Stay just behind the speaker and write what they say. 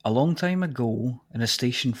A long time ago, in a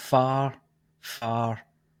station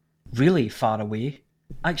really far away.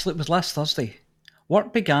 Actually, it was last Thursday.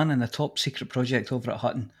 Work began in a top secret project over at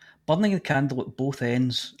Hutton, burning the candle at both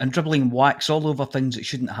ends and dribbling wax all over things that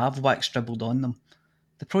shouldn't have wax dribbled on them.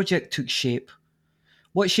 The project took shape.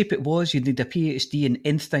 What shape it was, you'd need a PhD in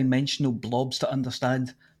nth dimensional blobs to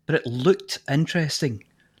understand, but it looked interesting.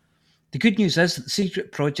 The good news is that the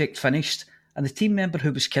secret project finished and the team member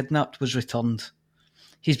who was kidnapped was returned.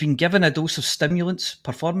 He's been given a dose of stimulants,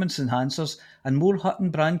 performance enhancers, and more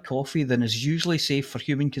Hutton brand coffee than is usually safe for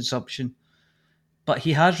human consumption. But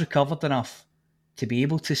he has recovered enough to be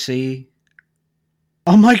able to say,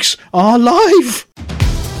 "Our mics are live!"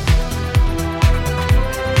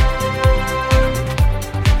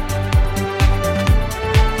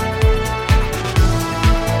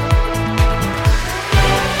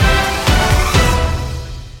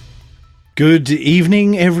 Good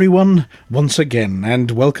evening, everyone, once again, and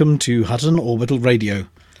welcome to Hutton Orbital Radio.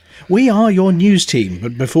 We are your news team,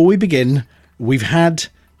 but before we begin, we've had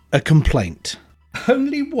a complaint.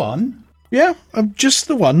 Only one? Yeah, just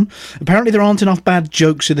the one. Apparently there aren't enough bad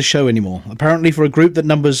jokes in the show anymore. Apparently for a group that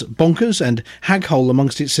numbers bonkers and haghole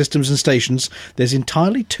amongst its systems and stations, there's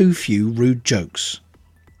entirely too few rude jokes.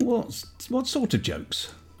 What sort of jokes?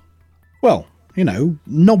 Well, you know,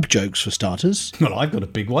 knob jokes for starters. Well, I've got a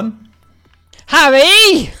big one.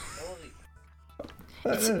 Harry!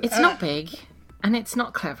 It's not big, and it's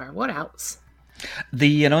not clever. What else?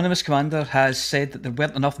 The anonymous commander has said that there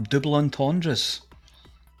weren't enough double entendres.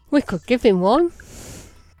 We could give him one.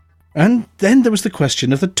 And then there was the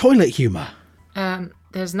question of the toilet humour.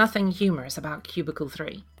 There's nothing humorous about Cubicle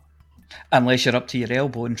 3. Unless you're up to your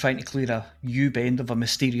elbow and trying to clear a U-bend of a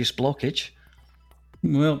mysterious blockage.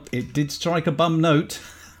 Well, it did strike a bum note.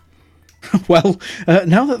 Well,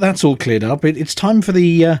 now that that's all cleared up, it's time for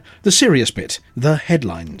the serious bit, the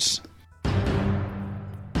headlines.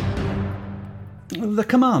 The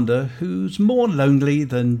commander who's more lonely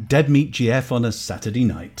than dead meat GF on a Saturday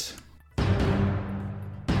night.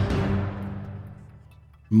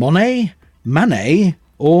 Monet, Manet,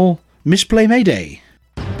 or Misplay Mayday?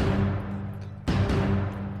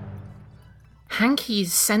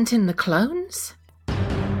 Hankey's sent in the clones?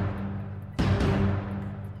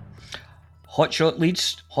 Hotshot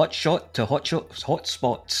leads hotshot to hot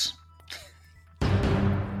spots.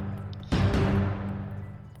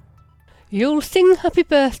 You'll sing happy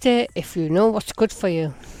birthday if you know what's good for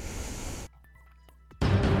you.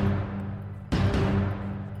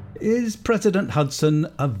 Is President Hudson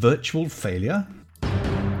a virtual failure?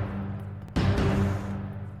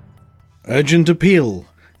 Urgent appeal.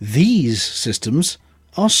 These systems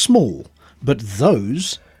are small, but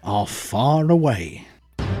those are far away.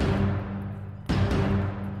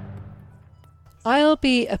 I'll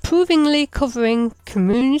be approvingly covering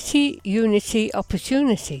Community Unity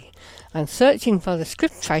Opportunity and searching for the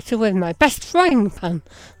scriptwriter with my best frying pan.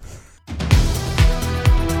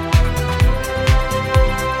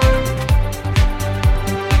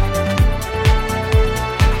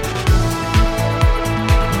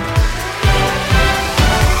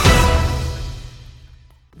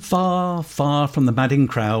 Far, far from the madding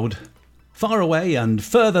crowd, far away and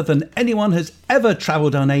further than anyone has ever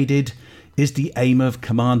travelled unaided, is the aim of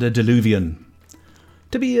Commander Diluvian.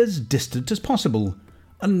 To be as distant as possible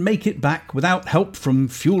and make it back without help from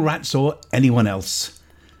fuel rats or anyone else.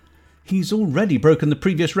 He's already broken the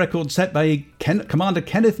previous record set by Commander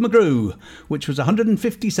Kenneth McGrew, which was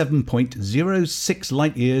 157.06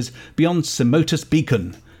 light years beyond Simotus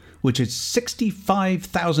Beacon, which is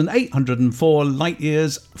 65,804 light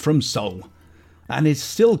years from Sol, and is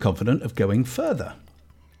still confident of going further.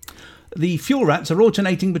 The fuel rats are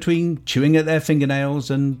alternating between chewing at their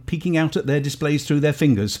fingernails and peeking out at their displays through their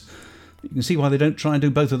fingers. You can see why they don't try and do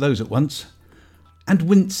both of those at once. And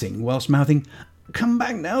wincing whilst mouthing, "Come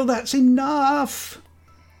back now, that's enough!"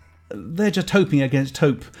 They're just hoping against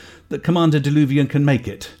hope that Commander Diluvian can make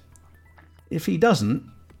it. If he doesn't,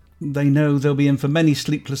 they know they'll be in for many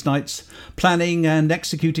sleepless nights planning and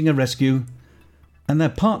executing a rescue. And their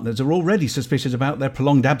partners are already suspicious about their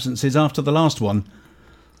prolonged absences after the last one.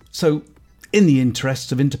 So, in the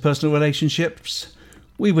interests of interpersonal relationships,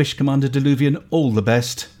 we wish Commander Diluvian all the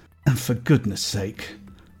best. And for goodness sake,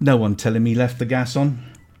 no one tell him he left the gas on.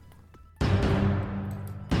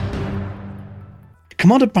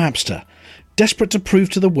 Commander Babster, desperate to prove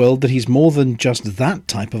to the world that he's more than just that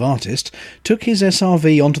type of artist, took his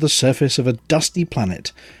SRV onto the surface of a dusty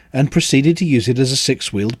planet and proceeded to use it as a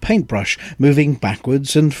six-wheeled paintbrush, moving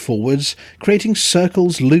backwards and forwards, creating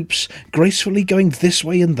circles, loops, gracefully going this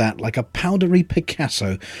way and that like a powdery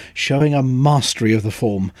Picasso, showing a mastery of the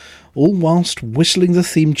form, all whilst whistling the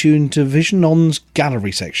theme tune to Vision On's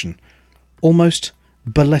gallery section. Almost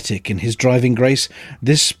balletic in his driving grace,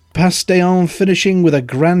 this Pastéon finishing with a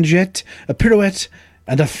grand jet, a pirouette,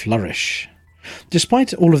 and a flourish.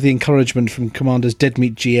 Despite all of the encouragement from Commanders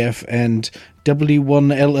Deadmeat GF and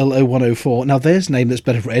W1LL0104, now there's a name that's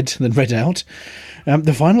better read than read out,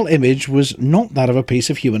 the final image was not that of a piece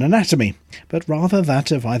of human anatomy, but rather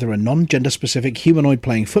that of either a non-gender specific humanoid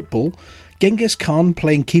playing football, Genghis Khan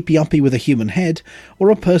playing keepy-uppy with a human head,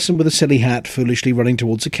 or a person with a silly hat foolishly running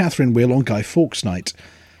towards a Catherine wheel on Guy Fawkes night.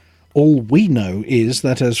 All we know is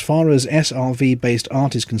that as far as SRV-based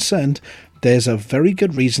art is concerned, there's a very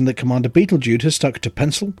good reason that Commander Beetlejude has stuck to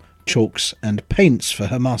pencil, chalks and paints for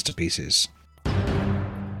her masterpieces.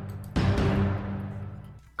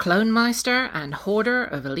 Clonemeister and hoarder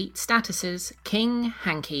of elite statuses, King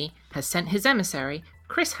Hankey has sent his emissary,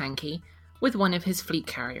 Chris Hankey, with one of his fleet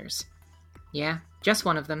carriers. Yeah, just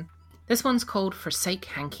one of them. This one's called Forsake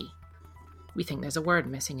Hankey. We think there's a word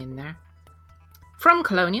missing in there. From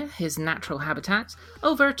Colonia, his natural habitat,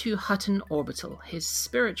 over to Hutton Orbital, his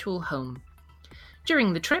spiritual home.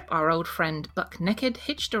 During the trip, our old friend Buck Naked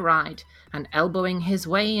hitched a ride, and elbowing his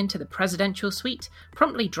way into the presidential suite,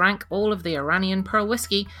 promptly drank all of the Iranian Pearl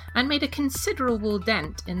whiskey and made a considerable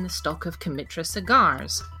dent in the stock of Comitra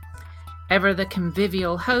cigars. Ever the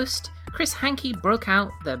convivial host, Chris Hankey broke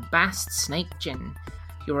out the Bast Snake Gin.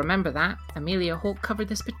 You'll remember that. Amelia Hawke covered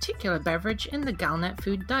this particular beverage in the Galnet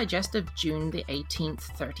Food Digest of June the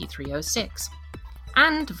 18th, 3306.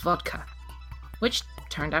 And vodka, which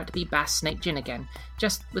turned out to be Bass Snake Gin again,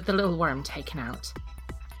 just with the little worm taken out,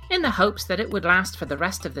 in the hopes that it would last for the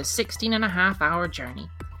rest of the 16.5-hour journey.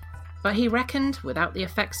 But he reckoned, without the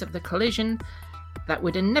effects of the collision that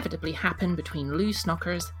would inevitably happen between loose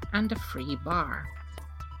knockers and a free bar.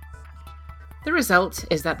 The result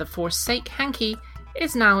is that the Forsake Hankey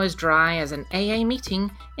is now as dry as an AA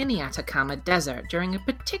meeting in the Atacama Desert during a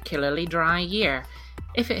particularly dry year,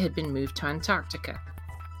 if it had been moved to Antarctica.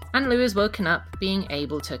 And Lou has woken up being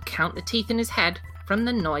able to count the teeth in his head from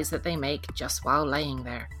the noise that they make just while laying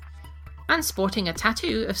there, and sporting a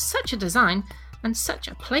tattoo of such a design and such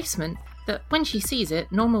a placement that when she sees it,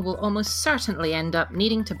 Norma will almost certainly end up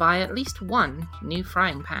needing to buy at least one new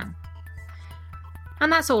frying pan.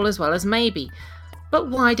 And that's all as well as maybe, but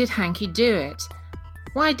why did Hankey do it?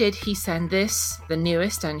 Why did he send this, the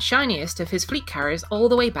newest and shiniest of his fleet carriers, all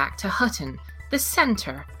the way back to Hutton, the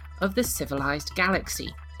centre of the civilized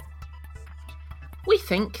galaxy? We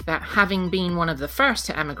think that having been one of the first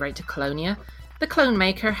to emigrate to Colonia, the clone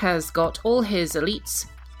maker has got all his elites,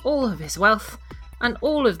 all of his wealth, and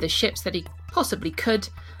all of the ships that he possibly could,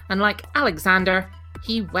 and like Alexander,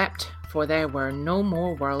 he wept, for there were no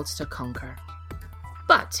more worlds to conquer.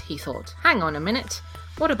 But, he thought, hang on a minute,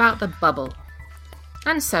 what about the bubble?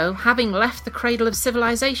 And so, having left the cradle of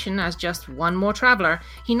civilization as just one more traveller,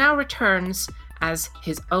 he now returns as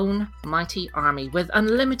his own mighty army with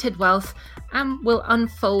unlimited wealth and will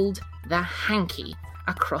unfold the Hankey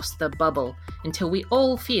across the bubble until we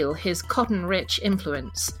all feel his cotton-rich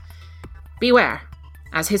influence. Beware,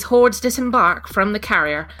 as his hordes disembark from the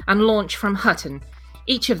carrier and launch from Hutton,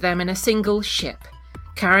 each of them in a single ship,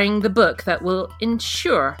 carrying the book that will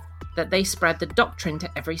ensure that they spread the doctrine to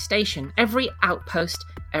every station, every outpost,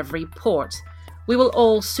 every port. We will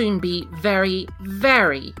all soon be very,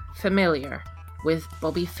 very familiar with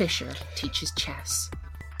Bobby Fischer teaches chess.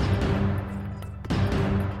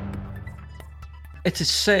 It is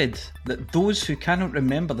said that those who cannot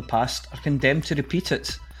remember the past are condemned to repeat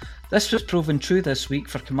it. This was proven true this week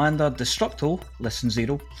for Commander Destructo, Listen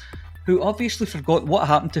Zero, who obviously forgot what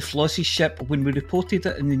happened to Flossie's ship when we reported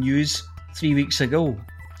it in the news 3 weeks ago.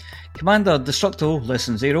 Commander Destructo,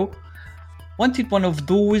 Listen Zero, wanted one of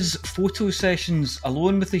those photo sessions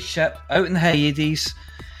alone with his ship out in the Hyades.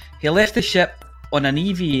 He left the ship on an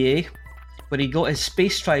EVA where he got his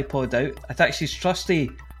space tripod out, attached his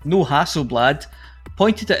trusty no hassle blad,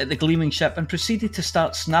 pointed it at the gleaming ship and proceeded to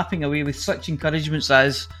start snapping away with such encouragements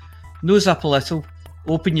as, "Nose up a little,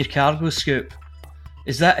 open your cargo scoop.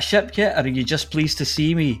 Is that a ship yet, or are you just pleased to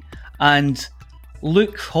see me? And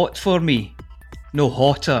look hot for me. No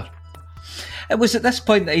hotter." It was at this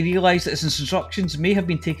point that I realised that his instructions may have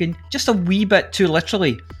been taken just a wee bit too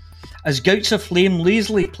literally, as gouts of flame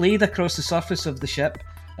lazily played across the surface of the ship,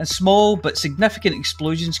 and small but significant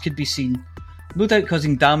explosions could be seen, no doubt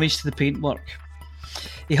causing damage to the paintwork.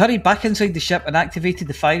 He hurried back inside the ship and activated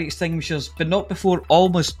the fire extinguishers, but not before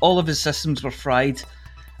almost all of his systems were fried,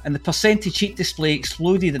 and the percentage heat display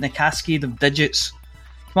exploded in a cascade of digits.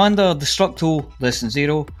 Commander Destructo, Lesson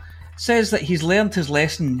 0, says that he's learned his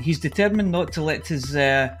lesson. He's determined not to let his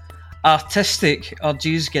artistic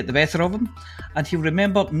urges get the better of him, and he'll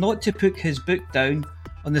remember not to put his book down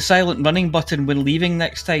on the silent running button when leaving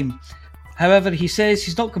next time. However, he says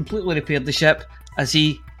he's not completely repaired the ship, as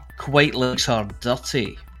he quite likes her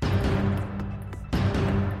dirty.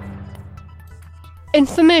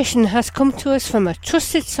 Information has come to us from a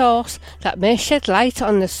trusted source that may shed light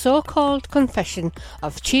on the so-called confession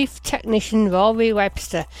of Chief Technician Rory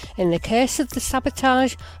Webster in the case of the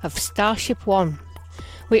sabotage of Starship One.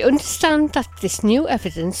 We understand that this new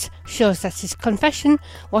evidence shows that his confession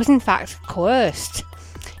was in fact coerced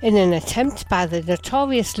in an attempt by the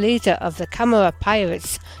notorious leader of the Camorra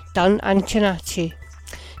pirates, Don Antonacci,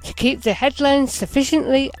 to keep the headlines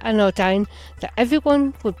sufficiently anodyne that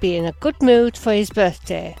everyone would be in a good mood for his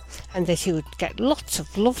birthday and that he would get lots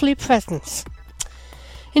of lovely presents.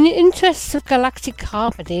 In the interests of galactic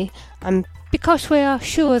harmony, and because we are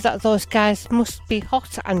sure that those guys must be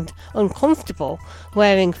hot and uncomfortable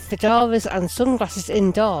wearing fedoras and sunglasses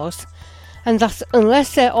indoors, and that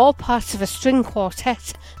unless they're all parts of a string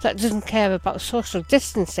quartet that doesn't care about social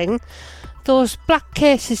distancing, those black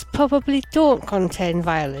cases probably don't contain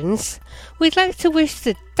violins, we'd like to wish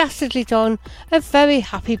the Dastardly Don a very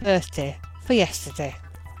happy birthday for yesterday.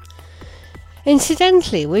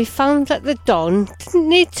 Incidentally, we found that the Don didn't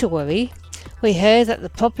need to worry. We heard that the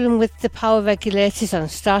problem with the power regulators on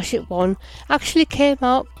Starship One actually came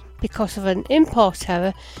out because of an import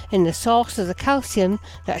error in the source of the calcium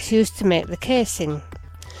that's used to make the casing.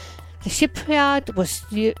 The shipyard was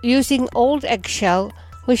using old eggshell,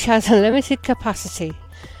 which has a limited capacity,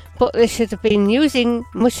 but they should have been using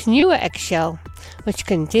much newer eggshell, which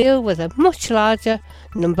can deal with a much larger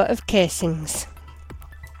number of casings.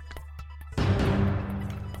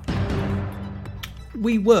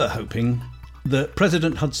 We were hoping that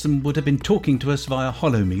President Hudson would have been talking to us via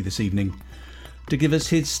HoloMe this evening, to give us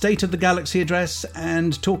his State of the Galaxy address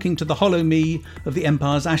and talking to the HoloMe of the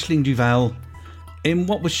Empire's Aisling Duval in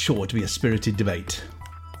what was sure to be a spirited debate.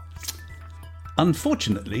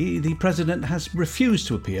 Unfortunately, the President has refused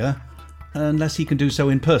to appear unless he can do so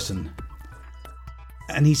in person.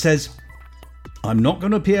 And he says, "I'm not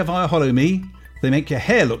going to appear via HoloMe. They make your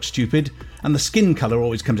hair look stupid and the skin colour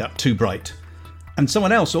always comes out too bright. And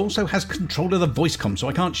someone else also has control of the voice comm, so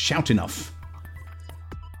I can't shout enough."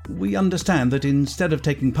 We understand that instead of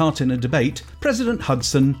taking part in a debate, President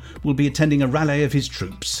Hudson will be attending a rally of his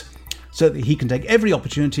troops, so that he can take every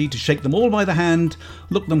opportunity to shake them all by the hand,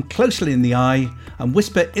 look them closely in the eye, and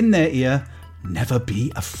whisper in their ear, "Never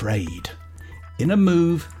be afraid," in a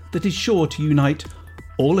move that is sure to unite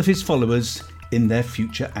all of his followers in their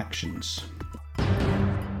future actions.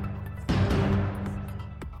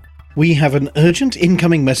 We have an urgent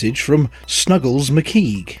incoming message from Snuggles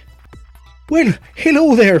McKeague. Well,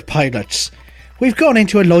 hello there, pilots. We've gone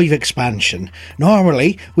into a live expansion.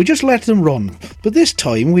 Normally, we just let them run, but this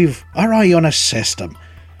time we've our eye on a system.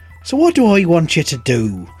 So what do I want you to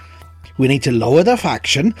do? We need to lower the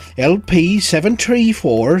faction,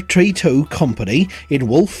 LP73432 Company, in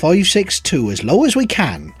Wolf 562 as low as we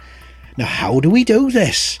can. Now, how do we do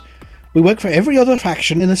this? We work for every other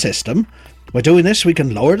faction in the system. By doing this, we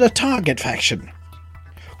can lower the target faction.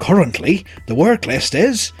 Currently, the work list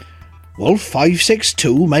is Wolf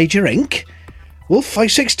 562 Major Inc., Wolf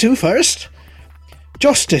 562 First,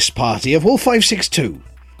 Justice Party of Wolf 562,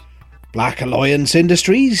 Black Alliance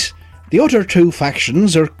Industries. The other two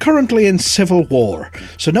factions are currently in civil war,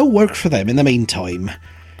 so no work for them in the meantime.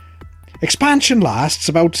 Expansion lasts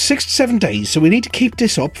about 6 to 7 days, so we need to keep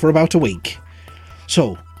this up for about a week.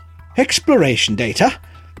 So, exploration data,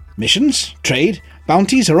 missions, trade,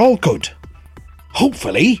 bounties are all good.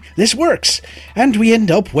 Hopefully this works, and we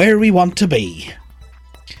end up where we want to be.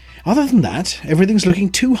 Other than that, everything's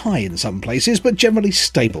looking too high in some places, but generally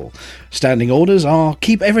stable. Standing orders are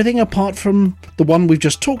keep everything apart from the one we've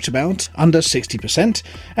just talked about, under 60%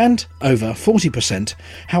 and over 40%.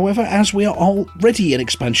 However, as we are already in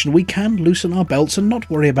expansion, we can loosen our belts and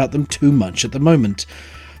not worry about them too much at the moment.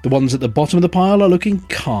 The ones at the bottom of the pile are looking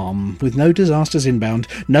calm, with no disasters inbound,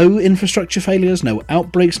 no infrastructure failures, no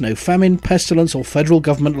outbreaks, no famine, pestilence or federal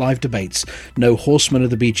government live debates, no horsemen of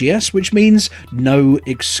the BGS, which means no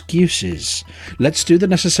excuses. Let's do the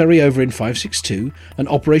necessary over in 562, and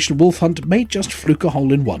Operation Wolf Hunt may just fluke a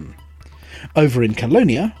hole in one. Over in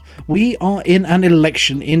Colonia, we are in an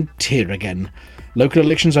election in Tyr again. Local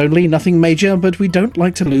elections only, nothing major, but we don't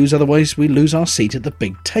like to lose, otherwise we lose our seat at the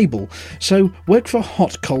big table. So work for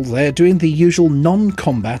Hot Coal there, doing the usual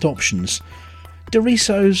non-combat options.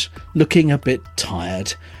 Doriso's looking a bit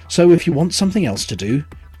tired, so if you want something else to do,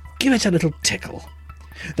 give it a little tickle.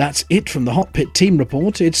 That's it from the Hot Pit Team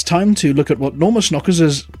Report. It's time to look at what Norma Snockers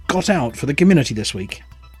has got out for the community this week.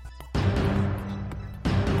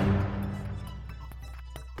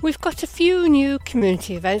 We've got a few new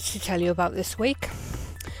community events to tell you about this week.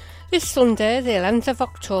 This Sunday, the 11th of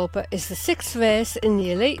October, is the 6th race in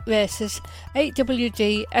the Elite Races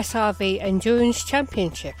 8WD SRV Endurance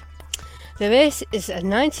Championship. The race is a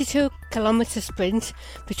 92-kilometre sprint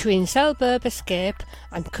between Selburb Escape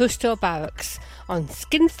and Cousteau Barracks on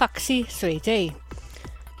Skinfaxi 3D,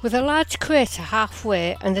 with a large crater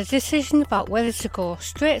halfway and a decision about whether to go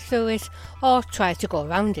straight through it or try to go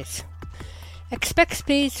around it. Expect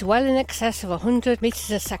speeds well in excess of 100 metres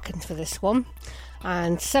a second for this one,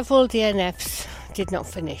 and several DNFs did not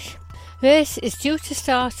finish. Race is due to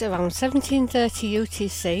start around 17:30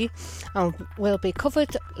 UTC and will be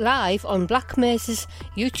covered live on Black Maze's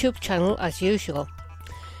YouTube channel as usual.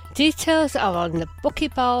 Details are on the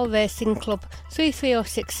Buckyball Racing Club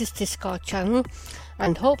 3306's Discord channel,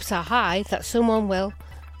 and hopes are high that someone will,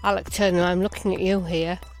 Alec Turner, I'm looking at you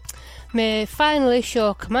here, may finally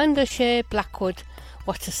show Commander Shea Blackwood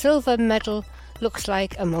what a silver medal looks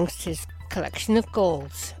like amongst his collection of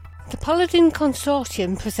golds. The Paladin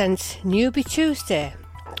Consortium presents Newbie Tuesday.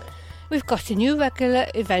 We've got a new regular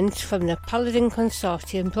event from the Paladin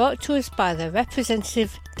Consortium brought to us by their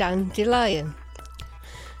representative Dan DeLion.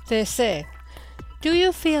 They say, do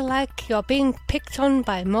you feel like you're being picked on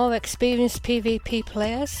by more experienced PvP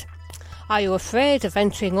players? Are you afraid of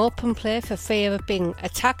entering open play for fear of being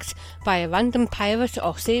attacked by a random pirate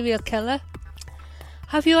or serial killer?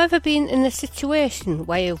 Have you ever been in a situation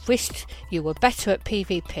where you've wished you were better at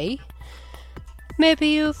PvP? Maybe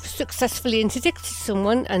you've successfully interdicted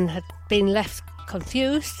someone and had been left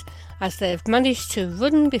confused as they've managed to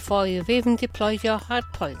run before you've even deployed your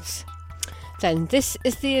hardpoints. Then this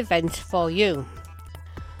is the event for you.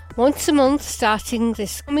 Once a month, starting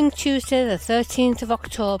this coming Tuesday the 13th of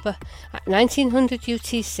October at 1900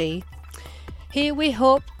 UTC, here we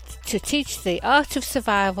hope to teach the art of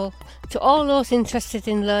survival to all those interested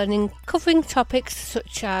in learning, covering topics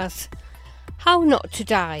such as how not to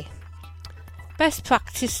die, best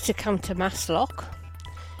practice to counter mass lock,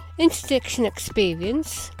 interdiction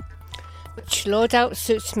experience, which loadout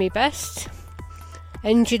suits me best,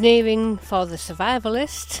 engineering for the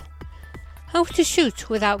survivalist, how to shoot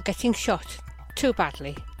without getting shot too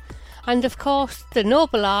badly, and of course the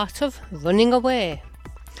noble art of running away.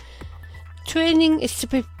 Training is to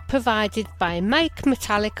be provided by Mike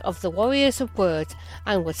Metallic of the Warriors of Word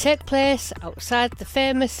and will take place outside the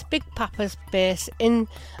famous Big Papa's base in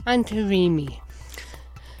Antarimi.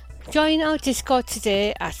 Join our Discord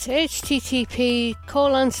today at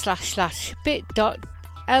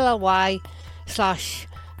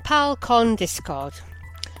http://bit.ly/palcondiscord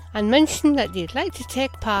and mention that you'd like to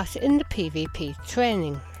take part in the PvP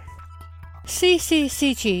training.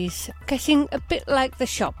 CCCGs getting a bit like the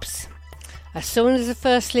shops. As soon as the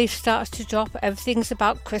first leaf starts to drop, everything's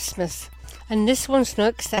about Christmas, and this one's no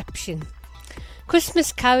exception.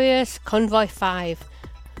 Christmas Carriers Convoy 5,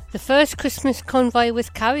 the first Christmas convoy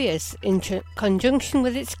with carriers, in conjunction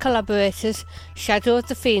with its collaborators Shadow of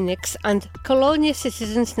the Phoenix and Colonia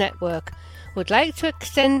Citizens Network, would like to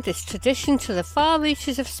extend this tradition to the far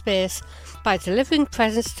reaches of space by delivering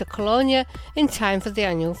presents to Colonia in time for the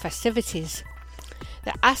annual festivities.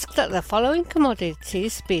 They ask that the following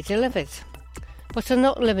commodities be delivered, but are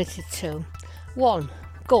not limited to: 1.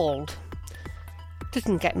 Gold.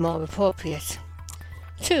 Doesn't get more appropriate.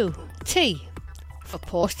 2. Tea, for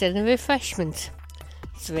post-dinner refreshment.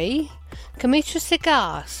 3. Comitra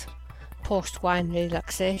cigars, post-wine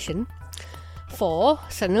relaxation. 4.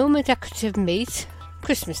 Sonoma decorative meat,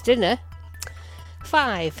 Christmas dinner.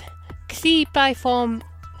 5. Xi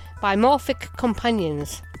bimorphic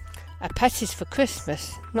companions, a pet is for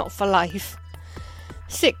Christmas, not for life.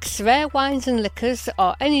 6. Rare wines and liquors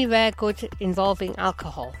or any rare good involving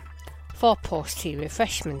alcohol, for post-tea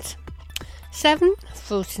refreshment. 7.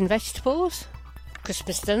 Fruit and vegetables,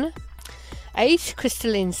 Christmas dinner. 8.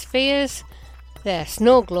 Crystalline spheres, they're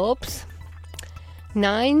snow globes.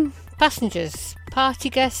 9. Passengers, party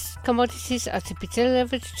guests, commodities are to be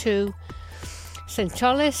delivered to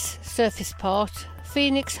Centrolis Surface Port,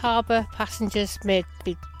 Phoenix Harbour. Passengers may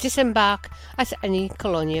disembark at any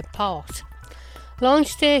Colonia port.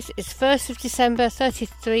 Launch date is 1st of December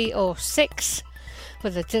 3306,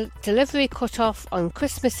 with a delivery cut-off on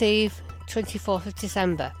Christmas Eve, 24th of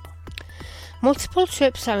December. Multiple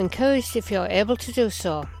trips are encouraged if you're able to do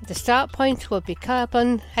so. The start point will be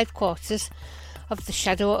Carbon headquarters of the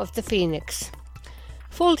Shadow of the Phoenix.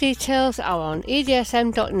 Full details are on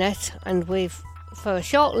edsm.net and we've for a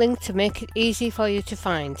short link to make it easy for you to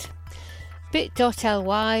find.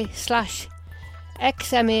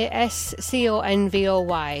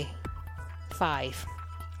 bit.ly/xmasconvoy 5.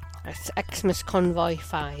 That's Xmas Convoy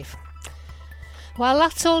 5. Well,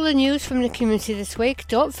 that's all the news from the community this week.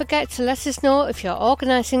 Don't forget to let us know if you're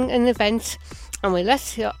organising an event, and we'll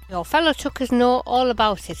let your fellow truckers know all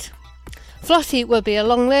about it. Flossie will be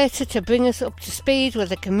along later to bring us up to speed with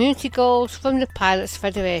the community goals from the Pilots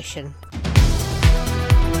Federation.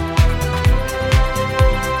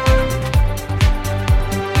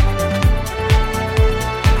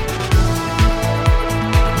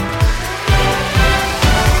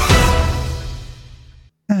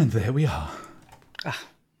 And there we are.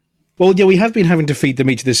 Well, yeah, we have been having to feed the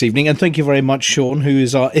meter this evening, and thank you very much, Sean, who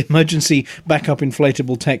is our emergency backup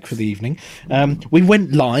inflatable tech for the evening. We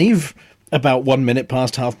went live about 1 minute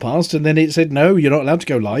past 5:30, and then it said, no, you're not allowed to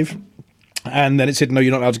go live. And then it said, no,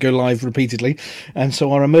 you're not allowed to go live repeatedly. And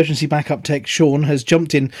so our emergency backup tech, Sean, has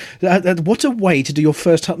jumped in. What a way to do your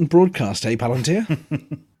first Hutton broadcast, eh,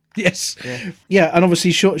 Palantir? Yes. Yeah, and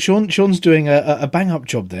obviously Sean's doing a bang-up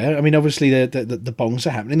job there. I mean, obviously the bongs are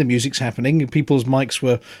happening, the music's happening, people's mics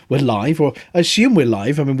were live, or I assume we're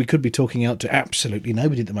live. I mean, we could be talking out to absolutely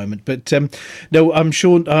nobody at the moment. But no, I'm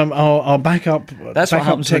Sean, our backup... That's what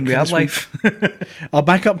happens when we are live. Our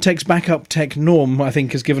backup tech Norm, I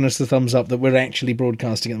think, has given us the thumbs up that we're actually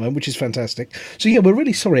broadcasting at the moment, which is fantastic. So yeah, we're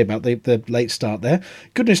really sorry about the late start there.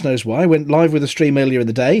 Goodness knows why. Went live with a stream earlier in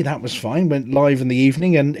the day. That was fine. Went live in the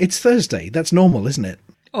evening, and it's Thursday. That's normal, isn't it?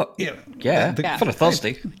 Oh, yeah. For a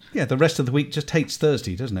Thursday. Yeah, the rest of the week just hates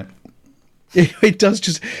Thursday, doesn't it? It does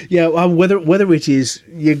just, yeah. Whether it is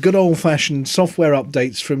your good old fashioned software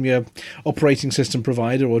updates from your operating system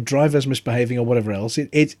provider or drivers misbehaving or whatever else,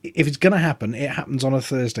 if it's going to happen, it happens on a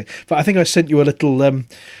Thursday. But I think I sent you a little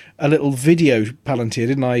video, Palantir,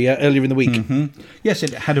 didn't I, earlier in the week? Mm-hmm. Yes,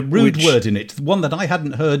 it had a rude word in it, one that I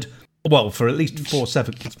hadn't heard. Well, for at least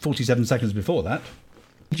 47 seconds before that.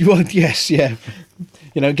 Well, yes, yeah.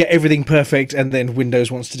 Get everything perfect, and then Windows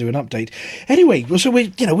wants to do an update. Anyway, so we're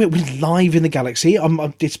live in the galaxy.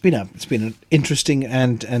 It's been an interesting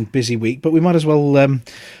and busy week, but we might as well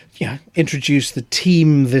introduce the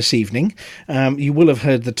team this evening. You will have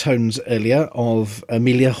heard the tones earlier of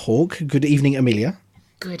Amelia Hawke. Good evening, Amelia.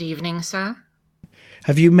 Good evening, sir.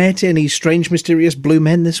 Have you met any strange, mysterious blue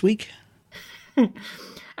men this week?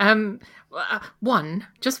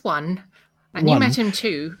 Just one. And you met him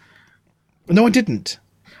too. No, I didn't.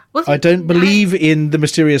 I don't believe in the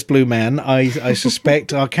mysterious blue man. I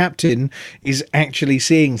suspect our captain is actually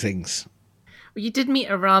seeing things. Well, you did meet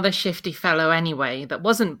a rather shifty fellow anyway that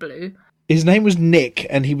wasn't blue. His name was Nick,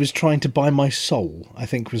 and he was trying to buy my soul, I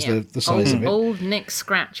think was the size of it. Old Nick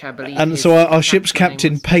Scratch, I believe. And so our ship's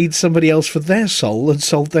captain paid somebody else for their soul and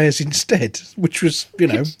sold theirs instead, which was,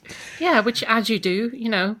 Yeah, which, as you do,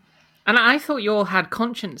 And I thought you all had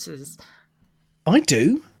consciences. I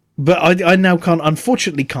do, but I now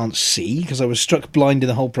unfortunately can't see because I was struck blind in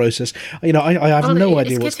the whole process. I have no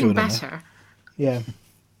idea what's going on. It's getting better. Yeah.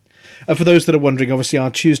 For those that are wondering, obviously our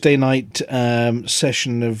Tuesday night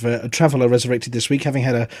session of a Traveller resurrected this week, having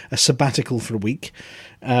had a sabbatical for a week.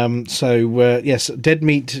 Yes, Dead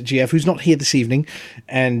Meat GF, who's not here this evening,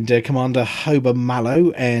 and Commander Hober Mallow,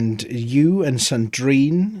 and you and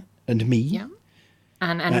Sandrine and me. Yeah.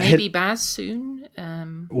 And maybe Baz soon.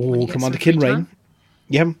 Or Commander Kinrain.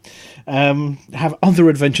 Yeah. Have other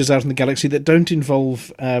adventures out in the galaxy that don't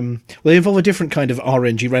involve... they involve a different kind of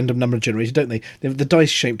RNG, random number generator, don't they? They're the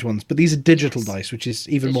dice-shaped ones, but these are digital dice, which is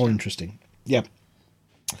even more interesting. Yeah.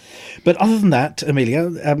 But other than that, Amelia,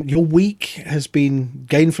 your week has been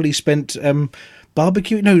gainfully spent...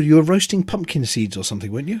 barbecue? No, you were roasting pumpkin seeds or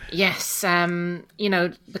something, weren't you? Yes,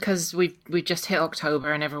 because we've just hit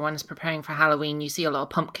October and everyone's preparing for Halloween. You see a lot of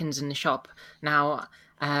pumpkins in the shop now.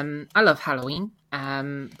 I love Halloween,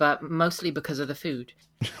 but mostly because of the food.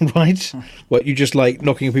 Right. What, you just like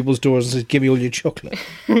knocking on people's doors and says, give me all your chocolate?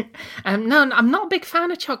 No, I'm not a big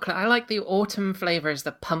fan of chocolate. I like the autumn flavours,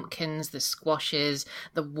 the pumpkins, the squashes,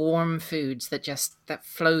 the warm foods that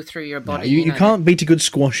flow through your body. No, you can't beat a good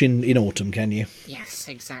squash in autumn, can you? Yes,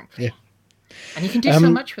 exactly. Yeah. And you can do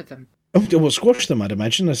so much with them. Oh, well, squash them, I'd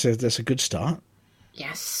imagine. That's a good start.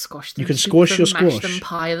 Yes, squash them. You can squash your squash. Mash them,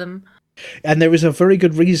 pie them. And there is a very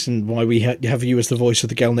good reason why we have you as the voice of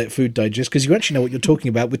the Galnet Food Digest, because you actually know what you're talking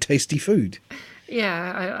about with tasty food.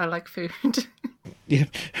 Yeah, I like food. Yeah,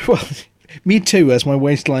 well, Me too, as my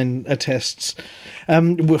waistline attests.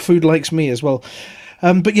 Food likes me as well.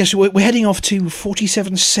 But yes, we're heading off to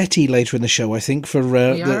 47 SETI later in the show, I think, for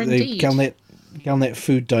the Galnet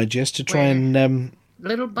Food Digest to try and...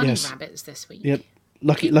 little bunny rabbits this week. Yep,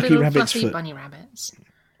 lucky little rabbits. Fluffy bunny rabbits.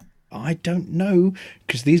 I don't know,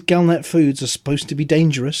 because these Galnet foods are supposed to be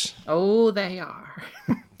dangerous. Oh, they are.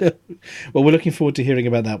 Well, we're looking forward to hearing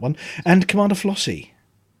about that one. And Commander Flossie.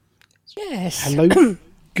 Yes. Hello.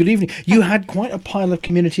 Good evening. You had quite a pile of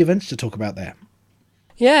community events to talk about there.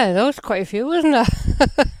 Yeah, there was quite a few, wasn't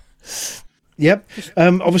there? Yep.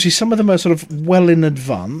 Obviously, some of them are sort of well in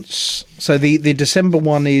advance. So the December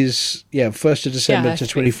one is, 1st of December to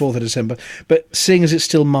 24th of December. But seeing as it's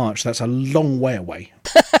still March, that's a long way away.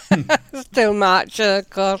 Still March,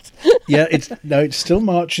 God. Yeah, it's still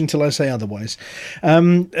March until I say otherwise.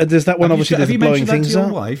 There's that one, obviously, there's blowing things up.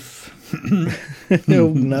 Have you mentioned that to your wife?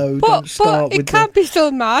 No, don't start but with it can't be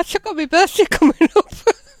still March. I've got my birthday coming up.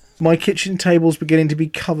 My kitchen table's beginning to be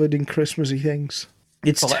covered in Christmassy things.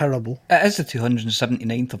 It's terrible. It is the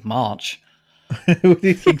 279th of March.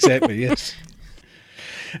 Exactly, yes.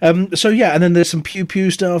 And then there's some Pew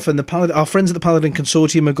Pew stuff, and our friends at the Paladin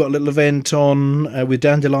Consortium have got a little event on with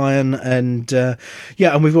Dandelion, and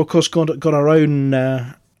we've of course got our own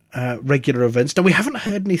regular events. Now, we haven't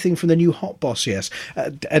heard anything from the new Hot Boss yet,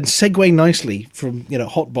 and segue nicely from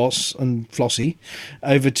Hot Boss and Flossie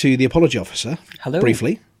over to the Apology Officer. Hello.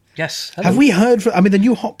 Briefly. Yes. Hello. Have we heard? The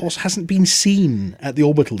new Hot Boss hasn't been seen at the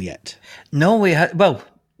Orbital yet. No,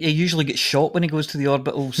 he usually gets shot when he goes to the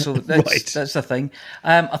Orbital, so that's the thing.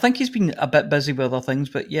 I think he's been a bit busy with other things,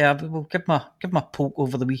 but we'll give him a poke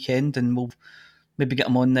over the weekend, and we'll maybe get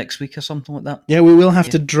him on next week or something like that. Yeah, we will have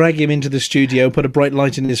to drag him into the studio, put a bright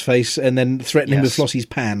light in his face, and then threaten him with Flossie's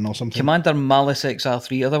pan or something. Commander Malice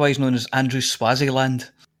XR3, otherwise known as Andrew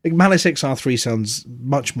Swaziland. Malice XR3 sounds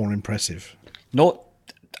much more impressive. Not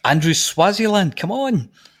Andrew Swaziland, come on.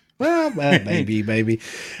 Well, maybe. But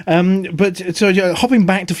hopping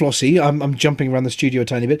back to Flossie, I'm jumping around the studio a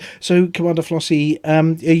tiny bit. So, Commander Flossie, are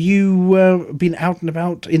you been out and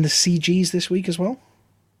about in the CGs this week as well?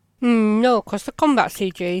 No, because the combat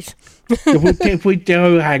CGs. if we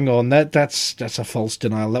do, hang on, that's a false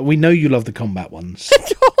denial. We know you love the combat ones.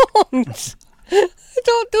 I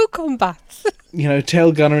don't do combat.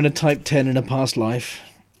 Tail gunner in a Type 10 in a past life.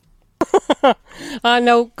 I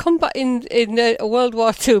know, combat in a World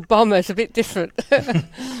War II bomber is a bit different.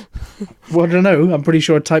 Well, I don't know. I'm pretty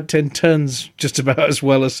sure a Type 10 turns just about as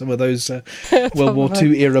well as some of those World War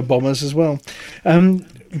II era bombers as well.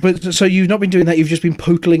 But so you've not been doing that. You've just been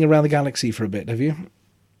pootling around the galaxy for a bit, have you?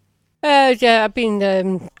 Yeah, I've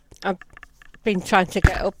been trying to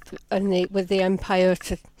get up with the Empire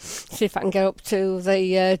to see if I can get up to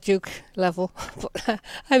the Duke level, but I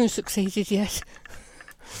haven't succeeded yet.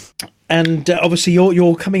 And obviously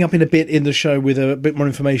you're coming up in a bit in the show with a bit more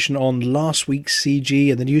information on last week's CG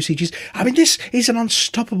and the new CGs. This is an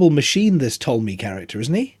unstoppable machine, this Ptolemy character,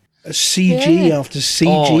 isn't he? CG after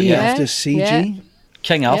CG after CG. Yeah.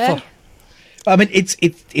 King Arthur.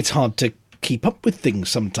 It's hard to keep up with things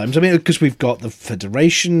sometimes. Because we've got the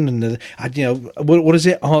Federation and what is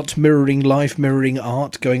it? Art mirroring life, mirroring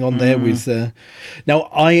art going on there with... Now,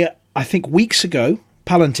 I think weeks ago,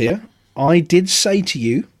 Palantir, I did say to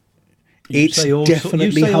you, it's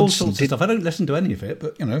definitely Hudson. All sorts of stuff. I don't listen to any of it,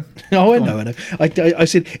 but Oh, I know. I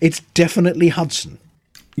said it's definitely Hudson.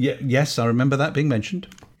 Yeah, yes, I remember that being mentioned.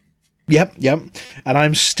 Yep. And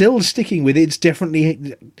I'm still sticking with it. It's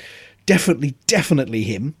definitely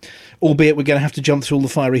him. Albeit we're going to have to jump through all the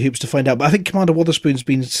fiery hoops to find out. But I think Commander Wotherspoon's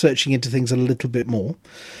been searching into things a little bit more.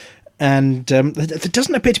 And there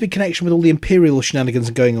doesn't appear to be a connection with all the Imperial shenanigans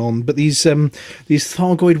going on, but these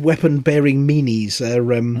Thargoid weapon-bearing meanies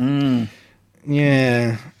are...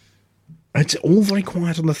 Yeah. It's all very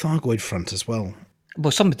quiet on the Thargoid front as well.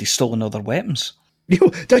 Well, somebody's stolen other weapons. There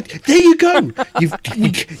you go.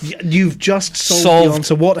 You've just solved the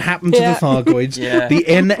answer. What happened to the Thargoids? Yeah. The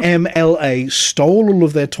NMLA stole all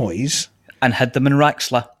of their toys. And hid them in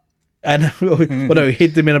Raxla. And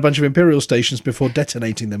hid them in a bunch of Imperial stations before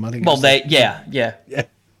detonating them. I think. Well, yeah.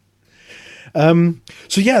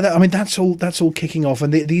 That's all kicking off.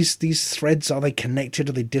 And these threads, are they connected?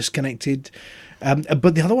 Are they disconnected?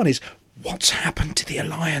 But the other one is, what's happened to the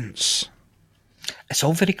Alliance? It's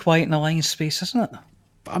all very quiet in Alliance space, isn't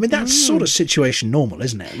it? That's sort of situation normal,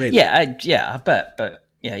 isn't it? Really? Yeah, I bet. But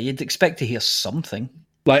yeah, you'd expect to hear something.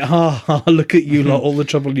 Like, look at you lot, all the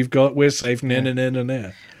trouble you've got. We're safe.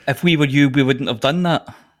 No. If we were you, we wouldn't have done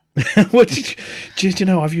that.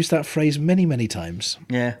 I've used that phrase many, many times.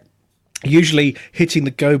 Yeah. Usually hitting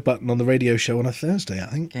the go button on the radio show on a Thursday, I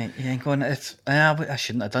think. Yeah, going, I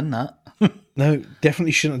shouldn't have done that. No,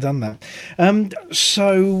 definitely shouldn't have done that.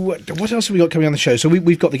 So, what else have we got coming on the show? So,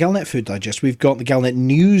 we've got the Galnet Food Digest, we've got the Galnet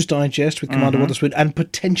News Digest with Commander Wotherspoon, and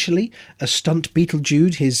potentially a stunt Beetle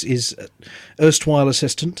Jude, his erstwhile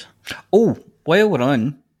assistant. Oh, while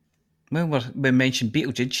we mentioned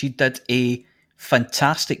Beetlejuice, she did a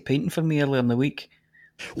fantastic painting for me earlier in the week.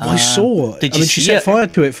 Well, I saw. Did you she see set it? fire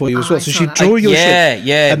to it for you as Oh, well. I So saw she'd that. draw your ship,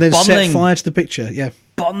 yeah, and then set burning. fire to the picture. Yeah.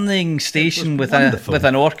 Burning station with wonderful.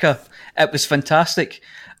 an orca. It was fantastic.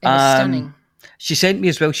 It was stunning. She sent me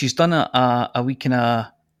as well. She's done a wee kind of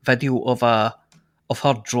video of her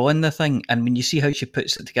drawing the thing, and when you see how she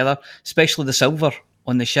puts it together, especially the silver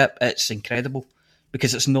on the ship, it's incredible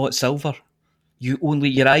because it's not silver.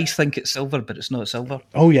 Your eyes think it's silver, but it's not silver.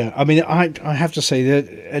 Oh yeah. I mean, I have to say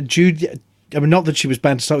that Jude. I mean, not that she was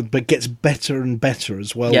bad to start with, but gets better and better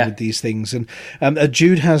as well with these things. And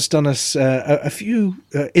Jude has done us a few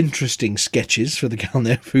interesting sketches for the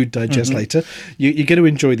Galnet Food Digest later. You're going to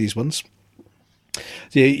enjoy these ones.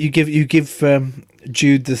 Yeah, you give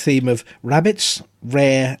Jude the theme of rabbits,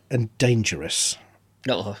 rare and dangerous.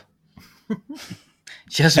 Oh.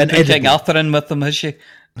 She hasn't And put King edible. Arthur in with them, has she?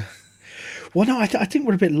 Well, no, I think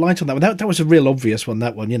we're a bit light on that one. That was a real obvious one.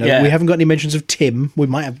 That one, you know, Yeah. we haven't got any mentions of Tim. We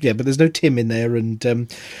might have, but there's no Tim in there.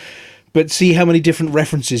 And but see how many different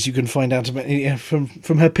references you can find out about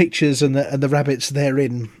from her pictures and the rabbits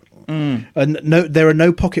therein. And no, there are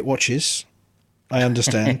no pocket watches. I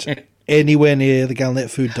understand anywhere near the Galnet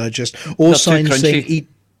Food Digest or Not too signs saying crunchy.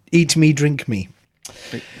 "Eat me, drink me."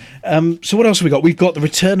 So what else have we got? We've got the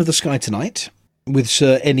Return of the Sky Tonight with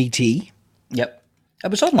Sir N.E.T. Yep.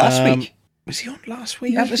 It was on last week. Was he on last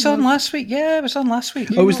week? It was on last week. Yeah, it was on last week.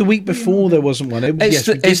 Oh, it was the week before there wasn't one. It's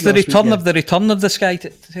Yes, the return of of the return of the sky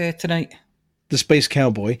tonight. the Space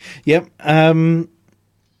Cowboy. Yep. And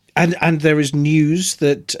there is news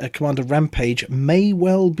that Commander Rampage may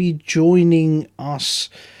well be joining us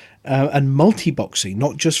and multi-boxing,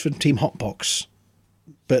 not just from Team Hotbox,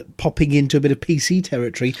 but popping into a bit of PC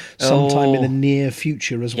territory sometime in the near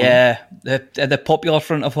future as well. Yeah, the popular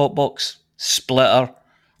front of Hotbox Splitter.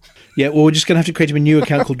 Yeah, well, we're just going to have to create him a new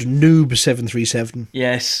account called Noob737.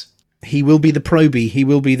 Yes. He will be the probie. He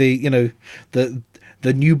will be the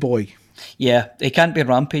new boy. Yeah, it can't be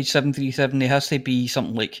Rampage 737. It has to be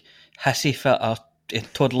something like Hissy Fit or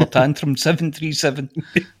Toddler Tantrum 737.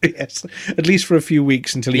 Yes, at least for a few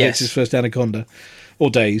weeks until he Yes. gets his first anaconda, or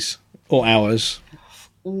days, or hours.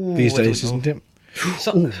 These I days, don't isn't it?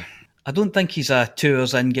 So, I don't think he's a 2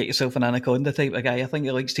 hours in, get yourself an anaconda type of guy. I think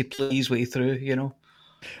he likes to play his way through, you know.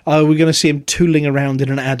 We're going to see him tooling around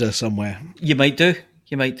in an adder somewhere. You might do.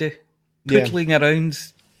 Yeah. Pootling around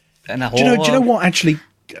in a Do you know what? Actually,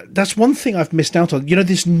 that's one thing I've missed out on. You know,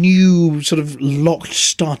 this new sort of locked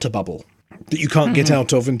starter bubble that you can't get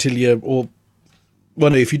out of until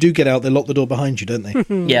no, if you do get out, they lock the door behind you, don't they?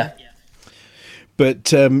 Yeah.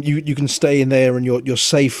 But you can stay in there and you're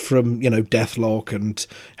safe from Deathlock and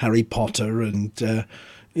Harry Potter and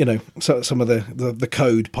some of the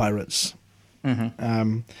code pirates.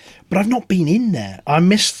 But I've not been in there. I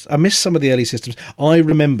missed some of the early systems. I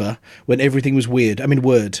remember when everything was weird. I mean,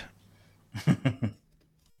 Word.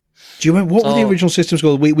 Do you remember what were the original systems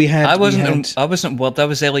called? We had. I wasn't Word. I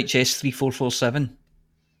was LHS 3447.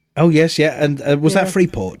 Oh yes, yeah, and was that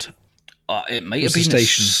Freeport? It might Was have the been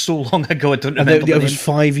station. so long ago. I don't And remember. it was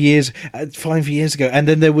 5 years. 5 years ago, and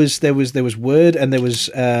then there was Word, and there was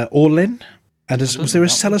Orlin, and was there a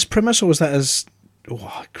Cellus Primus, or was that as?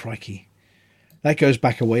 Oh crikey, that goes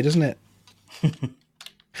back a way, doesn't it?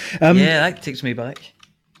 Yeah, that takes me back.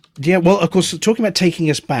 Yeah, well, of course, talking about taking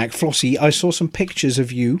us back, Flossie, I saw some pictures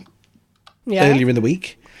of you earlier in the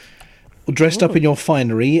week, dressed up in your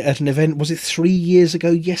finery at an event. Was it 3 years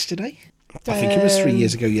ago yesterday? I think it was 3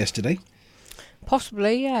 years ago yesterday.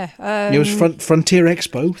 Possibly, yeah. It was Frontier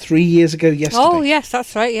Expo 3 years ago yesterday. Oh, yes,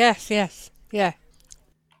 that's right. Yes. Yeah.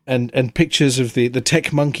 And pictures of the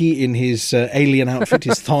tech monkey in his alien outfit,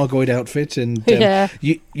 his Thargoid outfit, and Yeah.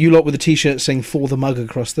 you lot with a T-shirt saying "For the Mug"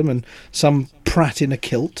 across them, and some prat in a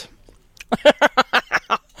kilt.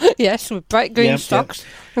 Yes, with bright green socks.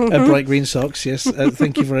 Bright green socks. Yes,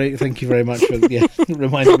 thank you very much for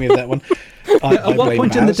reminding me of that one. At what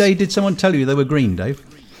point in the day did someone tell you they were green, Dave?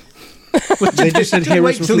 They just said heroes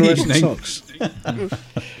wait with till the fluorescent evening. socks.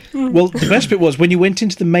 Well, the best bit was when you went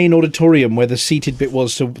into the main auditorium where the seated bit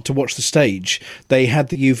was to watch the stage. They had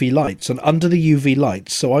the UV lights, and under the UV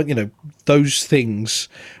lights, so those things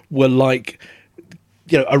were like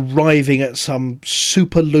arriving at some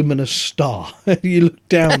super luminous star. You look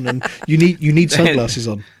down and you need sunglasses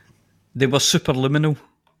on. They were superluminal.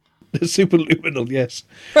 Super luminal, yes.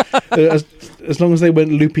 As long as they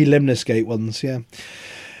weren't loopy lemniscate ones, yeah.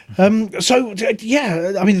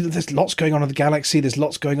 Yeah, I mean, there's lots going on in the galaxy. There's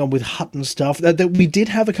lots going on with Hutton stuff. We did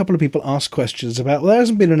have a couple of people ask questions about, well, there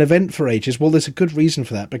hasn't been an event for ages. Well, there's a good reason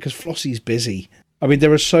for that, because Flossie's busy. I mean,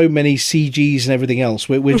 there are so many CGs and everything else.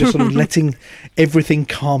 We're just sort of letting everything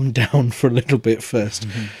calm down for a little bit first.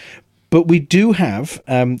 Mm-hmm. But we do have,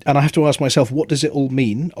 and I have to ask myself, what does it all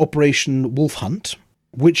mean? Operation Wolf Hunt,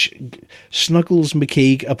 which Snuggles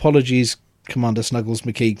McKeague, apologies, Commander Snuggles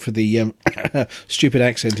McKeague, for the stupid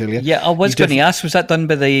accent earlier. Yeah, I was going to ask, was that done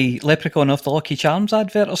by the Leprechaun off the Lucky Charms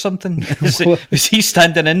advert or something? Was he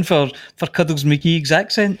standing in for Cuddles McKeague's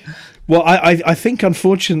accent? Well, I think,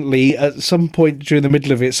 unfortunately, at some point during the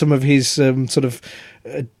middle of it, some of his sort of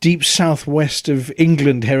deep southwest of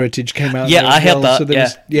England heritage came out. Yeah, I heard that. So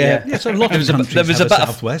Yes, a lot of countries have a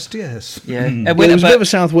southwest, yes. Yeah, it was a bit of a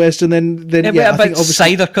southwest, and then it went a bit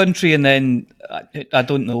cider country, and then, I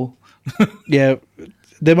don't know. Yeah,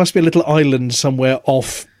 there must be a little island somewhere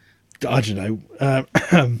off, I don't know.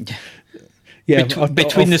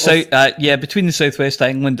 Between the southwest of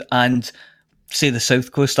England and, say, the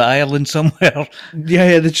south coast of Ireland somewhere.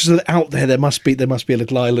 Yeah, they're just out there. There must be a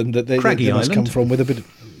little island that they must come from with a bit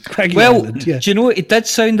of Craggy Island. Yeah. Do you know, it did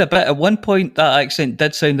sound a bit, at one point, that accent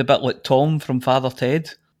did sound a bit like Tom from Father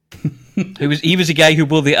Ted. He was a guy who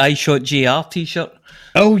wore the I Shot JR t-shirt.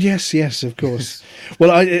 Oh, yes, of course.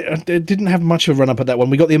 Well, I didn't have much of a run-up at that one.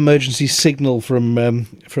 We got the emergency signal from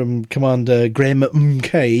Commander Graham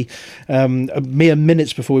MK mere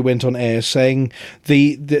minutes before we went on air, saying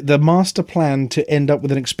the master plan to end up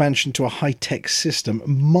with an expansion to a high-tech system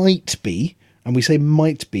might be, and we say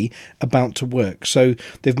might be, about to work. So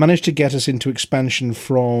they've managed to get us into expansion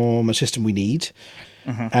from a system we need.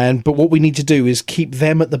 But what we need to do is keep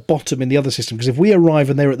them at the bottom in the other system, because if we arrive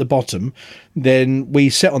and they're at the bottom, then we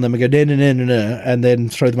sit on them and go no, and then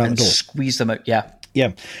throw them out the door, squeeze them out.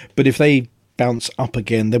 Yeah. But if they bounce up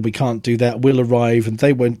again, then we can't do that. We'll arrive and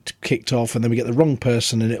they won't kicked off, and then we get the wrong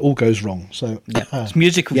person, and it all goes wrong. So it's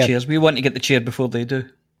musical chairs. We want to get the chair before they do.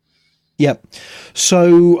 Yep.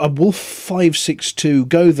 So Wolf 562,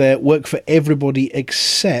 go there, work for everybody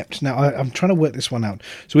except... Now, I'm trying to work this one out.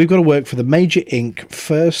 So we've got to work for the Major Inc.,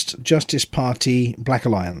 First Justice Party, Black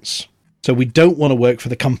Alliance. So we don't want to work for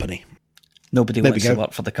the company. Nobody wants to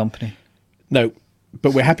work for the company. No,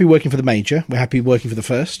 but we're happy working for the Major. We're happy working for the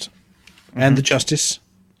First and the Justice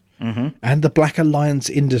and the Black Alliance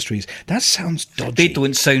Industries. That sounds dodgy. They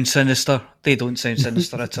don't sound sinister.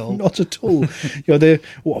 At all. Not at all.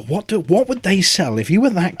 What would they sell if you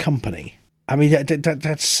were that company? I mean,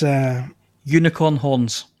 that's unicorn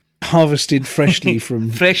horns, harvested freshly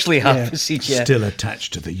from harvested. Yeah. Still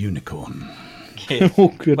attached to the unicorn.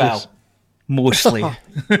 Oh goodness. Well, mostly.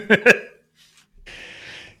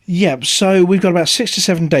 Yeah, so we've got about 6 to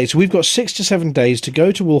 7 days. So we've got 6 to 7 days to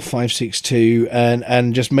go to Wolf 562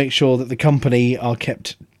 and just make sure that the company are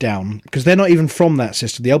kept down, because they're not even from that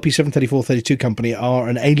system. The LP73432 company are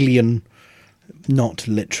an alien, not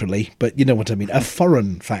literally, but you know what I mean, a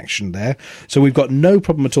foreign faction there. So we've got no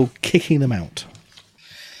problem at all kicking them out,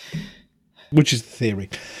 which is the theory.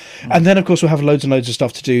 And then, of course, we'll have loads and loads of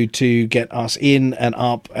stuff to do to get us in and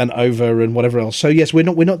up and over and whatever else. So, yes, we're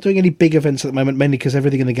not doing any big events at the moment, mainly because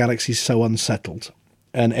everything in the galaxy is so unsettled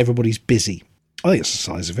and everybody's busy. I think it's the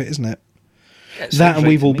size of it, isn't it? That, and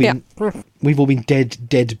we've all been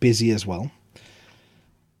dead busy as well.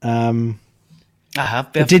 I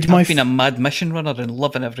have. I've been a mad mission runner and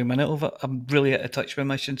loving every minute of it. I'm really out of touch with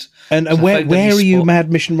missions. And where are you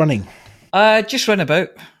mad mission running? Just run about.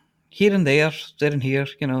 Here and there and here,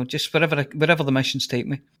 just wherever the missions take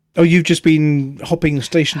me. Oh, you've just been hopping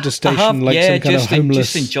station to station some kind of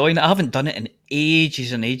homeless... just enjoying it. I haven't done it in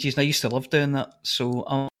ages and ages, and I used to love doing that,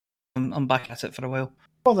 so I'm back at it for a while.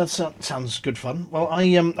 Well, that sounds good fun. Well, I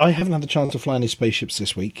haven't had the chance to fly any spaceships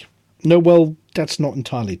this week. No, well, that's not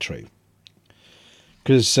entirely true.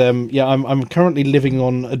 Because, I'm currently living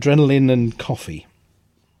on adrenaline and coffee.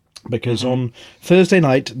 Because on Thursday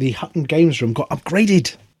night, the Hutton Games Room got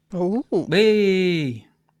upgraded. Oh. Hey.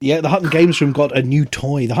 Yeah, the Hutton Games Room got a new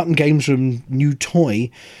toy. The Hutton Games Room new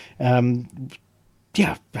toy,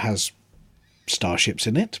 has starships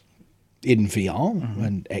in it, in VR,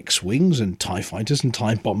 and X-Wings and TIE Fighters and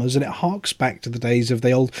TIE Bombers, and it harks back to the days of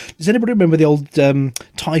the old... Does anybody remember the old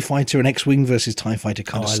TIE Fighter and X-Wing versus TIE Fighter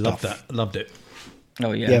kind of stuff? I loved that. Loved it.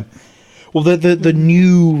 Oh, yeah. Well, the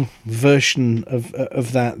new version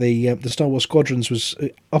of that, the Star Wars Squadrons, was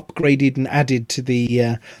upgraded and added to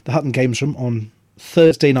the Hutton Games Room on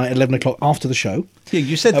Thursday night at 11 o'clock after the show. Yeah,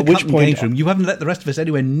 you said the Hutton Games Room. You haven't let the rest of us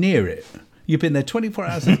anywhere near it. You've been there 24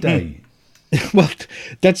 hours a day. Well,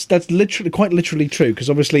 that's quite literally true, because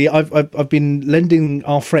obviously I've been lending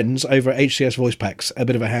our friends over at HCS Voice Packs a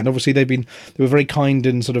bit of a hand. Obviously they were very kind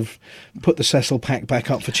and sort of put the Cecil pack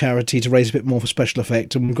back up for charity to raise a bit more for special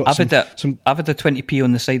effect, and we've got I've had a 20p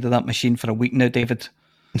on the side of that machine for a week now, David.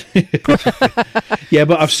 Yeah,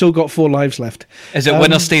 but I've still got 4 lives left. Is it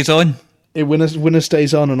winner stays on? Winner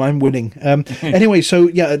stays on, and I'm winning. Anyway, so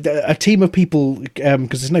yeah, a team of people,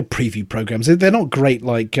 because there's no preview programs. They're not great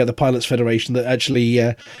like the Pilots Federation that actually,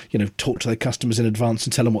 talk to their customers in advance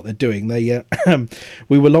and tell them what they're doing.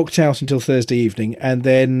 We were locked out until Thursday evening, and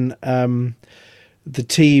then the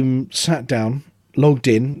team sat down, logged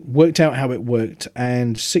in, worked out how it worked,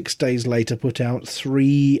 and 6 days later put out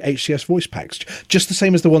 3 HCS Voice Packs, just the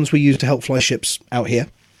same as the ones we use to help fly ships out here,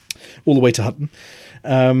 all the way to Hutton.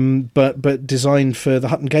 But designed for the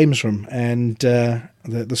Hutton Games Room and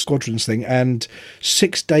the Squadrons thing, and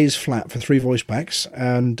 6 days flat for 3 voice packs,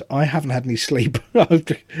 and I haven't had any sleep. I'm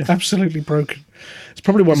absolutely broken. It's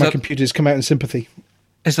probably why my computer's come out in sympathy.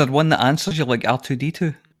 Is there one that answers you like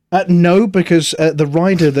R2-D2? No, because the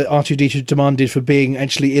rider that R2-D2 demanded for being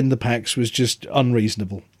actually in the packs was just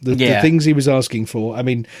unreasonable. The things he was asking for. I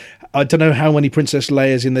mean, I don't know how many Princess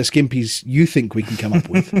Leias in their skimpies you think we can come up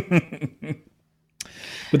with.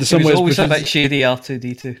 But It was always a bit shady,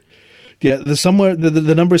 R2-D2. Yeah,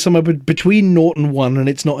 the number is somewhere between 0 and 1, and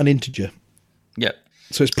it's not an integer. Yeah.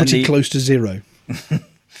 So it's pretty close to 0.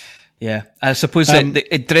 Yeah. I suppose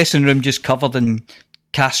the dressing room just covered in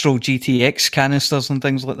Castrol GTX canisters and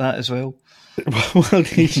things like that as well. Well,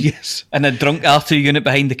 yes. And a drunk R2 unit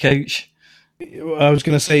behind the couch. I was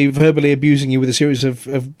going to say verbally abusing you with a series of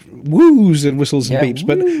woos and whistles and beeps,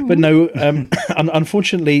 but no.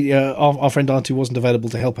 Unfortunately, our friend R2 wasn't available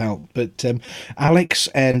to help out. But Alex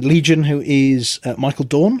and Legion, who is Michael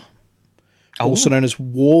Dorn, also known as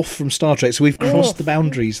Worf from Star Trek, so we've crossed the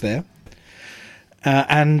boundaries there.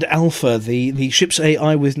 And Alpha, the ship's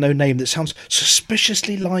AI with no name that sounds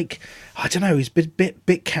suspiciously like, I don't know, he's a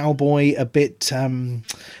bit cowboy, a bit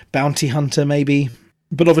bounty hunter maybe.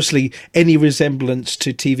 But obviously, any resemblance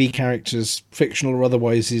to TV characters, fictional or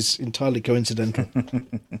otherwise, is entirely coincidental.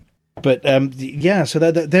 But so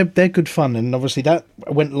they're good fun, and obviously that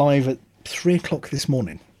went live at 3:00 this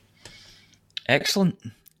morning. Excellent!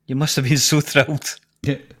 You must have been so thrilled.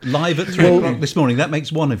 Yeah, live at 3:00 this morning. That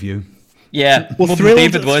makes one of you. Yeah, well,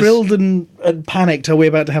 thrilled and panicked. Are we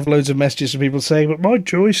about to have loads of messages from people saying, "But my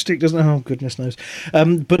joystick doesn't"? Oh, goodness knows.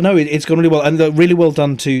 But no, it's gone really well, and really well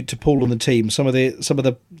done to Paul and the team. Some of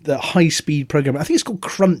the high speed programming. I think it's called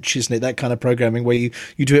Crunch, isn't it? That kind of programming where you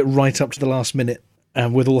do it right up to the last minute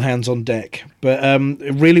with all hands on deck. But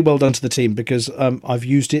really well done to the team, because I've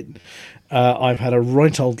used it. I've had a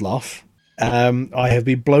right old laugh. I have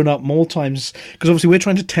been blown up more times because obviously we're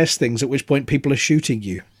trying to test things. At which point people are shooting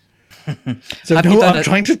you. So I'm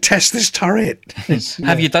trying to test this turret.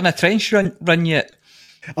 Have you done a trench run yet?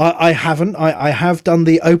 I haven't. I have done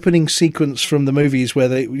the opening sequence from the movies where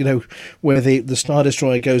the Star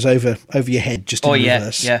Destroyer goes over your head just in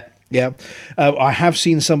reverse. Yeah. I have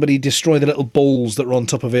seen somebody destroy the little balls that are on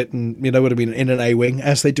top of it, and you know what I mean, in an A-wing,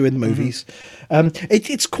 as they do in the movies.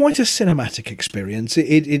 It's quite a cinematic experience.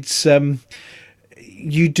 It's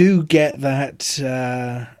you do get that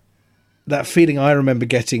feeling I remember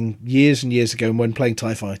getting years and years ago when playing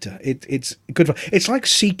TIE Fighter. It's good fun. It's like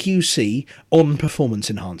CQC on performance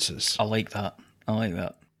enhancers. I like that.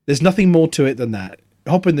 There's nothing more to it than that.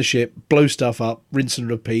 Hop in the ship, blow stuff up, rinse and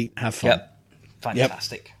repeat, have fun. Yep.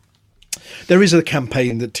 Fantastic. Yep. There is a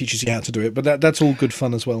campaign that teaches you how to do it, but that's all good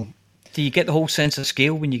fun as well. Do you get the whole sense of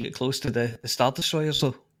scale when you get close to the Star Destroyers,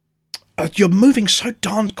 though? You're moving so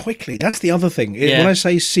darn quickly. That's the other thing. Yeah. When I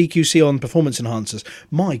say CQC on performance enhancers,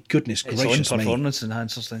 my goodness gracious me. It's on performance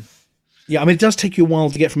enhancers then. Yeah, I mean, it does take you a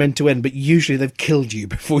while to get from end to end, but usually they've killed you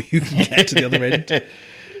before you can get to the other end.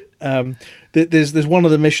 There's one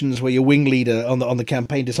of the missions where your wing leader on the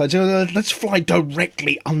campaign decides, let's fly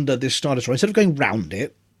directly under this Star Destroyer. Instead of going round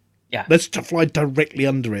it, let's fly directly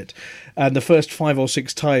under it. And the first 5 or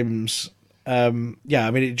 6 times, I mean,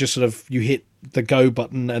 it just sort of, you hit the go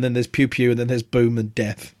button, and then there's pew pew, and then there's boom and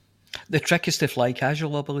death. The trick is to fly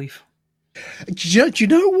casual, I believe. Do you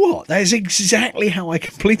know what? That is exactly how I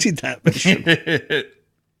completed that mission.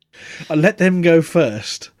 I let them go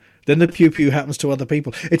first, then the pew pew happens to other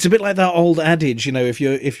people. It's a bit like that old adage, if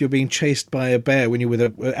you're being chased by a bear when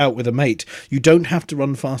you're out with a mate, you don't have to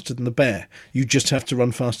run faster than the bear. You just have to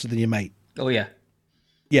run faster than your mate. Oh yeah,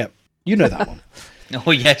 yeah. You know that one.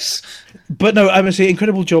 Oh yes. But no, I mean,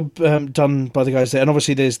 incredible job done by the guys there, and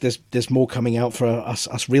obviously there's more coming out for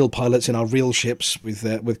us real pilots in our real ships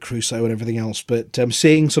with Crusoe and everything else. But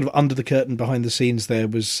seeing sort of under the curtain behind the scenes there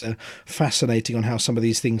was fascinating on how some of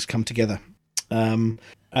these things come together.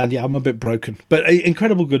 And yeah, I'm a bit broken, but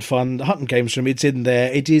incredible good fun. The Hutton Games Room, it's in there.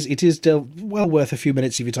 It is well worth a few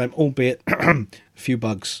minutes of your time, albeit a few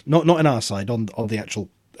bugs. Not in our side on the actual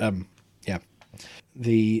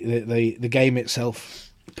the game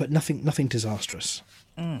itself, but nothing disastrous.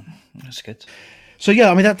 That's good. So yeah,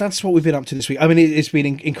 I mean that's what we've been up to this week. I mean it's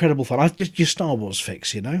been incredible fun. Your Star Wars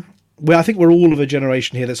fix, you know. Well, I think we're all of a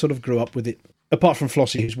generation here that sort of grew up with it. Apart from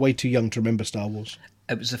Flossie, who's way too young to remember Star Wars.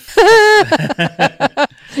 It was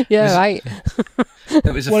right.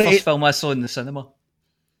 It was the first film I saw in the cinema.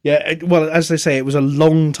 Yeah, well, as they say, it was a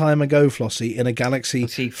long time ago, Flossie, in a galaxy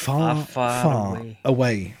far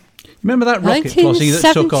away. Remember that rocket, Flossie,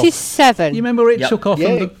 that took off? 1977. You remember it took off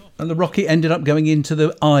and the rocket ended up going into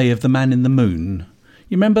the eye of the man in the moon?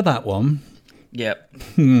 You remember that one? Yep.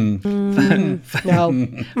 No.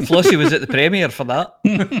 Flossie was at the premiere for that.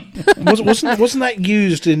 Wasn't that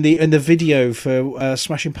used in the video for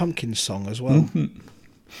Smashing Pumpkins song as well?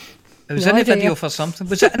 It was in a video for something.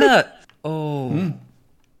 Was it in it? Oh.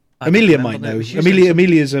 Amelia might know.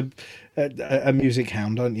 Amelia's a music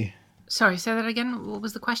hound, aren't you? Sorry, say that again. What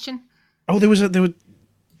was the question? Oh, there was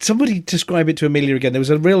somebody describe it to Amelia again. There was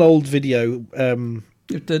a real old video.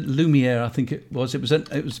 The Lumiere, I think it was. It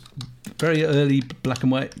was very early black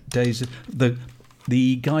and white days.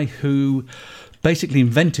 The guy who basically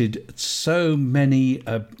invented so many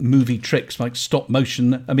movie tricks like stop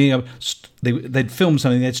motion. I mean, they'd film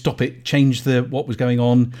something, they'd stop it, change what was going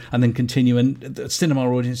on, and then continue. And the cinema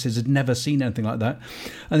audiences had never seen anything like that.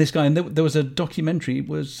 And this guy, and there was a documentary. It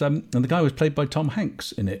was, and the guy was played by Tom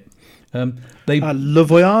Hanks in it. Le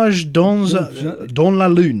Voyage dans la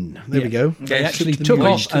Lune. There we go. They actually took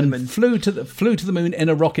off and flew to the moon in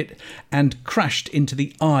a rocket and crashed into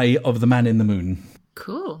the eye of the man in the moon.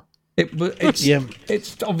 Cool.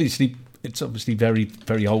 It's obviously very,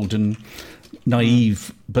 very old and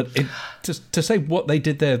naive, but to say what they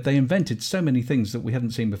did there, they invented so many things that we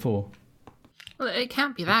hadn't seen before. Well, it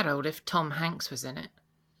can't be that old if Tom Hanks was in it.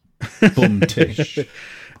 Boom tish.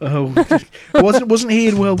 Oh, wasn't he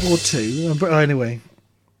in World War II? But anyway,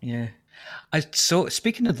 yeah. So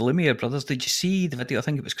speaking of the Lumiere brothers, did you see the video? I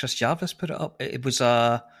think it was Chris Jarvis put it up. It was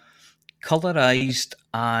a colorized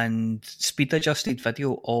and speed adjusted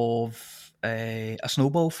video of a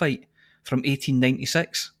snowball fight from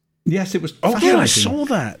 1896. Yes, it was. Oh yeah, I saw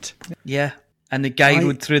that. Yeah, and the guy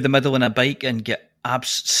rode through the middle on a bike and get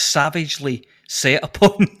savagely set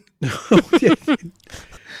upon.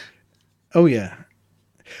 Oh yeah.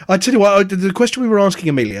 I tell you what, the question we were asking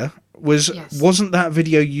Amelia was, wasn't that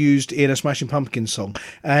video used in a Smashing Pumpkins song?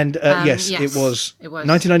 And yes, it was.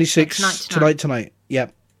 1996, Tonight.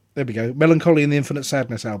 Yep, there we go. Melancholy and the Infinite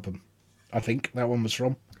Sadness album. I think that one was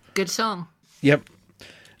from. Good song. Yep.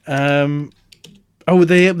 They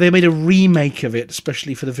made a remake of it,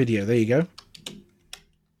 especially for the video. There you go.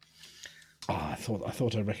 Oh, I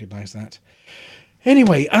thought I recognised that.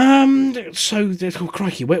 Anyway, so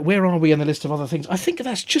crikey, where are we on the list of other things? I think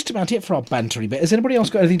that's just about it for our bantery bit. Has anybody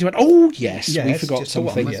else got anything to add? Oh, yes, we forgot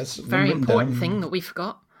something. Yes, very important thing that we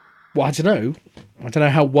forgot. Well, I don't know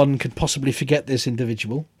how one could possibly forget this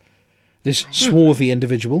individual, this swarthy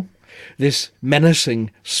individual, this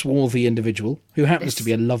menacing, swarthy individual, who happens to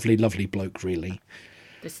be a lovely, lovely bloke, really.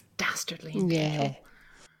 This dastardly individual. Yeah.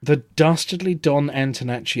 The dastardly Don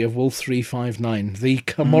Antonacci of Wolf 359, the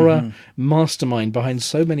Camorra mastermind behind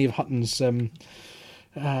so many of Hutton's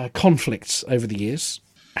conflicts over the years,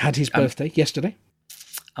 had his birthday yesterday.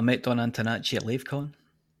 I met Don Antonacci at LaveCon.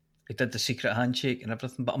 He did the secret handshake and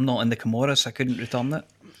everything, but I'm not in the Camorra, so I couldn't return it.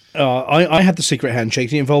 I had the secret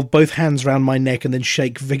handshake. It involved both hands round my neck and then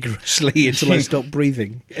shake vigorously until I stopped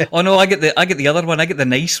breathing. Oh no, I get the other one. I get the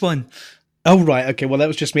nice one. Oh right, okay. Well, that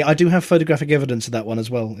was just me. I do have photographic evidence of that one as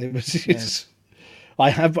well. It was.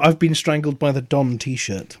 I've been strangled by the Don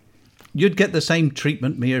T-shirt. You'd get the same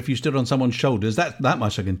treatment, Mia, if you stood on someone's shoulders. That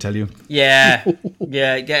much I can tell you. Yeah.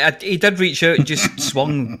 He did reach out and just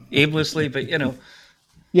swung aimlessly, but you know.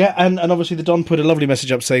 Yeah, and obviously the Don put a lovely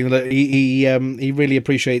message up saying that he really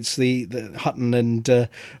appreciates the Hutton and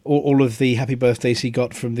all of the happy birthdays he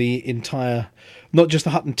got from the entire, not just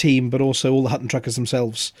the Hutton team, but also all the Hutton truckers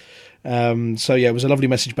themselves. So yeah, it was a lovely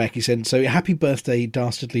message back he sent. So happy birthday,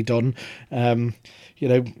 dastardly Don.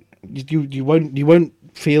 You won't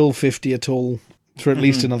feel 50 at all for at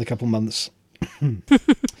least another couple months.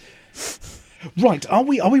 Right, are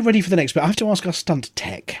we ready for the next bit? I have to ask our stunt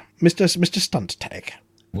tech, Mr. Stunt Tech.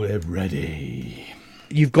 We're ready.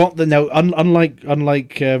 you've got the no.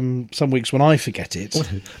 Unlike some weeks when I forget it,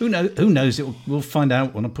 Who knows? We'll find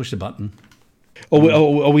out when I push the button.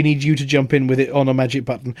 or we need you to jump in with it on a magic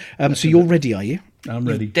button. So you're ready, are you? I'm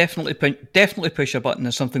ready. Definitely push a button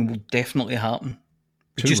and something will definitely happen.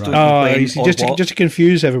 Too Just right. don't know when You see, or just what. to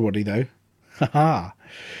confuse everybody, though. Haha.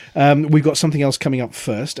 We've got something else coming up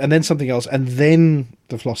first, and then something else, and then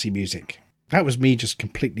the Flossie music. That was me just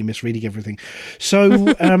completely misreading everything.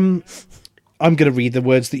 So I'm going to read the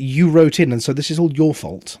words that you wrote in, and so this is all your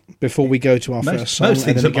fault before we go to our first song most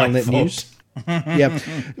and then things the are my Galnet fault. News. Yeah.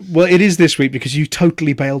 Well, it is this week because you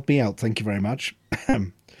totally bailed me out. Thank you very much.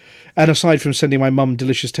 And aside from sending my mum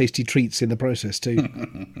delicious, tasty treats in the process, too.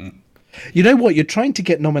 You know what? You're trying to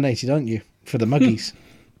get nominated, aren't you, for the Muggies?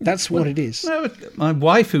 That's what it is. No, my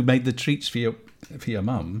wife who made the treats for your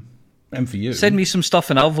mum and for you. Send me some stuff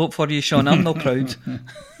and I'll vote for you, Sean. I'm no proud.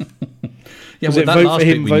 Yeah, Was well, it that vote last for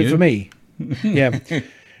bit him, we vote knew. for me? Yeah.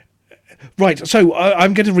 Right, so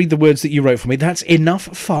I'm going to read the words that you wrote for me. That's enough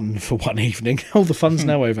fun for one evening. All the fun's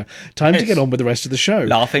now over. Time to get on with the rest of the show.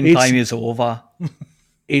 Laughing time is over.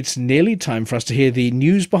 It's nearly time for us to hear the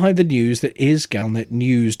news behind the news that is Galnet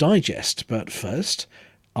News Digest. But first,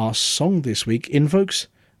 our song this week invokes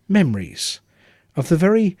memories of the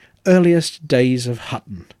very earliest days of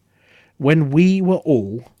Hutton, when we were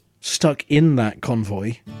all stuck in that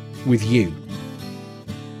convoy with you.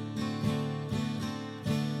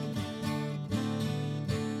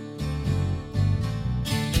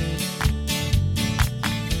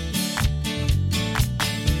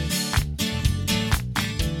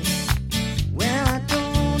 Well, I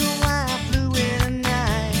don't know why I flew in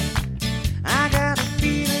tonight. I got a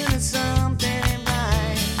feeling that something ain't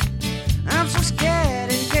right. I'm so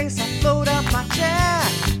scared in case I float off my chair,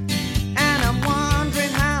 and I'm wondering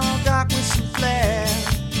how I'll dock with some flair.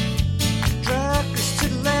 Truckers to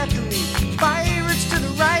the left of me, pirates to the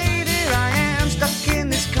right. Here I am, stuck in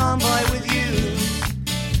this convoy with you.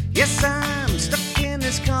 Yes, I'm stuck in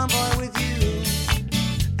this convoy with you.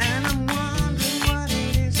 And I'm wondering what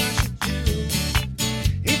it is I should do.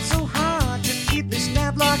 It's so hard to keep this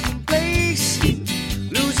nav lock in place.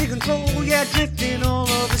 Losing control, yeah, drifting all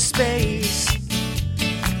over space.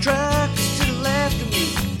 Trucks to the left of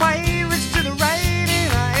me, pirates to the right.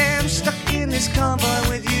 And I am stuck in this convoy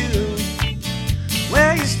with you.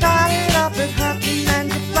 Well, you started off at Hutton and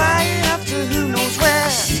you're flying up to who knows where.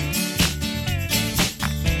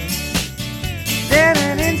 Then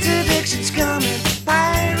an interdiction's coming,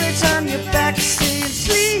 pirates on your back saying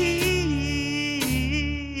sleaze,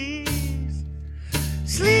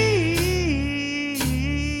 sleaze.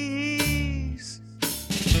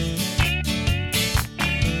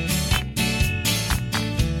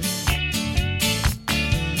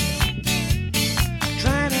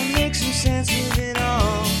 Trying to make some sense of it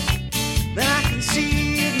all, but I can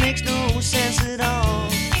see it makes no sense at all.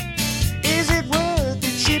 Is it worth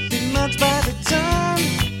it shipping mugs by the ton,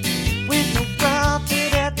 with no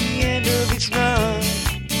profit at the end of each run?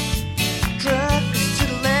 Truckers to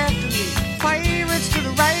the left of me, pirates to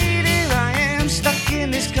the right. Here I am, stuck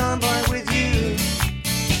in this convoy with you.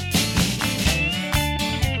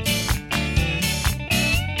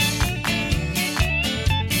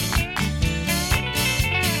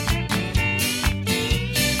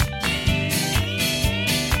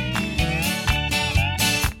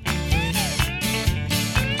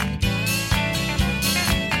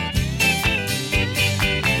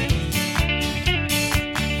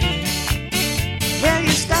 Well,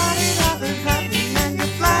 you started off at Hutton and you're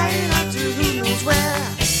flying up to who knows where.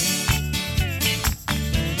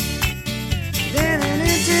 Then an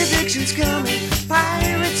interdiction's coming,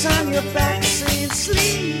 pirates on your back saying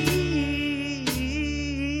sleaze,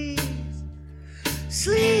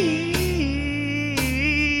 sleaze.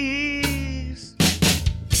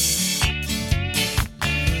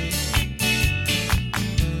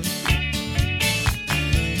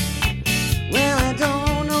 Well, I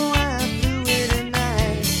don't know why I flew it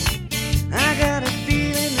tonight. I got a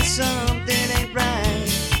feeling that something ain't right.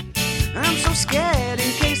 I'm so scared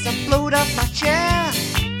in case I float off my chair,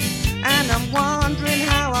 and I'm wondering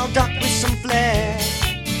how I'll dock with some flair.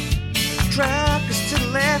 Truckers to the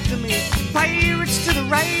left of me, pirates to the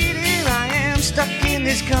right. Here I am, stuck in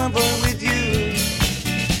this convoy with you.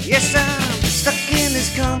 Yes, I'm stuck in this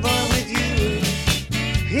convoy with you.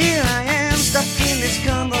 Here I am, stuck in this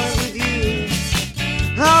convoy with you.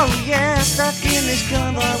 Oh yeah, stuck in this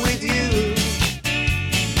convoy with you.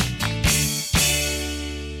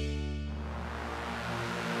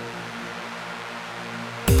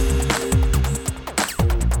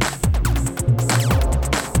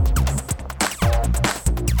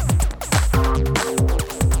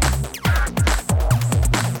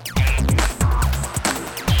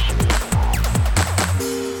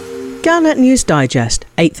 Skynet News Digest,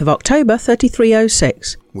 8th of October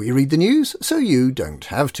 3306. We read the news so you don't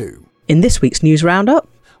have to. In this week's news roundup,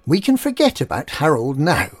 We can forget about Harold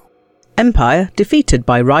now. Empire defeated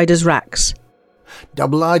by Riders Rax.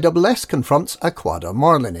 IISS confronts Aquada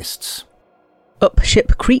Marlinists. Up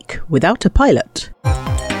Ship Creek without a pilot.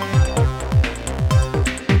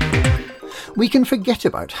 We can forget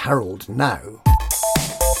about Harold now.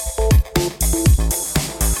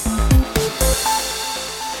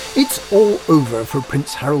 It's all over for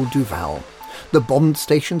Prince Harold Duval. The bombed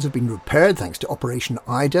stations have been repaired thanks to Operation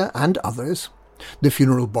Ida and others. The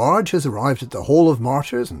funeral barge has arrived at the Hall of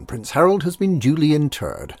Martyrs and Prince Harold has been duly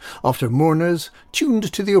interred, after mourners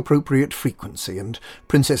tuned to the appropriate frequency, and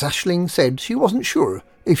Princess Aisling said she wasn't sure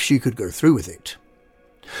if she could go through with it.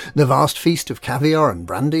 The vast feast of caviar and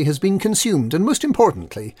brandy has been consumed, and most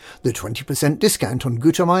importantly, the 20% discount on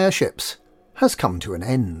Gutamaya ships has come to an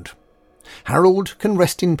end. Harold can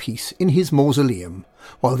rest in peace in his mausoleum,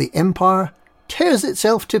 while the Empire tears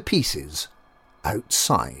itself to pieces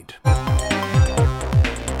outside.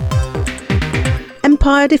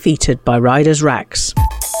 Empire defeated by Riders Rax.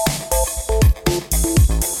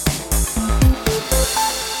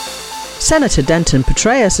 Senator Denton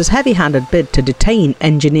Petraeus' heavy-handed bid to detain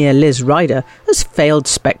engineer Liz Ryder has failed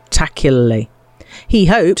spectacularly. He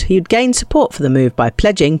hoped he'd gain support for the move by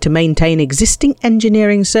pledging to maintain existing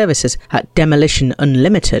engineering services at Demolition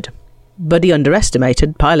Unlimited. But he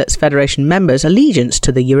underestimated Pilots Federation members' allegiance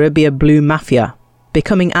to the Eurobia Blue Mafia.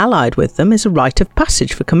 Becoming allied with them is a rite of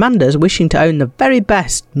passage for commanders wishing to own the very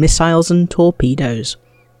best missiles and torpedoes.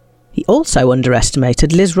 He also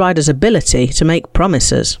underestimated Liz Ryder's ability to make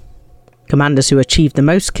promises. Commanders who achieve the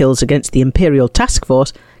most kills against the Imperial Task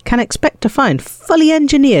Force can expect to find fully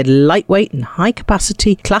engineered lightweight and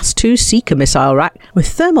high-capacity Class II Seeker missile rack with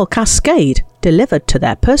thermal cascade delivered to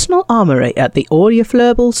their personal armoury at the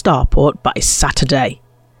Aurier-Fleurbel starport by Saturday.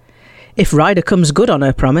 If Ryder comes good on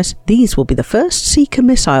her promise, these will be the first Seeker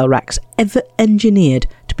missile racks ever engineered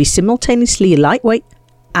to be simultaneously lightweight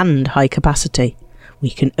and high capacity. We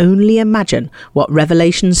can only imagine what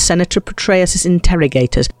revelations Senator Petraeus'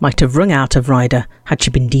 interrogators might have wrung out of Ryder had she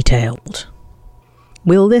been detailed.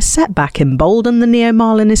 Will this setback embolden the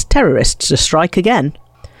Neo-Marlinist terrorists to strike again?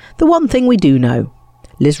 The one thing we do know,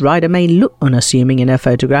 Liz Ryder may look unassuming in her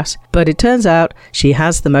photographs, but it turns out she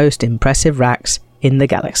has the most impressive racks in the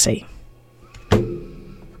galaxy.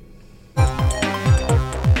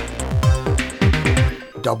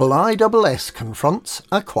 IISS confronts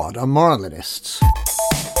Aquada Marlinists.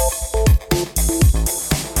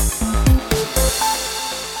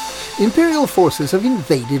 Imperial forces have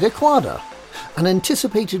invaded Aquada, an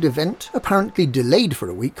anticipated event apparently delayed for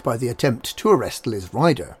a week by the attempt to arrest Liz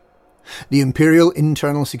Ryder. The Imperial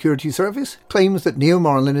Internal Security Service claims that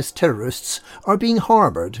Neo-Marlinist terrorists are being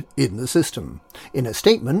harboured in the system. In a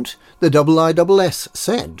statement, the IISS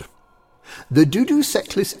said, "The Dudu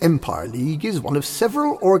Seclis Empire League is one of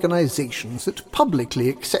several organisations that publicly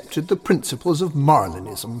accepted the principles of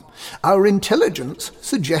Marlinism. Our intelligence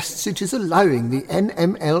suggests it is allowing the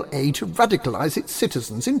NMLA to radicalise its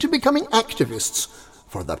citizens into becoming activists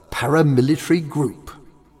for the paramilitary group.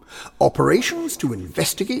 Operations to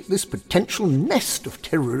investigate this potential nest of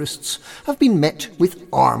terrorists have been met with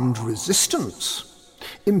armed resistance.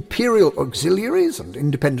 Imperial auxiliaries and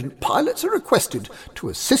independent pilots are requested to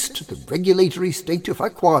assist the regulatory state of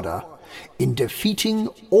Aquada in defeating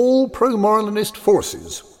all pro-Marlinist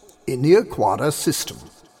forces in the Aquada system."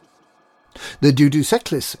 The Dudu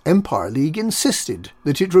Seclis Empire League insisted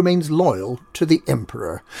that it remains loyal to the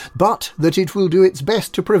Emperor, but that it will do its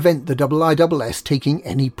best to prevent the IISS taking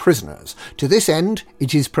any prisoners. To this end,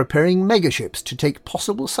 it is preparing megaships to take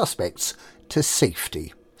possible suspects to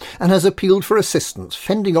safety, and has appealed for assistance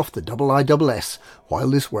fending off the IISS while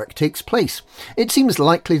this work takes place. It seems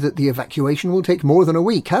likely that the evacuation will take more than a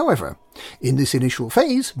week, however. In this initial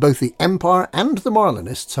phase, both the Empire and the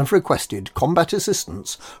Marlinists have requested combat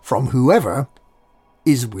assistance from whoever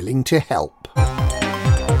is willing to help.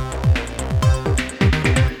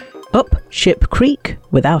 Up Ship Creek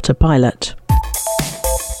without a pilot.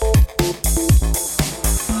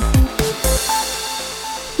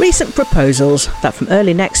 Recent proposals that from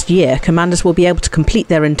early next year commanders will be able to complete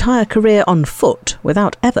their entire career on foot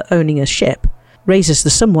without ever owning a ship raises the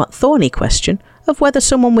somewhat thorny question of whether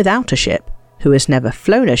someone without a ship, who has never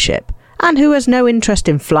flown a ship, and who has no interest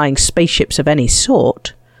in flying spaceships of any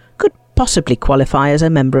sort, could possibly qualify as a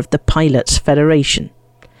member of the Pilots Federation.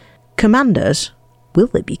 Commanders, will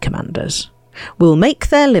they be commanders, will make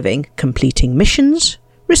their living completing missions,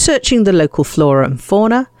 researching the local flora and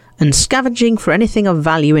fauna, and scavenging for anything of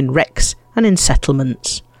value in wrecks and in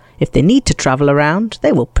settlements. If they need to travel around,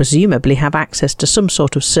 they will presumably have access to some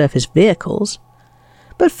sort of surface vehicles.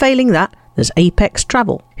 But failing that, there's Apex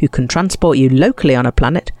Travel, who can transport you locally on a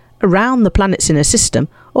planet, around the planets in a system,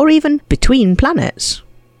 or even between planets.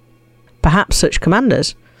 Perhaps such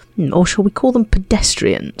commanders, or shall we call them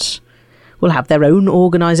pedestrians, will have their own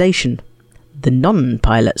organisation, the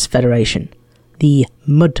Non-Pilots Federation, the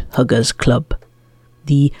Mudhuggers Club,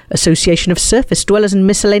 the Association of Surface Dwellers and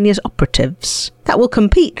Miscellaneous Operatives, that will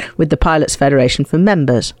compete with the Pilots Federation for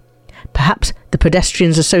members. Perhaps the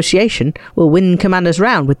Pedestrians Association will win commanders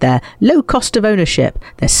round with their low cost of ownership,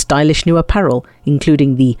 their stylish new apparel,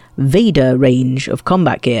 including the Vader range of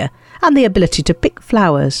combat gear, and the ability to pick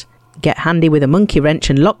flowers, get handy with a monkey wrench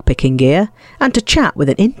and lock-picking gear, and to chat with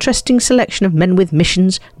an interesting selection of men with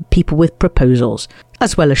missions and people with proposals,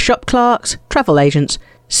 as well as shop clerks, travel agents,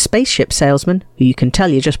 spaceship salesmen, who you can tell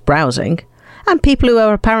you're just browsing, and people who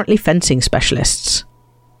are apparently fencing specialists.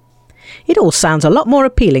 It all sounds a lot more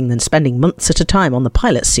appealing than spending months at a time on the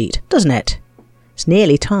pilot's seat, doesn't it? It's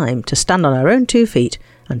nearly time to stand on our own 2 feet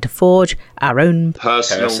and to forge our own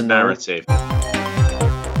personal narrative.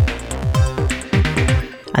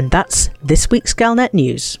 And that's this week's Galnet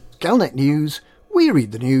News. Galnet News, we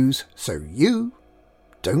read the news so you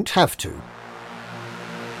don't have to.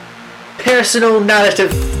 Personal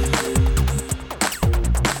narrative.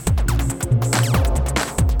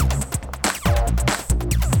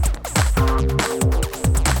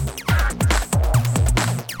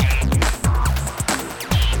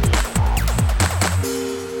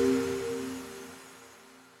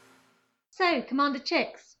 So, Commander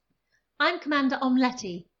Chicks, I'm Commander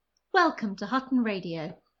Omletti. Welcome to Hutton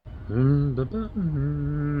Radio. Commander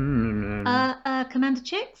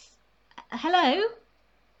Chicks? Hello?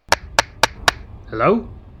 Hello?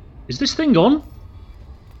 Is this thing on?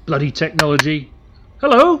 Bloody technology.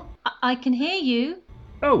 Hello? I can hear you.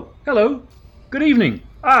 Oh, hello. Good evening.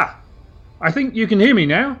 I think you can hear me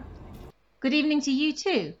now. Good evening to you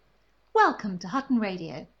too. Welcome to Hutton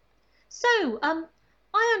Radio. So,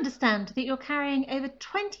 I understand that you're carrying over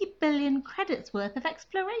 20 billion credits worth of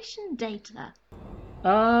exploration data.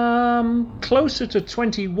 Closer to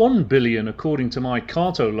 21 billion according to my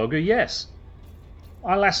cartologger, yes.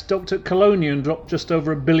 I last docked at Colonia and dropped just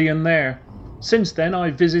over $1 billion there. Since then,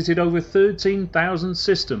 I've visited over 13,000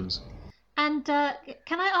 systems. And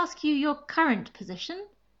can I ask you your current position?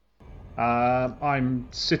 I'm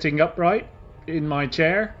sitting upright in my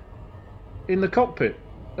chair in the cockpit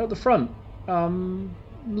at the front.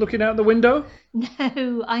 Looking out the window?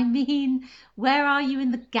 No, I mean, where are you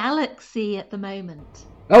in the galaxy at the moment?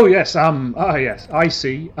 Oh yes, yes, I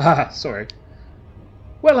see. Sorry.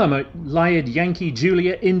 Well, I'm at Lyad Yankee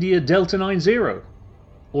Julia India Delta 90,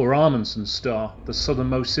 or Amundsen star, the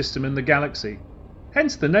southernmost system in the galaxy.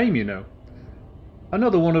 Hence the name, you know.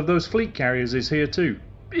 Another one of those fleet carriers is here too.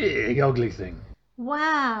 Big ugly thing.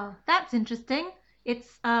 Wow, that's interesting.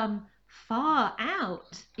 It's far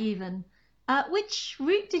out even. Which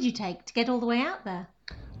route did you take to get all the way out there?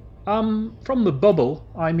 From the bubble,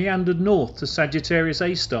 I meandered north to Sagittarius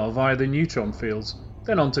A star via the neutron fields,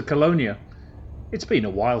 then on to Colonia. It's been a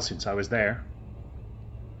while since I was there.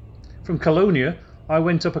 From Colonia, I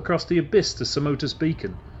went up across the abyss to Samotus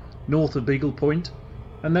Beacon, north of Beagle Point,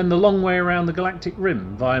 and then the long way around the galactic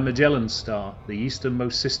rim via Magellan's star, the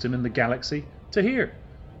easternmost system in the galaxy, to here,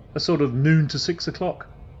 a sort of noon to 6 o'clock.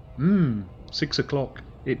 6 o'clock.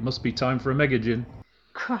 It must be time for a mega gin.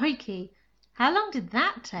 Crikey, how long did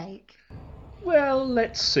that take? Well,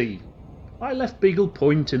 let's see. I left Beagle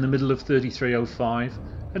Point in the middle of 3305,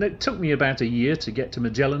 and it took me about a year to get to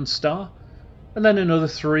Magellan's star, and then another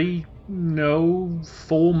 4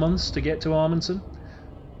 months to get to Amundsen.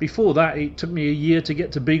 Before that, it took me a year to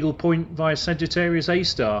get to Beagle Point via Sagittarius A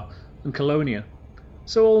star and Colonia.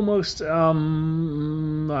 So almost,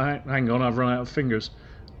 hang on, I've run out of fingers.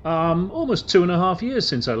 Almost 2.5 years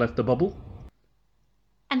since I left the bubble.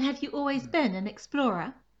 And have you always been an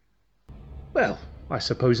explorer? Well, I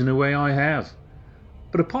suppose in a way I have.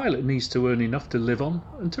 But a pilot needs to earn enough to live on,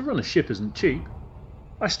 and to run a ship isn't cheap.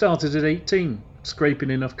 I started at 18, scraping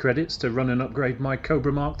enough credits to run and upgrade my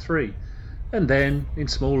Cobra Mark III, and then, in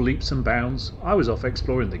small leaps and bounds, I was off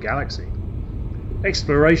exploring the galaxy.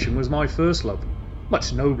 Exploration was my first love,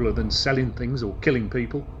 much nobler than selling things or killing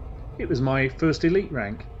people. It was my first elite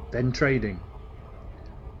rank, then trading.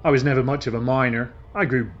 I was never much of a miner. I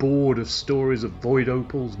grew bored of stories of void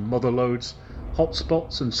opals, motherloads,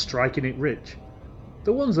 hotspots and striking it rich.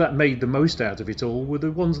 The ones that made the most out of it all were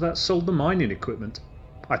the ones that sold the mining equipment.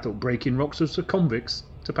 I thought breaking rocks was for convicts,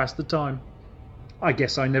 to pass the time. I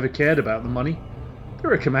guess I never cared about the money.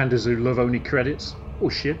 There are commanders who love only credits, or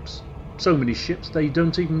ships, So many ships they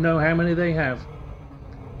don't even know how many they have.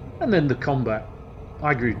 And then the combat.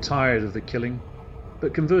 I grew tired of the killing,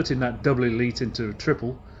 but converting that double elite into a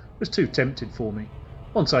triple was too tempting for me.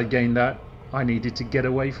 Once I gained that, I needed to get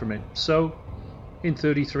away from it. So, in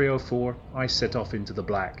 3304, I set off into the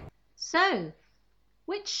black. So,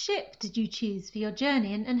 which ship did you choose for your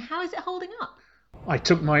journey and how is it holding up? I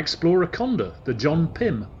took my Explorer Conda, the John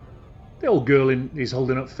Pym. The old girl is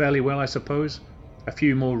holding up fairly well, I suppose. A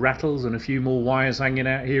few more rattles and a few more wires hanging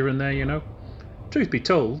out here and there, you know. Truth be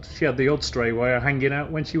told, she had the odd stray wire hanging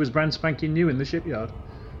out when she was brand spanking new in the shipyard.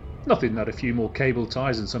 Nothing that a few more cable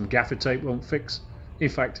ties and some gaffer tape won't fix. In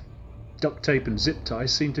fact, duct tape and zip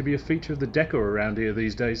ties seem to be a feature of the decor around here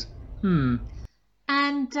these days.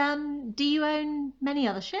 And do you own many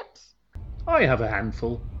other ships? I have a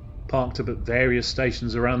handful, parked up at various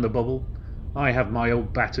stations around the bubble. I have my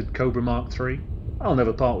old battered Cobra Mark III. I'll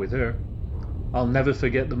never part with her. I'll never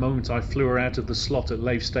forget the moment I flew her out of the slot at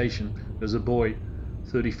Leif Station as a boy,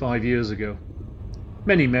 35 years ago.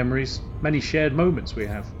 Many memories, many shared moments we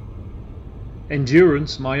have.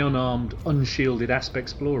 Endurance, my unarmed, unshielded Asp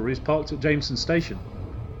Explorer, is parked at Jameson Station.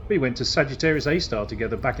 We went to Sagittarius A-Star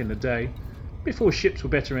together back in the day, before ships were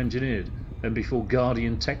better engineered and before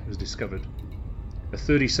Guardian tech was discovered. A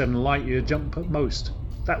 37 light-year jump at most.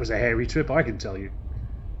 That was a hairy trip, I can tell you.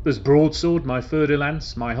 There's Broadsword, my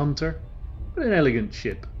Fer-de-Lance, my Hunter, but an elegant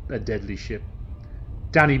ship, a deadly ship.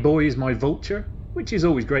 Danny Boy is my Vulture, which is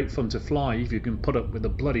always great fun to fly if you can put up with the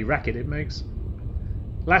bloody racket it makes.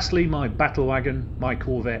 Lastly, my battle wagon, my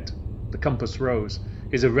Corvette, the Compass Rose,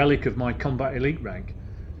 is a relic of my combat elite rank.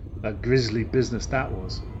 A grisly business that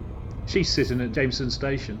was. She's sitting at Jameson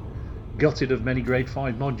Station, gutted of many grade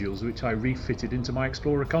 5 modules which I refitted into my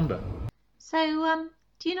Explorer Conda. So,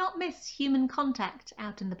 do you not miss human contact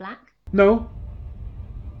out in the black? No,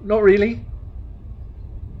 not really.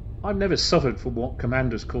 I've never suffered from what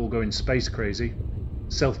commanders call going space crazy,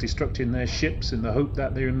 self-destructing their ships in the hope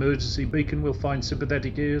that their emergency beacon will find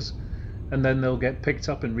sympathetic ears, and then they'll get picked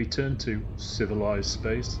up and returned to civilized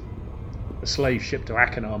space. A slave ship to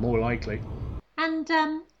Achenar, more likely. And,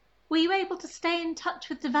 were you able to stay in touch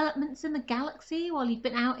with developments in the galaxy while you've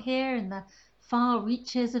been out here in the far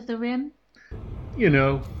reaches of the Rim? You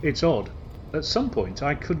know, it's odd. At some point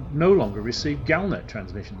I could no longer receive Galnet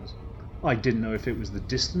transmissions. I didn't know if it was the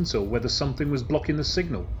distance or whether something was blocking the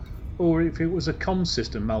signal, or if it was a comm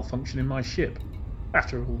system malfunction in my ship.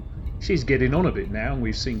 After all, she's getting on a bit now and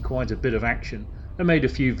we've seen quite a bit of action and made a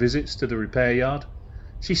few visits to the repair yard.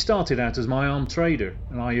 She started out as my armed trader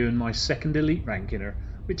and I earned my second elite rank in her,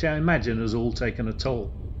 which I imagine has all taken a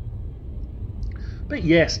toll. But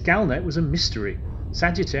yes, Galnet was a mystery.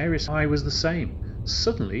 Sagittarius I was the same.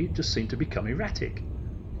 Suddenly it just seemed to become erratic.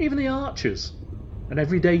 Even the Archers. An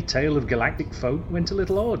everyday tale of galactic folk went a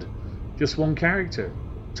little odd. Just one character,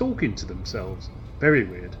 talking to themselves. Very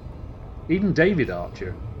weird. Even David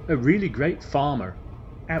Archer, a really great farmer,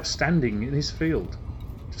 outstanding in his field,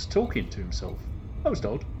 just talking to himself. Most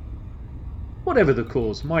odd. Whatever the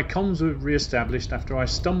cause, my comms were re-established after I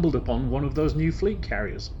stumbled upon one of those new fleet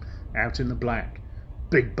carriers, out in the black.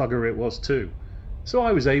 Big bugger it was too. So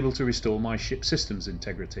I was able to restore my ship system's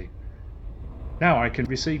integrity. Now I can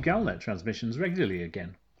receive Galnet transmissions regularly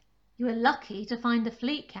again. You were lucky to find a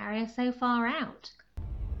fleet carrier so far out.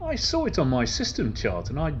 I saw it on my system chart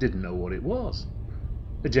and I didn't know what it was.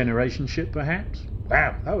 A generation ship perhaps?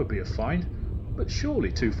 Wow, that would be a find, but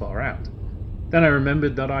surely too far out. Then I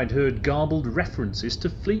remembered that I'd heard garbled references to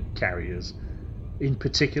fleet carriers. In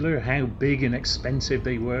particular, how big and expensive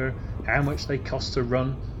they were, how much they cost to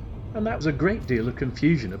run, and that was a great deal of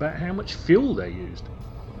confusion about how much fuel they used.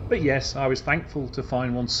 But yes, I was thankful to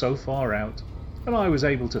find one so far out, and I was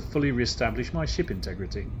able to fully re-establish my ship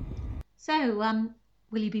integrity. So,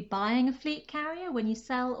 will you be buying a fleet carrier when you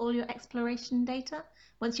sell all your exploration data?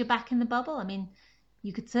 Once you're back in the bubble? I mean,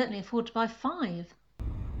 you could certainly afford to buy 5.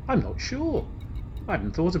 I'm not sure. I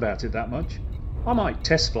haven't thought about it that much. I might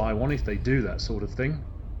test fly one if they do that sort of thing.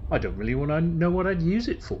 I don't really want to know what I'd use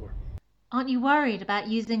it for. Aren't you worried about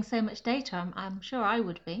using so much data? I'm sure I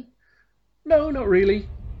would be. No, not really.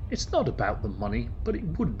 It's not about the money, but it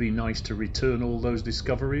would be nice to return all those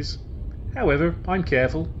discoveries. However, I'm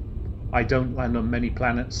careful. I don't land on many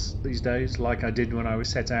planets these days like I did when I was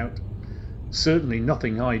set out. Certainly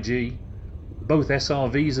nothing high G. Both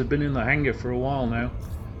SRVs have been in the hangar for a while now.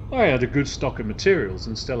 I had a good stock of materials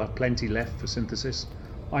and still have plenty left for synthesis.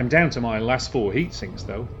 I'm down to my last 4 heat sinks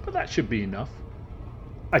though, but that should be enough.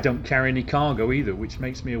 I don't carry any cargo either, which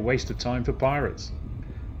makes me a waste of time for pirates.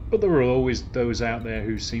 But there are always those out there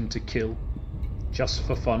who seem to kill, just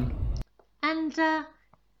for fun. And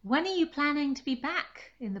when are you planning to be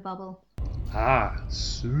back in the bubble? Ah,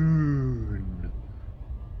 soon.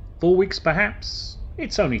 4 weeks perhaps?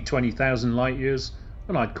 It's only 20,000 light years,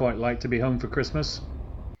 and I'd quite like to be home for Christmas.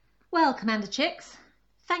 Well, Commander Chicks,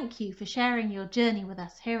 thank you for sharing your journey with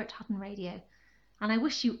us here at Hutton Radio, and I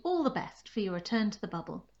wish you all the best for your return to the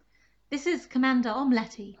bubble. This is Commander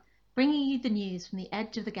Omletti, bringing you the news from the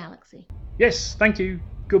edge of the galaxy. Yes, thank you.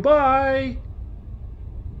 Goodbye!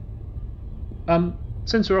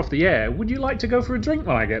 Since we're off the air, would you like to go for a drink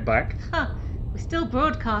when I get back? Ha! We're still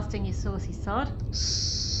broadcasting, you saucy sod.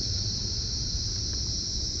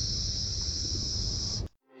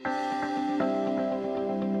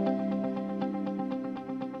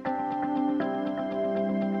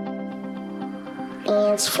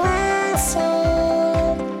 It's Flossie.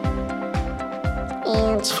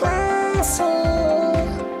 It's Flossie.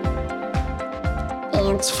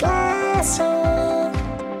 It's Flossie.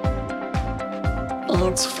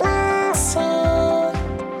 It's Flossie.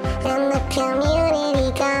 And the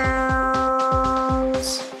community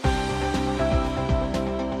goes.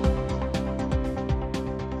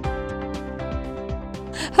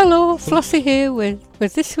 Hello, Flossie here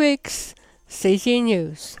with this week's CG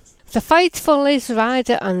News. The fight for Liz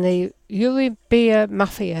Ryder and the Euribia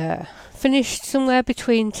Mafia finished somewhere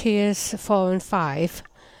between tiers 4 and 5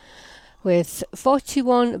 with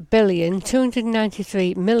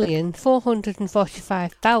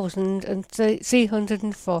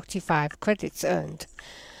 41,293,445,345 credits earned.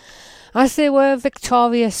 As they were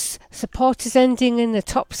victorious, supporters ending in the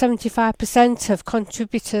top 75% of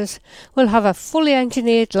contributors will have a fully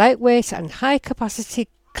engineered, lightweight and high-capacity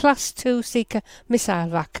Class 2 Seeker missile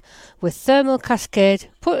rack with thermal cascade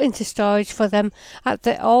put into storage for them at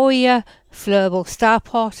the Oya Fleurbal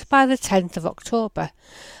starport by the 10th of October.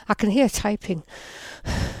 I can hear typing.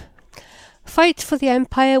 Fight for the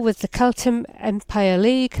Empire with the Keltem Empire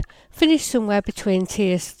League finished somewhere between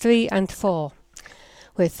tiers 3 and 4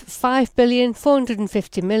 with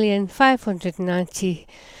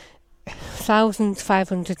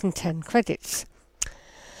 5,450,590,510 credits.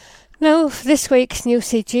 Now, for this week's new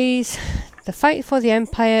CGs, the fight for the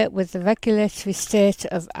Empire with the regulatory state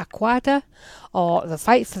of Aquada, or the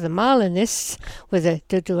fight for the Marlinists with the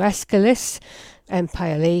Duduescalis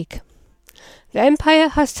Empire League. The Empire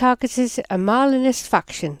has targeted a Marlinist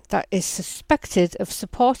faction that is suspected of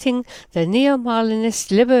supporting the Neo-Marlinist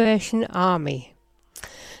Liberation Army.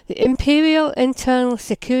 The Imperial Internal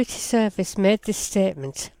Security Service made this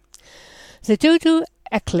statement. The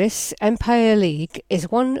Duduescalis Empire League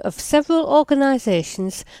is one of several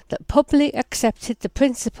organisations that publicly accepted the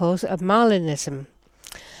principles of Marlinism.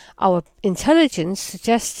 Our intelligence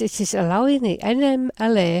suggests it is allowing the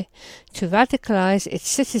NMLA to radicalise its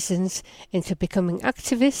citizens into becoming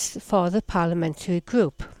activists for the parliamentary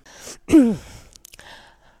group.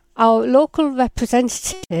 Our local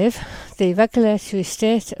representative, the regulatory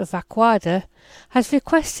state of Aquada, has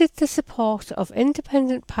requested the support of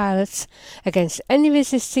independent pilots against any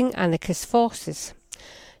resisting anarchist forces.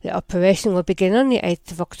 The operation will begin on the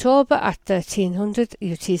 8th of October at 1300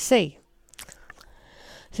 UTC.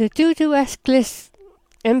 The Duduescalis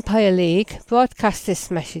Empire League broadcast this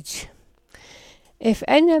message. If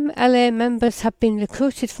NMLA members have been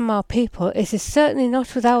recruited from our people, it is certainly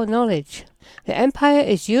not with our knowledge. The Empire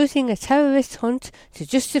is using a terrorist hunt to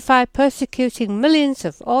justify persecuting millions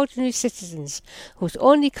of ordinary citizens whose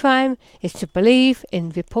only crime is to believe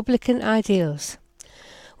in Republican ideals.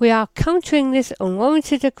 We are countering this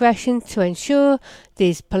unwarranted aggression to ensure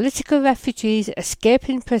these political refugees escape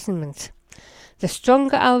imprisonment. The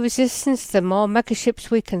stronger our resistance, the more megaships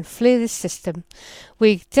we can flee this system.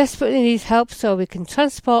 We desperately need help so we can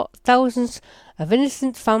transport thousands of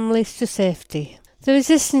innocent families to safety. The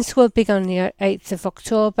resistance will begin on the 8th of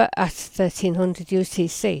October at 1300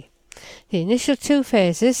 UTC. The initial 2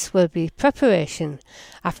 phases will be preparation,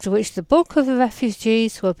 after which the bulk of the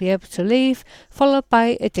refugees will be able to leave, followed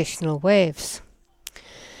by additional waves.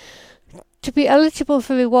 To be eligible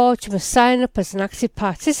for reward, you must sign up as an active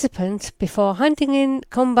participant before handing in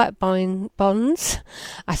combat bonds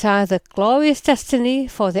at either Glorious Destiny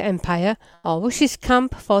for the Empire or Rush's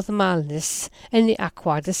Camp for the Marlinists in the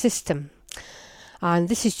Aquada system. And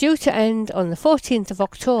this is due to end on the 14th of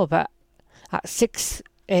October at 6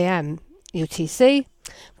 AM UTC,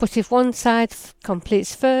 but if one side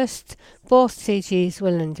completes first, both CGs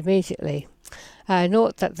will end immediately.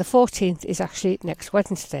 Note that the 14th is actually next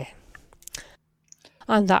Wednesday.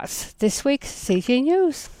 And that's this week's CG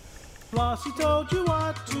News. Flossie told you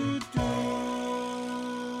what to do.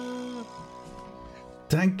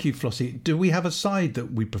 Thank you, Flossie. Do we have a side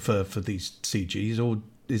that we prefer for these CGs, or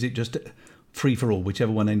is it just free for all,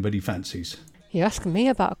 whichever one anybody fancies? You're asking me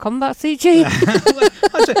about a combat CG? Well,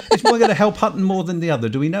 I Is one going to help Hutton more than the other?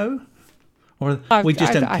 Do we know? Or we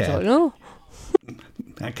just don't care? I don't know. In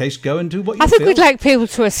that case, go and do what you I think feel. we'd like people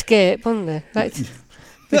to escape, wouldn't they? Like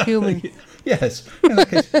the human. Yes. In that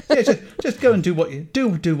case, yeah, just go and do what you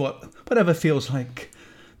do. Do whatever feels like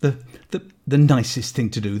the nicest thing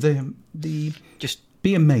to do. Just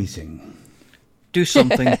be amazing. Do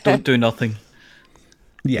something. Don't do nothing.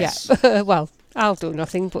 Yes. Yeah. Well, I'll do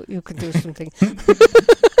nothing, but you can do something.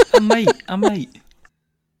 I might.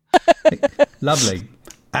 Lovely.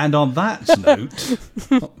 And on that note,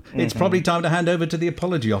 it's probably time to hand over to the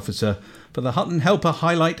apology officer for the Hutton Helper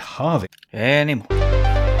highlight Harvey. Anymore.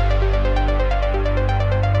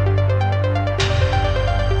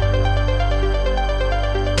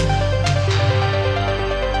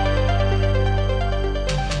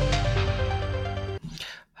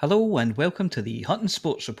 Hello and welcome to the Hutton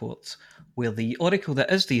Sports Report, where the oracle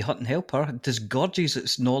that is the Hutton Helper disgorges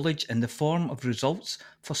its knowledge in the form of results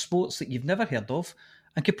for sports that you've never heard of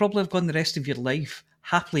and could probably have gone the rest of your life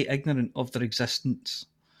happily ignorant of their existence.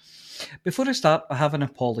 Before I start, I have an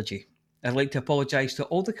apology. I'd like to apologise to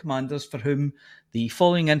all the commanders for whom the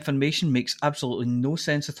following information makes absolutely no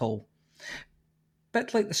sense at all.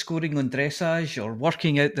 Bit like the scoring on dressage or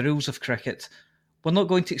working out the rules of cricket, we're not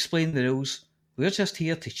going to explain the rules. We're just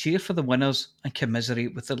here to cheer for the winners and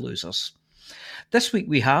commiserate with the losers. This week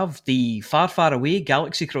we have the Far Far Away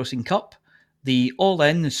Galaxy Crossing Cup, the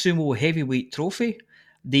All-In Sumo Heavyweight Trophy,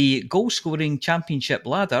 the Goal Scoring Championship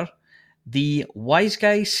Ladder, the Wise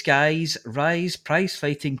Guys Skies Rise Prize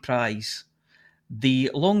Fighting Prize,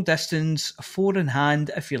 the Long Distance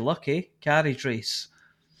 4-in-hand, if you're lucky, carriage race.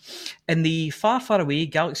 In the Far Far Away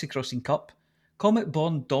Galaxy Crossing Cup, Comet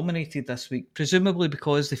Born dominated this week, presumably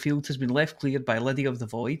because the field has been left cleared by Lydia of the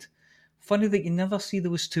Void. Funny that you never see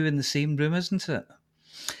those two in the same room, isn't it?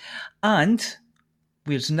 And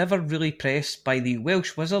we was never really pressed by the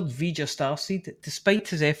Welsh wizard Vija Starseed, despite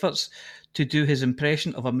his efforts to do his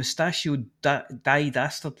impression of a mustachioed die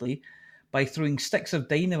dastardly by throwing sticks of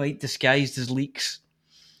dynamite disguised as leeks.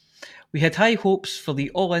 We had high hopes for the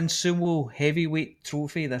All-In Sumo Heavyweight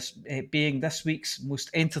Trophy, this being this week's most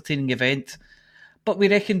entertaining event, but we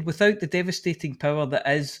reckoned without the devastating power that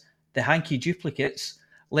is the Hankey duplicates,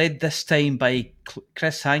 led this time by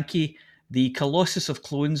Chris Hankey, the Colossus of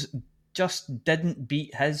clones just didn't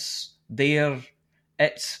beat its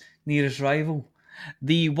nearest rival.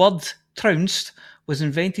 The word trounced was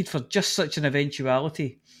invented for just such an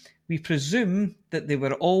eventuality. We presume that they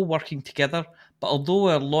were all working together, but although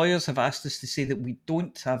our lawyers have asked us to say that we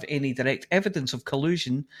don't have any direct evidence of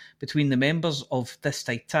collusion between the members of this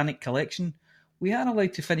titanic collection, we are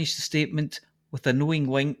allowed to finish the statement with a knowing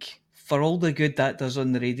wink for all the good that does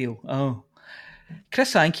on the radio. Oh.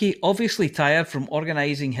 Chris Hankey, obviously tired from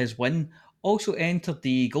organising his win, also entered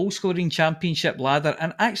the goal-scoring championship ladder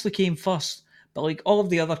and actually came first, but like all of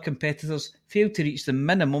the other competitors, failed to reach the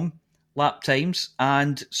minimum lap times,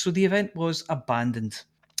 and so the event was abandoned.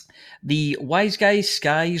 The Wise Guys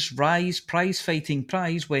Skies Rise Prize Fighting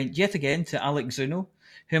Prize went yet again to Alex Zuno,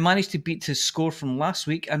 who managed to beat his score from last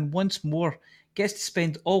week and once more gets to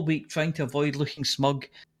spend all week trying to avoid looking smug,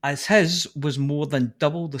 as his was more than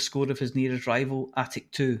double the score of his nearest rival, Attic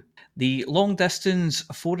 2. The long distance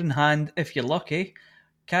 4-in-hand, if you're lucky,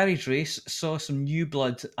 carriage race saw some new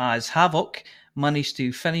blood as Havoc managed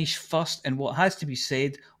to finish first in what has to be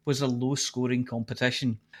said was a low-scoring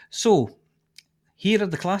competition. So, here are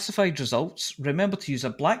the classified results. Remember to use a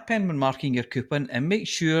black pen when marking your coupon and make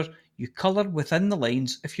sure you colour within the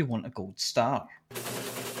lines if you want a gold star.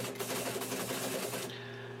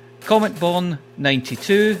 Comet Born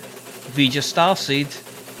 92, Vija Starseed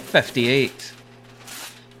 58,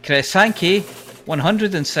 Chris Hankey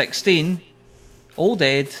 116, Old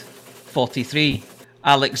Ed 43,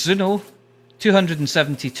 Alex Zuno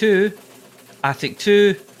 272, Attic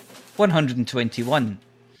 2 121,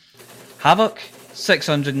 Havoc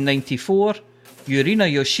 694, Yurina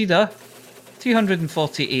Yoshida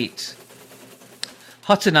 348,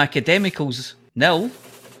 Hutton Academicals 0,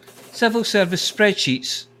 Civil Service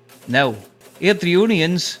Spreadsheets 0,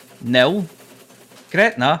 Airdrionians 0,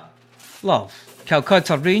 Gretna Love,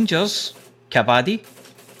 Calcutta Rangers Kabaddi,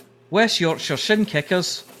 West Yorkshire Shin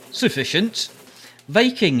Kickers Sufficient,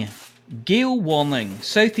 Viking Gale Warning,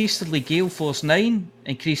 Southeasterly Gale Force 9,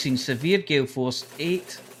 increasing Severe Gale Force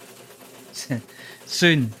 8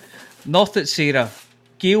 soon, North at Sarah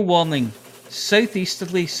Gale Warning,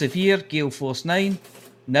 Southeasterly Severe Gale Force 9,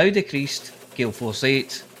 now decreased Gale Force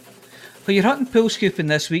 8. For your Hutton Pool Scooping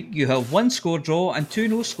this week, you have 1 score draw and 2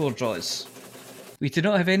 no score draws. We do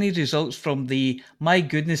not have any results from the My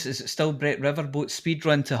Goodness Is It Still Brett Riverboat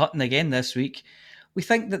speedrun to Hutton again this week. We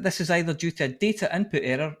think that this is either due to a data input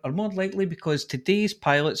error or more likely because today's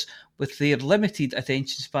pilots, with their limited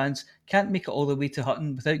attention spans, can't make it all the way to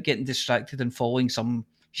Hutton without getting distracted and following some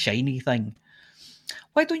shiny thing.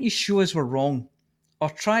 Why don't you show us we're wrong? Or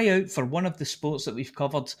try out for one of the sports that we've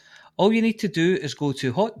covered. All you need to do is go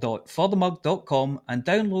to hot.forthemug.com and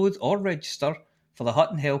download or register for the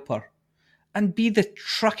Hutton Helper. And be the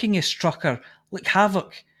truckingest trucker, like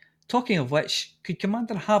Havoc. Talking of which, could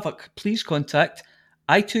Commander Havoc please contact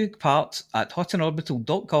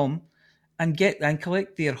itogpart@huttonorbital.com and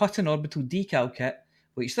collect their Hutton Orbital decal kit,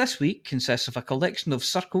 which this week consists of a collection of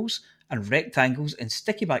circles and rectangles in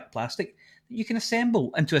sticky back plastic that you can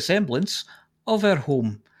assemble into a semblance of our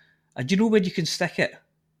home. And do you know where you can stick it?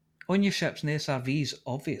 On your ships and SRVs,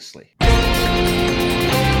 obviously.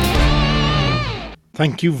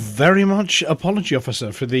 Thank you very much, Apology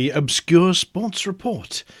Officer, for the obscure sports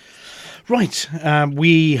report. Right,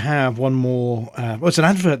 we have one more, it's an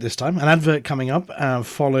advert this time, an advert coming up,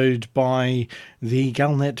 followed by the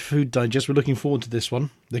Galnet Food Digest. We're looking forward to this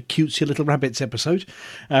one, the Cutesy Little Rabbits episode.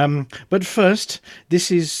 But first,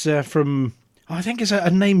 this is from, I think it's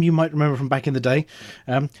a name you might remember from back in the day.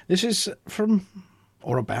 This is from,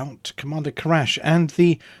 or about, Commander Karash and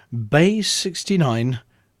the Bay 69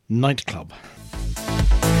 nightclub.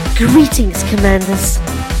 Greetings, Commanders.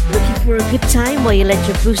 Looking for a good time while you let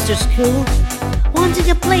your boosters cool? Wanting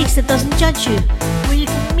a place that doesn't judge you, where you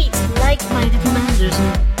can meet like-minded commanders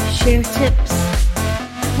and share tips?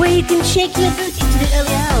 Where you can shake your boot into the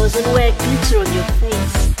early hours and wear glitter on your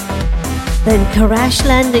face? Then Karash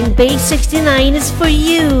Landing Bay 69 is for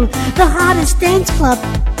you, the hottest dance club.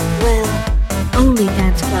 Well, only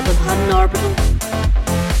dance club on Hutton Orbital.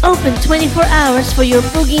 Open 24 hours for your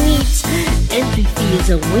boogie needs. Entry fee is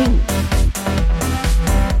a wink.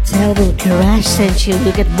 Tell them Karash sent you,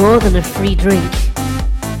 you'll get more than a free drink.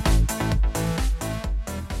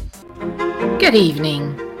 Good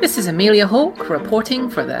evening. This is Amelia Hawke reporting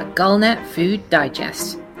for the Galnet Food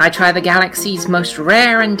Digest. I try the galaxy's most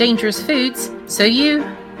rare and dangerous foods, so you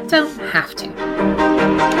don't have to.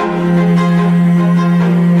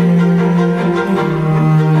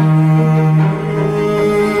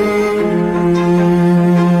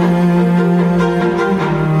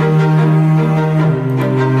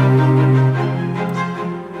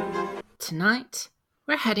 Tonight,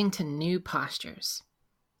 we're heading to new pastures.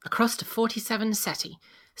 Across to 47 Ceti,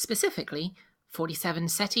 specifically 47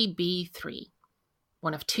 Ceti B3.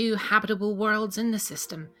 One of two habitable worlds in the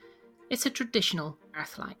system. It's a traditional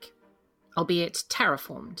Earth-like, albeit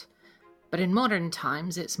terraformed, but in modern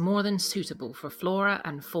times it's more than suitable for flora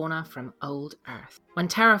and fauna from old Earth. When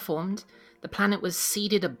terraformed, the planet was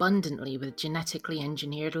seeded abundantly with genetically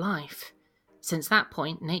engineered life. Since that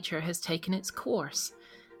point, nature has taken its course,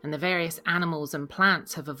 and the various animals and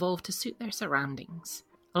plants have evolved to suit their surroundings.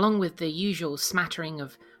 Along with the usual smattering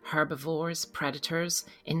of herbivores, predators,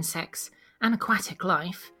 insects, and aquatic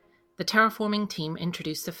life, the terraforming team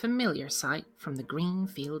introduced a familiar sight from the green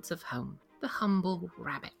fields of home, the humble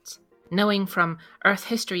rabbit. Knowing from Earth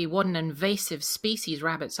history what an invasive species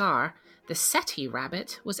rabbits are, the Ceti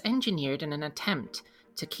rabbit was engineered in an attempt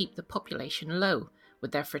to keep the population low,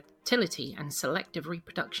 with their fertility and selective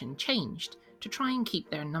reproduction changed to try and keep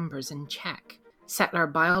their numbers in check. Settler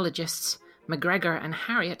biologists McGregor and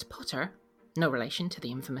Harriet Potter, no relation to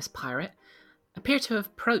the infamous pirate, appear to have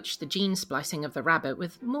approached the gene splicing of the rabbit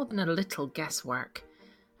with more than a little guesswork,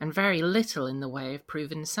 and very little in the way of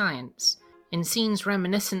proven science. In scenes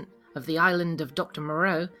reminiscent of the island of Dr.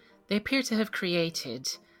 Moreau, they appear to have created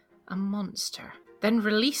a monster, then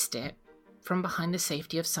released it from behind the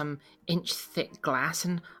safety of some inch-thick glass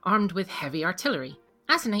and armed with heavy artillery,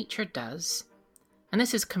 as nature does. And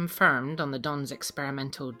this is confirmed on the Don's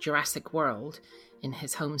experimental Jurassic World in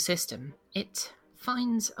his home system. It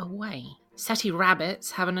finds a way. Ceti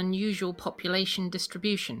rabbits have an unusual population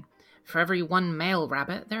distribution. For every one male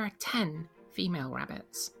rabbit, there are 10 female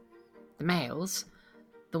rabbits. The males,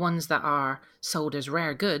 the ones that are sold as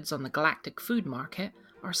rare goods on the galactic food market,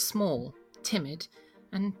 are small, timid,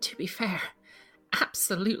 and, to be fair,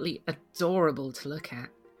 absolutely adorable to look at.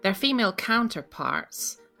 Their female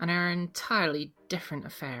counterparts are an entirely different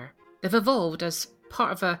affair. They've evolved as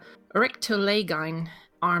part of a Eryctolagine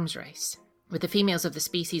arms race, with the females of the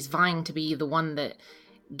species vying to be the one that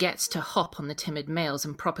gets to hop on the timid males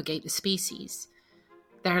and propagate the species.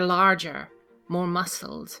 They're larger, more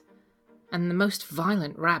muscled, and the most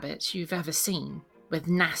violent rabbits you've ever seen. With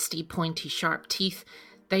nasty, pointy, sharp teeth,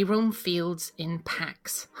 they roam fields in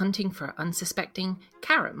packs, hunting for unsuspecting,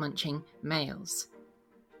 carrot-munching males.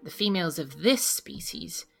 The females of this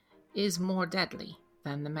species is more deadly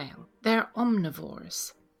than the male. They're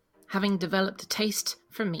omnivores, having developed a taste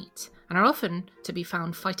for meat, and are often to be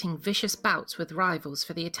found fighting vicious bouts with rivals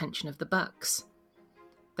for the attention of the bucks.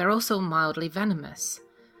 They're also mildly venomous,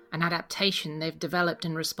 an adaptation they've developed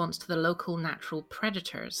in response to the local natural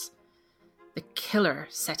predators. The killer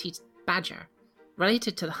Seti badger,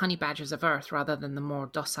 related to the honey badgers of Earth rather than the more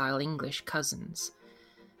docile English cousins,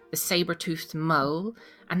 the saber-toothed mole,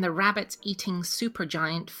 and the rabbit-eating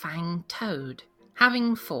supergiant fanged toad,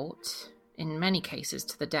 having fought, in many cases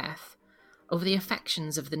to the death, over the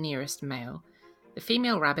affections of the nearest male. The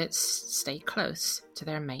female rabbits stay close to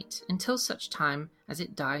their mate until such time as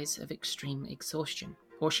it dies of extreme exhaustion,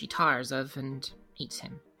 or she tires of and eats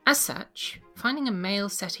him. As such, finding a male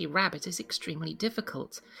Seti rabbit is extremely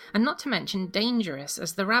difficult, and not to mention dangerous,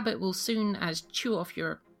 as the rabbit will soon as chew off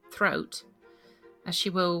your throat as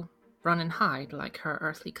she will run and hide like her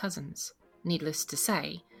earthly cousins. Needless to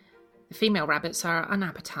say, the female rabbits are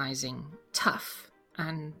unappetizing, tough,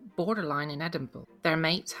 and borderline inedible. Their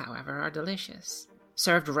mates, however, are delicious,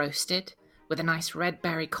 served roasted, with a nice red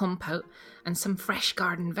berry compote and some fresh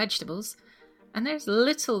garden vegetables, and there's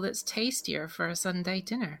little that's tastier for a Sunday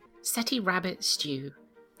dinner. Seti rabbit stew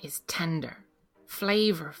is tender,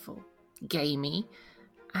 flavourful, gamey,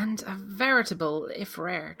 and a veritable, if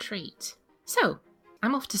rare, treat. So,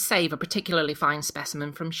 I'm off to save a particularly fine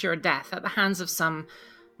specimen from sure death at the hands of some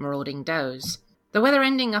marauding does. The weather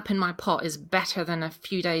ending up in my pot is better than a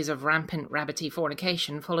few days of rampant rabbity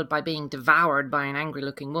fornication followed by being devoured by an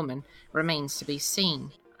angry-looking woman remains to be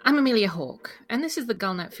seen. I'm Amelia Hawke, and this is the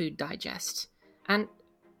Gullnet Food Digest. And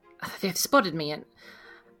they've spotted me, and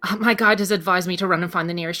my guide has advised me to run and find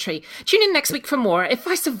the nearest tree. Tune in next week for more, if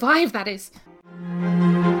I survive, that is.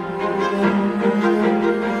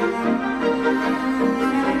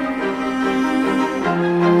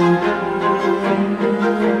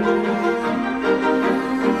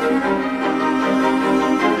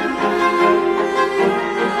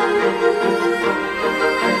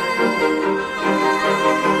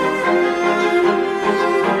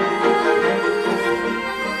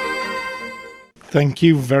 Thank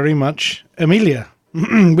you very much, Amelia.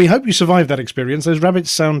 We hope you survived that experience. Those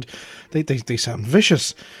rabbits sound, they sound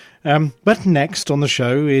vicious. But next on the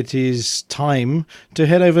show, it is time to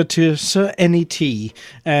head over to Sir NET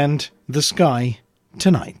and The Sky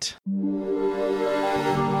Tonight.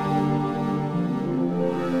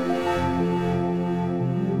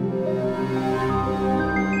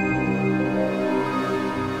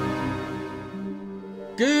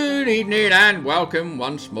 Good evening and welcome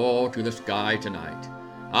once more to The Sky Tonight.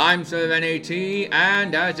 I'm Sir NET,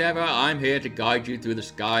 and as ever I'm here to guide you through the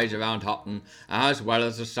skies around Hutton, as well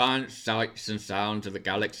as the science, sights and sounds of the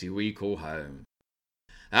galaxy we call home.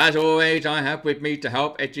 As always, I have with me to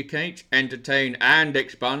help educate, entertain and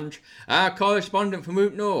expunge our correspondent from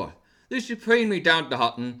Route North, the supremely down to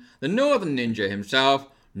Hutton, the Northern Ninja himself,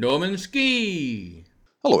 Norman Ski.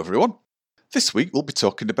 Hello everyone. This week we'll be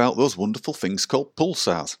talking about those wonderful things called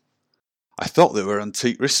pulsars. I thought they were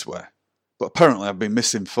antique wristwear, but apparently I've been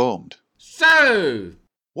misinformed. So,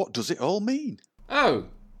 what does it all mean? Oh,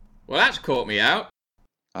 well that's caught me out.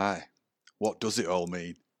 Aye, what does it all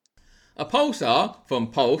mean? A pulsar, from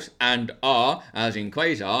pulse and R as in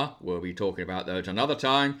quasar, we'll be talking about those another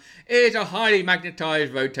time, is a highly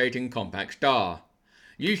magnetised rotating compact star.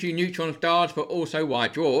 Usually neutron stars, but also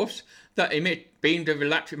white dwarfs, that emit beams of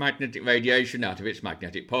electromagnetic radiation out of its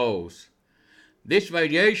magnetic poles. This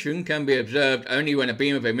radiation can be observed only when a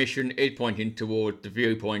beam of emission is pointing towards the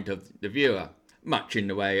viewpoint of the viewer, much in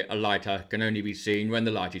the way a lighter can only be seen when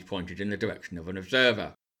the light is pointed in the direction of an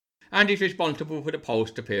observer, and is responsible for the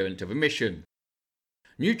pulsed appearance of emission.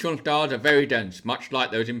 Neutron stars are very dense, much like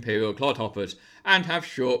those imperial clodhoppers, and have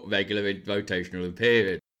short, regular rotational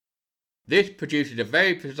periods. This produces a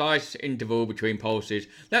very precise interval between pulses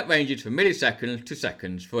that ranges from milliseconds to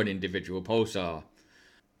seconds for an individual pulsar.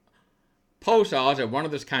 Pulsars are one of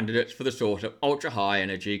the candidates for the source of ultra-high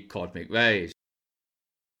energy cosmic rays.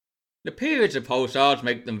 The periods of pulsars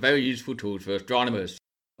make them very useful tools for astronomers.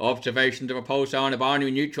 Observations of a pulsar in a binary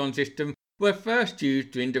neutron system were first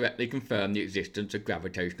used to indirectly confirm the existence of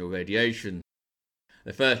gravitational radiation.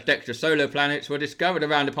 The first extrasolar planets were discovered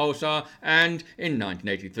around a pulsar, and in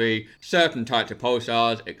 1983, certain types of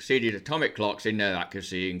pulsars exceeded atomic clocks in their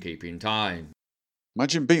accuracy in keeping time.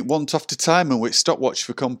 Imagine being want off to time and with stopwatch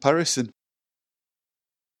for comparison.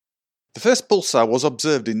 The first pulsar was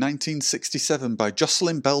observed in 1967 by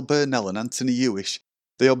Jocelyn Bell Burnell and Anthony Hewish.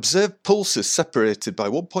 They observed pulses separated by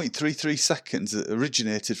 1.33 seconds that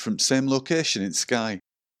originated from the same location in sky,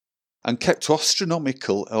 and kept to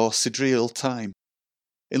astronomical or sidereal time.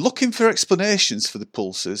 In looking for explanations for the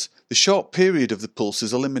pulsars, the short period of the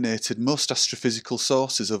pulsars eliminated most astrophysical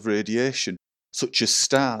sources of radiation, such as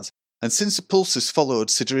stars, and since the pulsars followed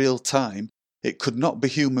sidereal time, it could not be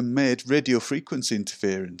human-made radio frequency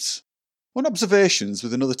interference. When observations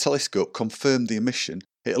with another telescope confirmed the emission,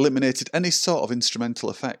 it eliminated any sort of instrumental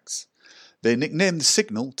effects. They nicknamed the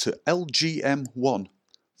signal to LGM-1,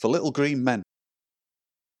 for Little Green Men.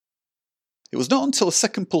 It was not until a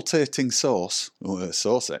second pulsating source,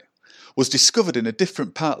 was discovered in a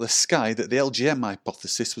different part of the sky that the LGM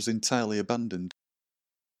hypothesis was entirely abandoned.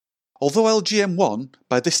 Although LGM-1,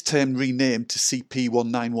 by this time renamed to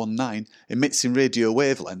CP1919, emits in radio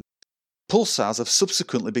wavelength, pulsars have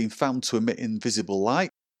subsequently been found to emit in visible light,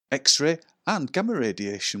 X-ray and gamma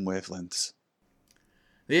radiation wavelengths.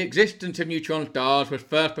 The existence of neutron stars was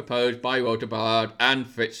first proposed by Walter Baade and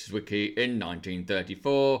Fritz Zwicky in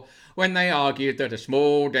 1934, when they argued that a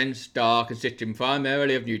small, dense star consisting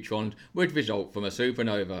primarily of neutrons would result from a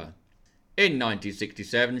supernova. In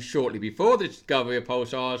 1967, shortly before the discovery of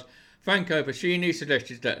pulsars, Franco Pacini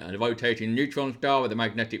suggested that a rotating neutron star with a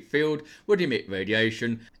magnetic field would emit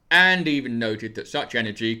radiation, and even noted that such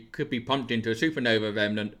energy could be pumped into a supernova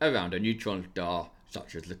remnant around a neutron star,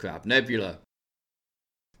 such as the Crab Nebula.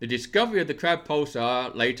 The discovery of the Crab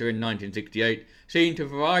pulsar later in 1968 seemed to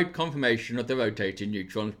provide confirmation of the rotating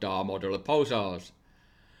neutron star model of pulsars.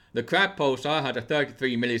 The Crab pulsar had a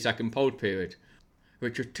 33 millisecond pulse period,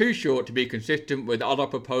 which was too short to be consistent with other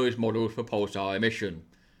proposed models for pulsar emission.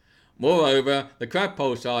 Moreover, the Crab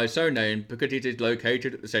pulsar is so named because it is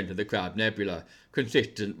located at the centre of the Crab Nebula,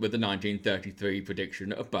 consistent with the 1933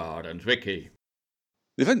 prediction of Baade and Zwicky.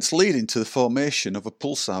 The events leading to the formation of a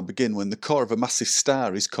pulsar begin when the core of a massive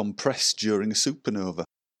star is compressed during a supernova,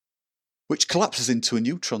 which collapses into a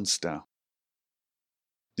neutron star.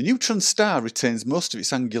 The neutron star retains most of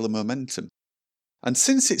its angular momentum, and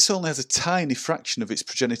since it only has a tiny fraction of its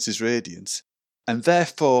progenitor's radiance, and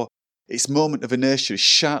therefore its moment of inertia is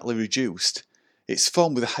sharply reduced, it's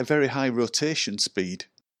formed with a very high rotation speed.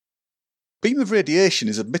 A beam of radiation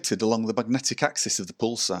is emitted along the magnetic axis of the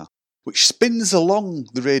pulsar, which spins along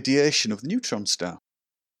the radiation of the neutron star.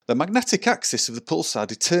 The magnetic axis of the pulsar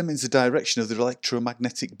determines the direction of the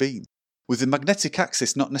electromagnetic beam, with the magnetic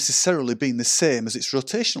axis not necessarily being the same as its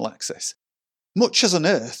rotational axis, much as on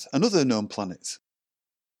Earth and other known planets.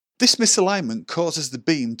 This misalignment causes the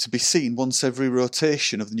beam to be seen once every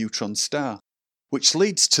rotation of the neutron star, which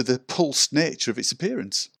leads to the pulsed nature of its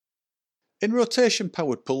appearance. In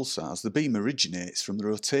rotation-powered pulsars, the beam originates from the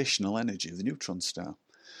rotational energy of the neutron star,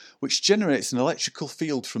 which generates an electrical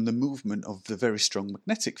field from the movement of the very strong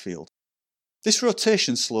magnetic field. This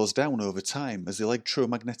rotation slows down over time as the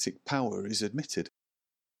electromagnetic power is emitted.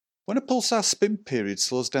 When a pulsar spin period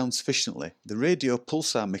slows down sufficiently, the radio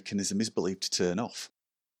pulsar mechanism is believed to turn off,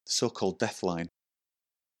 the so-called death line.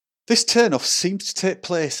 This turn-off seems to take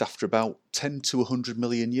place after about 10 to 100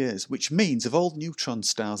 million years, which means of all neutron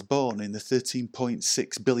stars born in the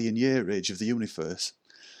 13.6 billion year age of the universe,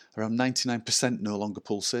 around 99% no longer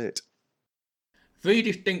pulsate. 3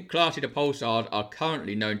 distinct classes of pulsars are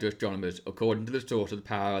currently known to astronomers according to the source of the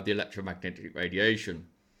power of the electromagnetic radiation.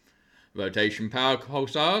 Rotation-powered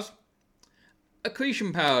pulsars,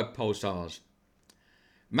 accretion-powered pulsars,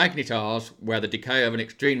 magnetars, where the decay of an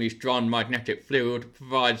extremely strong magnetic fluid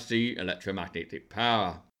provides the electromagnetic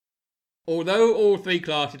power. Although all 3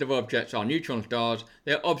 classes of objects are neutron stars,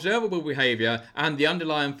 their observable behaviour and the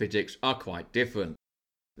underlying physics are quite different.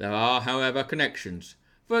 There are, however, connections.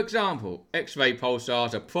 For example, X-ray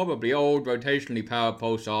pulsars are probably old rotationally powered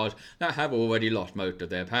pulsars that have already lost most of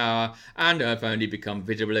their power and have only become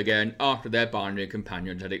visible again after their binary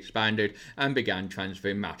companions had expanded and began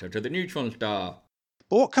transferring matter to the neutron star.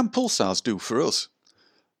 But what can pulsars do for us?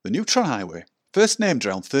 The Neutron Highway, first named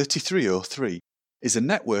around 3303, is a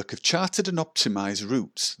network of charted and optimised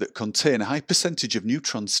routes that contain a high percentage of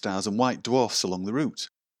neutron stars and white dwarfs along the route.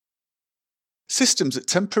 Systems that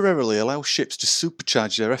temporarily allow ships to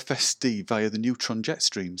supercharge their FSD via the neutron jet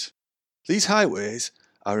streams. These highways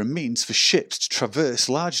are a means for ships to traverse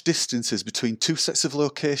large distances between 2 sets of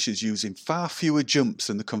locations using far fewer jumps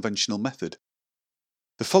than the conventional method.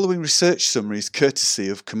 The following research summary is courtesy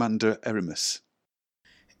of Commander Erimus.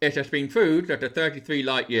 It has been proved that a 33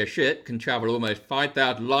 light-year ship can travel almost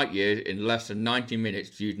 5,000 light-years in less than 90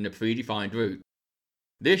 minutes using a predefined route.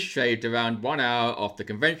 This shaves around 1 hour off the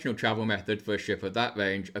conventional travel method for a ship of that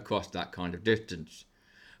range across that kind of distance.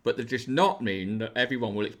 But that does not mean that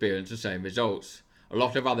everyone will experience the same results. A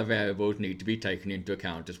lot of other variables need to be taken into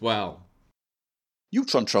account as well.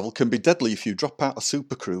 Neutron travel can be deadly if you drop out a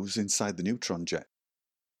supercruise inside the neutron jet.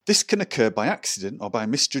 This can occur by accident or by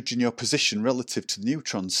misjudging your position relative to the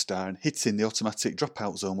neutron star and hitting the automatic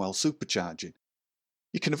dropout zone while supercharging.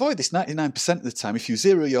 You can avoid this 99% of the time if you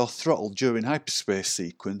zero your throttle during hyperspace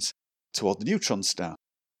sequence toward the neutron star.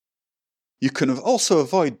 You can also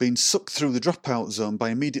avoid being sucked through the dropout zone by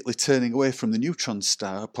immediately turning away from the neutron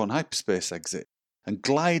star upon hyperspace exit and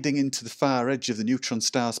gliding into the far edge of the neutron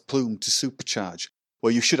star's plume to supercharge,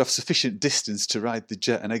 where you should have sufficient distance to ride the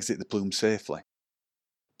jet and exit the plume safely.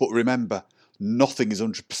 But remember, nothing is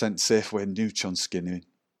 100% safe when neutron skinning.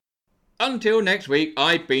 Until next week,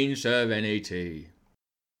 I've been Sir N.A.T.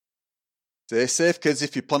 Stay safe, kids,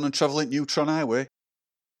 if you plan on travelling Neutron Highway.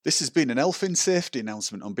 This has been an Elfin safety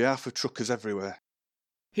announcement on behalf of truckers everywhere.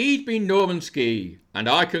 He's been Norman Ski, and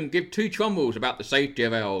I can give two trumbles about the safety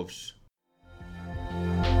of elves.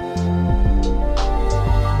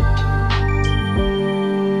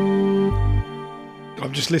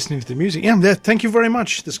 I'm just listening to the music. Yeah, thank you very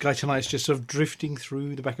much. The Sky Tonight's just sort of drifting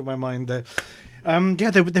through the back of my mind there.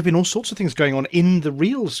 There have been all sorts of things going on in the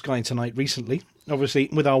real Sky Tonight recently. Obviously,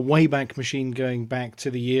 with our Wayback Machine going back to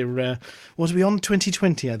the year, was we on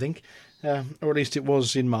 2020, I think? Or at least it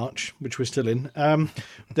was in March, which we're still in.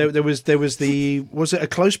 There was it a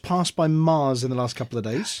close pass by Mars in the last couple of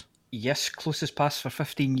days? Yes, closest pass for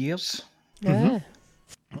 15 years. Yeah.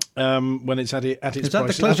 When it's at its Is that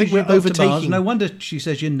price. the I think closest we're you've got to Mars? overtaking. No wonder she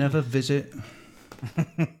says you never visit.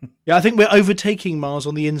 Yeah, I think we're overtaking Mars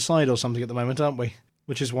on the inside or something at the moment, aren't we?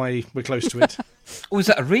 Which is why we're close to it. Oh, is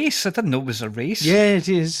it a race? I didn't know it was a race. Yeah, it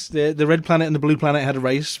is. The red planet and the blue planet had a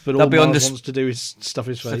race, but all Mars wants to do is stuff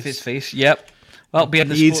his face. Stuff his face, yep. That'll be in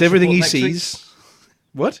the He eats sports everything he report next sees. week.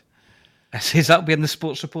 What? I says that'll be in the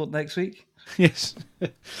sports report next week. Yes,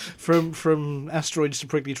 from asteroids to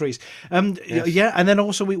prickly trees. Yes. Yeah, and then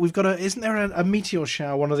also we've got isn't there a meteor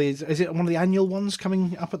shower? One of these, is it one of the annual ones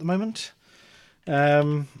coming up at the moment?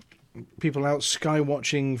 People out sky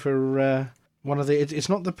watching for one of the. It's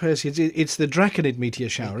not the Perseids. It's the Draconid meteor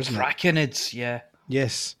shower, isn't it? Draconids, yeah.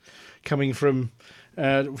 Yes, coming from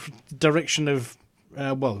direction of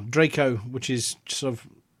Draco, which is sort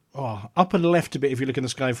of up and left a bit if you look in the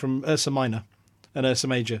sky from Ursa Minor and Ursa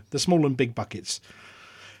Major, the small and big buckets.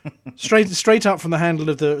 straight up from the handle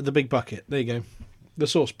of the big bucket. There you go, the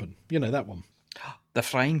saucepan. You know that one. The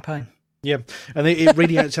frying pan. Yeah, and it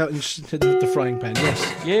radiates out into the frying pan.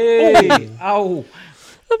 Yes. Yay! Ow!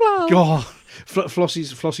 God,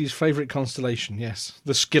 Flossie's favourite constellation. Yes,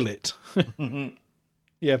 the skillet.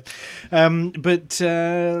 Yeah,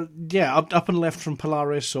 up and left from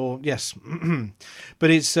Polaris, or yes,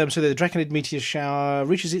 but it's so the Draconid meteor shower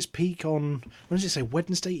reaches its peak on, when does it say,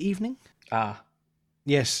 Wednesday evening?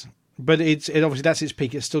 Yes, but it obviously that's its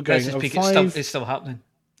peak. It's still going. That's its peak. It's still happening.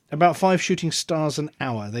 About 5 shooting stars an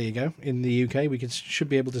hour. There you go. In the UK, we should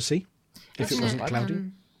be able to see if it wasn't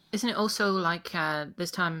cloudy. Isn't it also like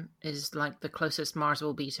this time is like the closest Mars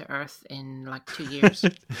will be to Earth in like 2 years?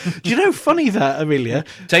 Do you know, funny that, Amelia?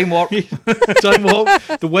 Time warp. Time warp.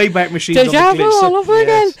 The Wayback Machine. Deja vu all over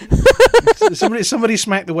again. Somebody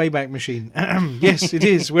smacked the Wayback Machine. Yes, it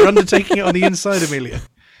is. We're undertaking it on the inside, Amelia.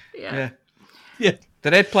 Yeah.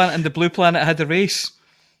 The red planet and the blue planet had a race.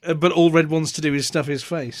 But all Red wants to do is stuff his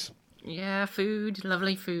face. Yeah, food,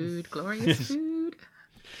 lovely food, glorious food.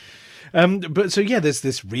 But so yeah, there's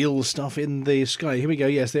this real stuff in the sky. Here we go.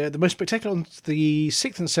 Yes, the most spectacular on the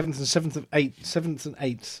 6th and 7th and 7th and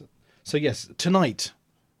 8th. So yes, tonight.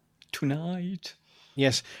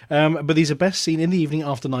 Yes, but these are best seen in the evening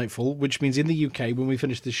after nightfall, which means in the UK, when we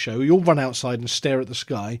finish this show, you'll run outside and stare at the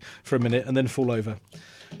sky for a minute and then fall over,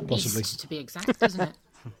 possibly. East, to be exact, isn't it?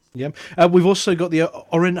 Yeah. We've also got the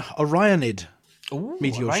Orionid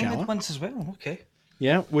meteor Orionid shower. ones as well. Okay.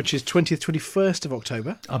 Yeah, which is 20th, 21st of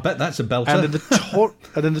October. I bet that's a belter. And then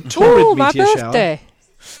the Taurid meteor birthday.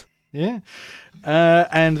 shower. Yeah.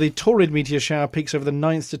 And the Taurid meteor shower peaks over the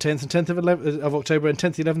 9th to 10th and 10th of October and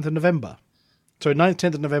 10th to 11th of November. So 9th,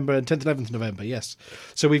 10th of November and 10th, 11th of November, yes.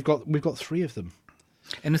 So we've got 3 of them.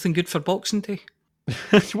 Anything good for Boxing Day?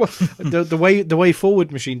 Well, the way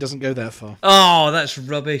forward machine doesn't go that far. Oh, that's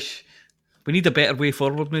rubbish. We need a better way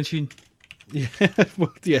forward machine. Yeah,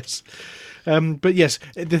 well, yes. But yes,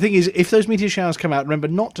 the thing is, if those meteor showers come out, remember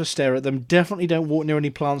not to stare at them. Definitely don't walk near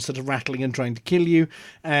any plants that are rattling and trying to kill you.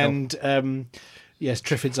 And yes,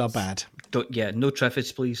 triffids are bad. No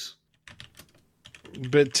triffids, please.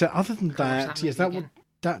 But other than that, yes,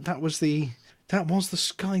 that was the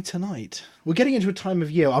sky tonight. We're getting into a time of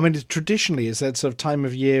year. I mean, traditionally, it's that sort of time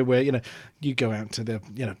of year where you go out to the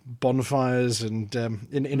bonfires, and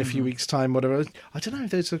in a few weeks' time, whatever. I don't know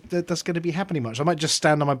if that's going to be happening much. I might just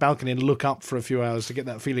stand on my balcony and look up for a few hours to get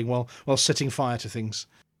that feeling while setting fire to things.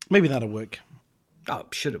 Maybe that'll work. Oh,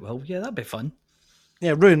 I'm sure it will. Yeah, that'd be fun.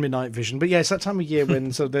 Yeah, ruin my night vision. But yeah, it's that time of year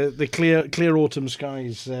when so the clear autumn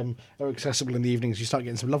skies are accessible in the evenings. You start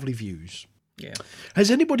getting some lovely views. Yeah. Has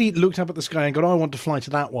anybody looked up at the sky and gone, "Oh, I want to fly to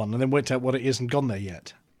that one," and then worked out what it is and gone there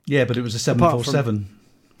yet? Yeah, but it was a 747.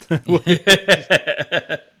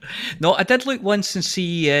 No, I did look once and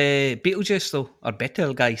see Betelgeuse though, or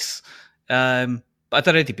Betelgeuse. But I'd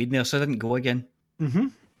already been there, so I didn't go again. Mm-hmm.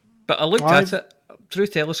 But I looked at it through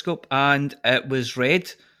telescope, and it was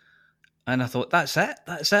red. And I thought, that's it.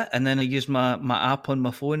 And then I used my app on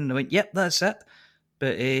my phone, and I went, yep, that's it.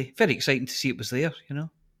 But very exciting to see it was there, you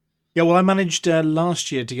know. Yeah, well, I managed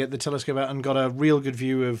last year to get the telescope out and got a real good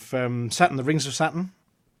view of Saturn, the rings of Saturn.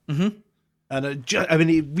 Mm-hmm. And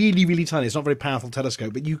it really, really tiny. It's not a very powerful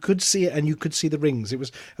telescope, but you could see it and you could see the rings. It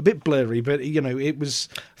was a bit blurry, but it was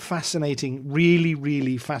fascinating. Really,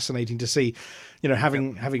 really fascinating to see.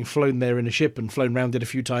 Having flown there in a ship and flown round it a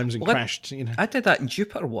few times and crashed. I did that in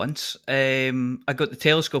Jupiter once. I got the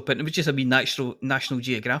telescope in. It was just a wee National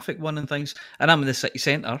Geographic one and things. And I'm in the city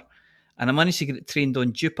centre. And I managed to get it trained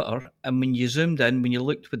on Jupiter. And when you zoomed in, when you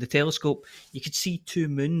looked with the telescope, you could see 2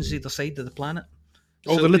 moons either side of the planet.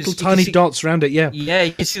 Oh, so the little tiny dots around it, yeah. Yeah,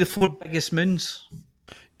 you could see the 4 biggest moons.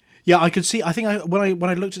 Yeah, I could see. I think when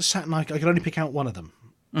I looked at Saturn, I could only pick out one of them.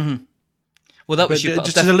 Mm-hmm. Well, that was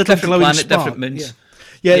just as a little glowing planet, spark. different moons.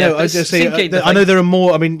 Yeah, no, I just say I know there are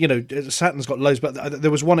more. I mean, Saturn's got loads, but there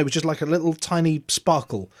was one. It was just like a little tiny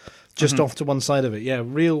sparkle, just off to one side of it. Yeah,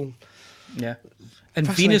 real. Yeah, and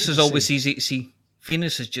Venus is always easy to see.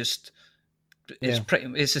 Venus is just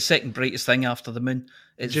it's the second brightest thing after the moon.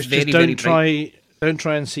 It's just very don't very bright. Don't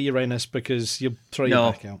try and see Uranus because you'll throw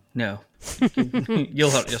your back out. No,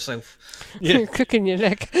 you'll hurt yourself. Yeah, cooking your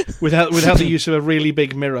neck without the use of a really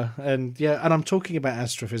big mirror. And I'm talking about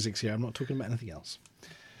astrophysics here. I'm not talking about anything else.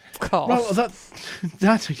 Of course.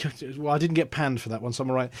 Well, I didn't get panned for that one, so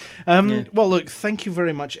I'm all right. Well, look, thank you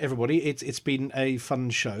very much, everybody. It's been a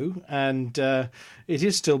fun show, and it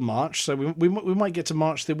is still March, so we might get to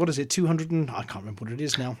March. What is it? 200? I can't remember what it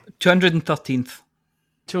is now. 213th.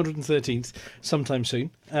 213th sometime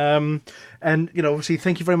soon, and obviously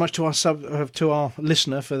thank you very much to our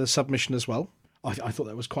listener for the submission as well. I thought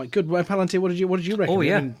that was quite good. Well, Palantir, what did you reckon? Oh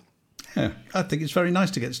yeah, I think it's very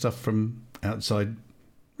nice to get stuff from outside.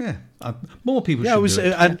 Yeah, more people should do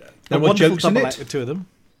it. And there a were wonderful jokes in double it. act, the two of them.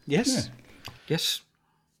 Yes, yes.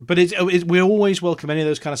 But we always welcome any of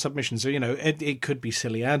those kind of submissions. So it could be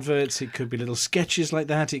silly adverts, it could be little sketches like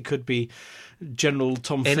that, it could be general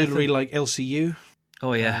tomfoolery like LCU.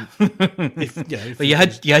 Oh yeah, But you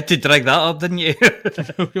had to drag that up, didn't you?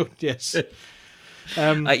 Yes.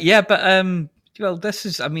 Well, this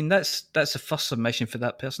is. I mean, that's the first submission for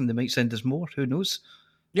that person. They might send us more. Who knows?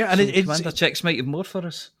 Yeah, and Commander Checks might have more for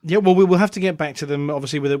us. Yeah, well, we will have to get back to them,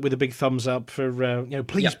 obviously, with a big thumbs up for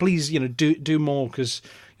please, do more because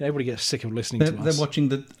everybody gets sick of listening to us. They're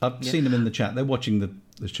watching I've seen them in the chat. They're watching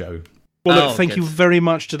the show. Well, look, thank you very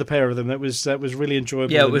much to the pair of them. That was really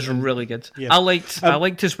enjoyable. Yeah, it was really good. Yeah. I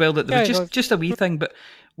liked as well that there was just a wee thing, but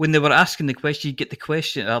when they were asking the question, you get the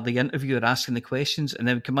question, or the interviewer asking the questions, and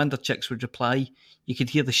then Commander Chicks would reply. You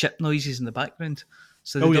could hear the ship noises in the background.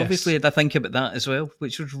 So they obviously had to think about that as well,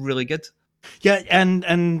 which was really good. Yeah, and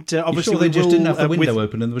obviously they just didn't have the window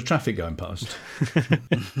open and there was traffic going past.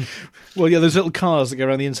 Well, yeah, those little cars that go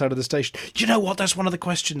around the inside of the station. Do you know what? That's one of the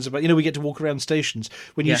questions about. We get to walk around stations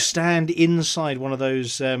when you stand inside one of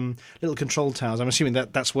those little control towers. I'm assuming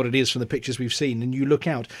that's what it is from the pictures we've seen. And you look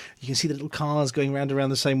out, you can see the little cars going around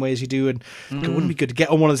the same way as you do. And it wouldn't be good to get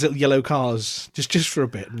on one of those little yellow cars just for a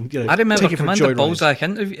bit. And, I remember Commander Balzac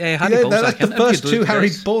interview. That's the first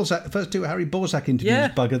two Harry Balzac interviews.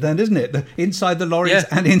 Bugger, then, isn't it? Inside the lorries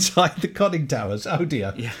and inside the conning towers. Oh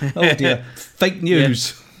dear. Yeah. Oh dear. Fake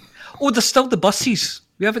news. Yeah. Oh, there's still the buses.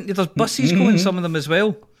 There's buses going, some of them as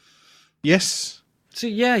well. Yes. So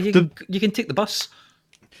you can take the bus.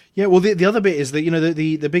 Yeah, well, the other bit is that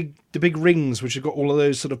the big rings which have got all of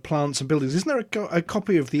those sort of plants and buildings. Isn't there a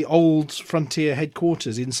copy of the old Frontier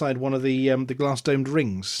headquarters inside one of the glass domed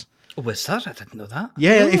rings? Oh, was that? I didn't know that.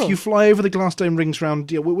 Yeah, if you fly over the glass dome rings round,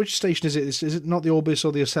 which station is it? Is it not the Orbis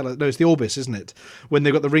or the Ocella? No, it's the Orbis, isn't it? When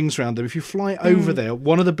they've got the rings round them. If you fly over there,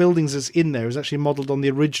 one of the buildings that's in there is actually modelled on the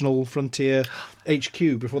original Frontier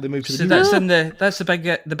HQ before they moved to the new one. That's the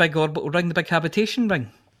big orbital ring, the big habitation ring.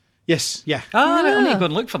 Yes, yeah. I need to go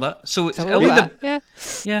and look for that. So it'll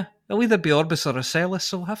It'll either be Orbis or Ocellus,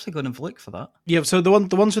 so we'll have to go and have a look for that. Yeah, so the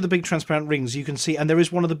ones with the big transparent rings, you can see, and there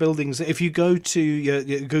is one of the buildings that if you go to your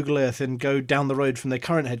Google Earth and go down the road from their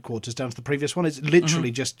current headquarters down to the previous one, it's literally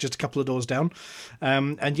just a couple of doors down.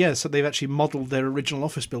 And yeah, so they've actually modelled their original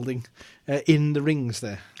office building in the rings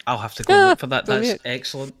there. I'll have to go and look for that. Brilliant. That's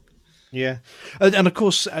excellent. Yeah, and of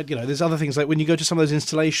course, there's other things like when you go to some of those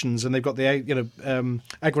installations and they've got the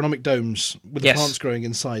agronomic domes with the plants growing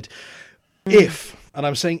inside. If, and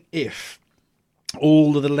I'm saying if,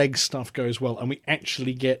 all of the leg stuff goes well and we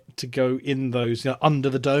actually get to go in those under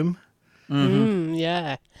the dome,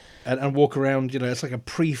 yeah, and walk around, it's like a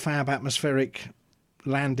prefab atmospheric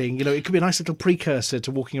landing. It could be a nice little precursor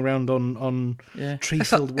to walking around on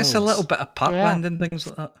tree-filled worlds. It's a little bit of parkland and things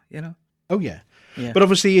like that, Oh yeah. Yeah. But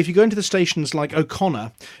obviously, if you go into the stations like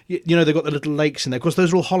O'Connor, they've got the little lakes in there. Of course,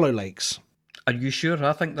 those are all hollow lakes. Are you sure?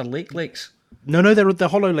 I think they're lakes. No, they're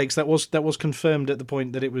hollow lakes. That was confirmed at the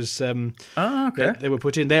point that it was. Okay. They were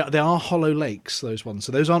put in. They are hollow lakes. Those ones.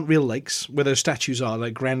 So those aren't real lakes where those statues are,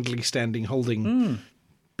 like grandly standing, holding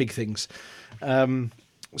big things.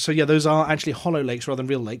 So yeah, those are actually hollow lakes rather than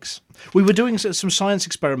real lakes. We were doing some science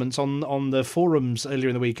experiments on the forums earlier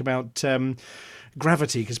in the week about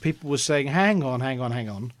gravity, because people were saying, hang on.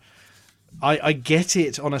 I get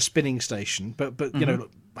it on a spinning station, but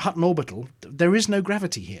Hutton Orbital, there is no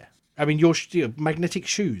gravity here. I mean, your magnetic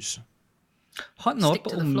shoes. Hutton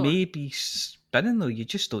Orbital may be spinning, though. You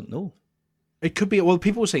just don't know. It could be. Well,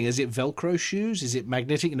 people were saying, is it Velcro shoes? Is it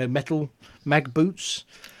magnetic, metal mag boots?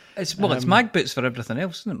 It's mag boots for everything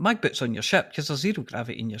else, isn't it? Mag boots on your ship, because there's zero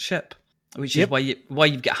gravity in your ship. Which is why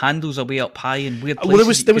you've got handles are way up high and weird places.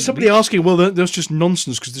 Well, there was somebody asking. Well, that's just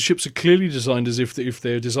nonsense because the ships are clearly designed as if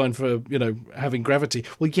they're designed for having gravity.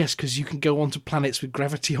 Well, yes, because you can go onto planets with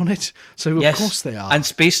gravity on it. So of course they are, and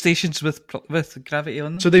space stations with gravity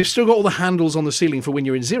on them. So they've still got all the handles on the ceiling for when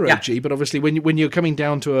you're in zero G. But obviously, when you're coming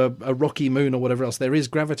down to a rocky moon or whatever else, there is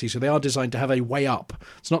gravity. So they are designed to have a way up.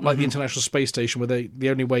 It's not like the International Space Station where the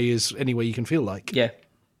only way is any way you can feel like. Yeah,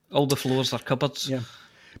 all the floors are cupboards. Yeah.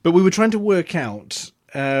 But we were trying to work out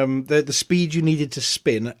the speed you needed to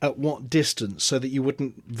spin at what distance so that you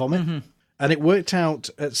wouldn't vomit. And it worked out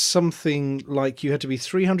at something like you had to be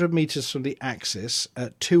 300 metres from the axis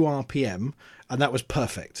at 2 RPM, and that was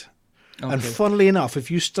perfect. Okay. And funnily enough, if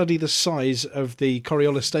you study the size of the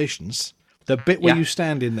Coriolis stations, the bit where you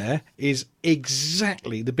stand in there is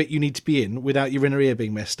exactly the bit you need to be in without your inner ear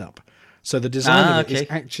being messed up. So the design of it is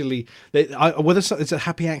actually... whether it's a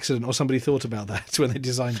happy accident or somebody thought about that when they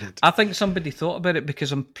designed it. I think somebody thought about it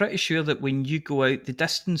because I'm pretty sure that when you go out, the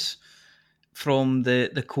distance from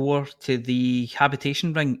the core to the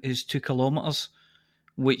habitation ring is 2 kilometres,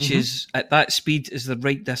 which is, at that speed, is the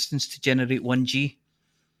right distance to generate 1G.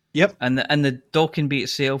 Yep. And the docking bay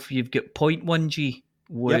itself, you've got 0.1 G,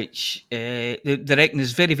 which they reckon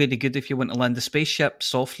is very, very good if you want to land a spaceship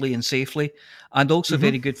softly and safely, and also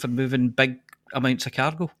very good for moving big amounts of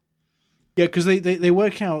cargo. Yeah, because they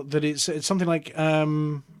work out that it's something like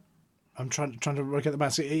I'm trying to work out the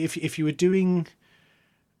maths. If you were doing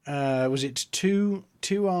was it 2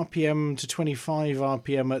 RPM to 25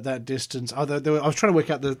 RPM at that distance? I was trying to work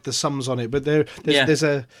out the sums on it, but there's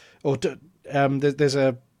a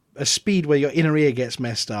speed where your inner ear gets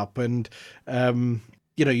messed up, and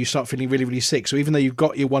you start feeling really, really sick. So even though you've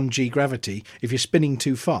got your 1G gravity, if you're spinning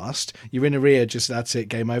too fast, your inner ear that's it,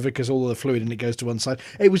 game over, because all of the fluid in it goes to one side.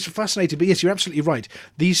 It was fascinating, but yes, you're absolutely right.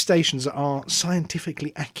 These stations are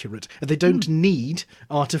scientifically accurate, and they don't need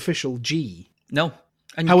artificial G. No.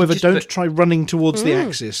 And however, don't try running towards the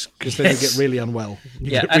axis, because then you get really unwell.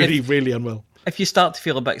 You get really unwell. If you start to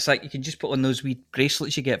feel a bit sick, you can just put on those wee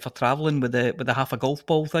bracelets you get for travelling with the half a golf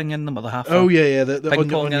ball thing in them, or the half the ping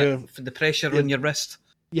pong for the pressure on your wrist.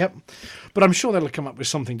 Yep. But I'm sure they'll come up with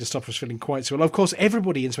something to stop us feeling quite so well. Of course,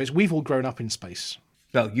 everybody in space, we've all grown up in space.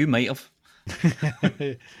 Well, you might have.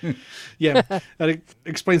 Yeah, that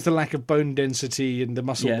explains the lack of bone density and the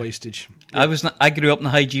muscle wastage. Yeah. I grew up in the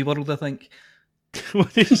high G world, I think.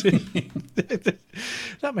 What is it?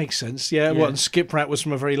 That makes sense. Yeah. What? And Skiprat was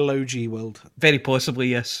from a very low G world. Very possibly,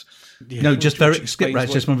 yes. Yeah, no, just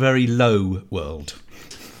Skiprat's just from a very low world.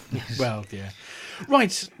 Well, yeah.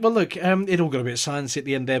 Right. Well, look, it all got a bit of science at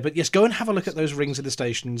the end there, but yes, go and have a look at those rings at the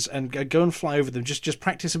stations and go and fly over them. Just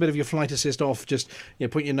practice a bit of your flight assist off. Just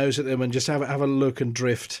point your nose at them and just have a look and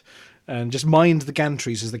drift, and just mind the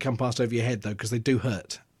gantries as they come past over your head, though, because they do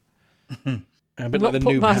hurt. A bit like the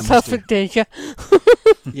noob myself in danger.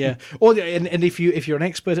 Yeah. Or and if you're an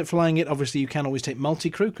expert at flying it, obviously you can always take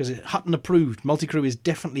multi-crew because it's Hutton approved. Multi-crew is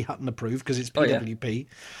definitely Hutton approved because it's PWP.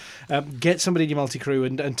 Get somebody in your multi-crew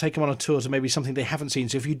and take them on a tour to maybe something they haven't seen.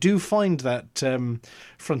 So if you do find that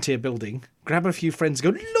Frontier building, grab a few friends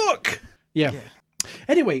and go, look! Yeah.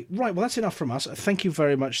 Anyway, right, well, that's enough from us. Thank you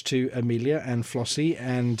very much to Amelia and Flossie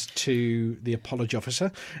and to the Apology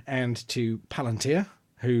Officer and to Palantir,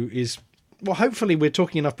 who is... Well, hopefully we're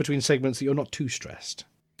talking enough between segments that you're not too stressed.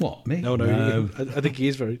 What, me? No. I think he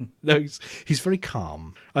is very... No, he's very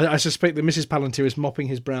calm. I suspect that Mrs. Palantir is mopping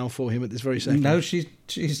his brow for him at this very second. No, she's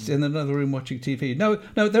in another room watching TV. No,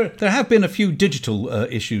 there have been a few digital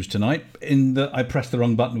issues tonight in that I pressed the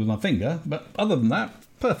wrong button with my finger, but other than that,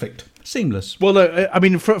 perfect. Seamless. Well, I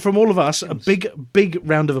mean, from all of us, a big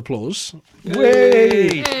round of applause.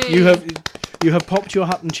 Yay! You have popped your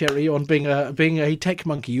Hutton cherry on being a tech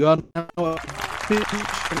monkey. You are now officially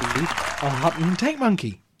a Hutton tech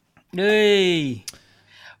monkey. Yay!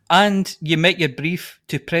 And you met your brief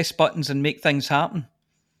to press buttons and make things happen.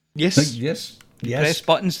 Yes. Yes. Press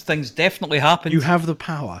buttons, things definitely happen. You have the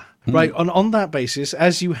power. Right, on that basis,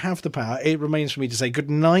 as you have the power, it remains for me to say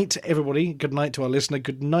good night, everybody. Good night to our listener.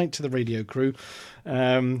 Good night to the radio crew.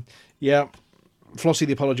 Flossie,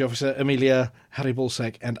 the Apology Officer, Amelia, Harry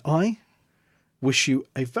Balsack, and I wish you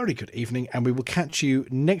a very good evening, and we will catch you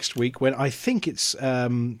next week when I think it's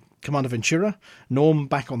Commander Ventura, Norm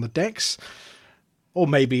back on the decks, or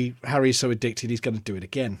maybe Harry's so addicted he's going to do it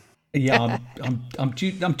again. Yeah, I'm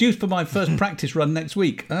due for my first practice run next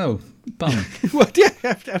week. Oh, bum. Well, yeah,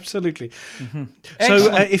 absolutely. Mm-hmm.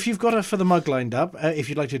 So if you've got a For the Mug lined up, if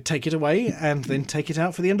you'd like to take it away and then take it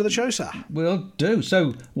out for the end of the show, sir. We'll do.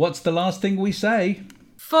 So what's the last thing we say?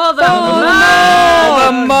 For the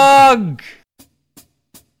mug!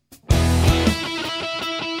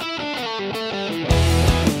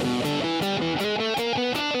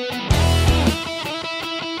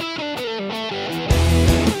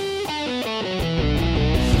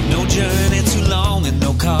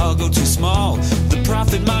 Cargo too small. The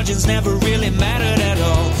profit margins never really mattered at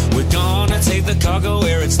all. We're gonna take the cargo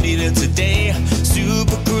where it's needed today.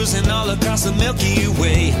 Super cruising all across the Milky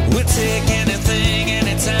Way. We'll take anything,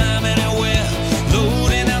 anytime, anywhere.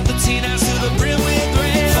 Loading up the T-9s to the brim with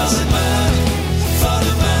grain. For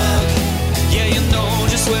the mug, yeah, you know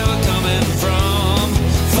just where we're coming from.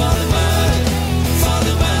 For the mug,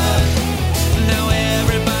 now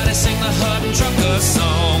everybody sing the Hutton Trucker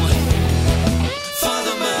song.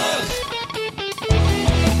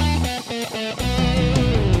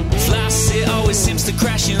 Seems to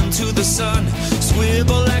crash into the sun.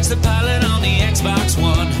 Swivel likes the pilot on the Xbox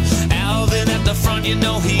One. Alvin at the front, you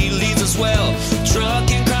know he leads us well.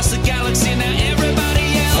 Trucking across the galaxy, now everybody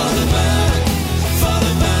yell. For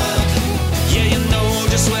the mug, yeah, you know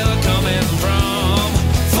just where we're coming from.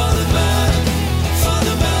 For the mug,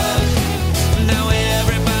 now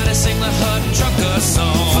everybody sing the Hutton Trucker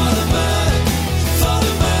song. For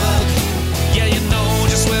the mug, yeah, you know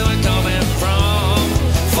just where we're coming from.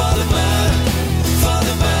 For the mug,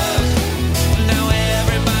 now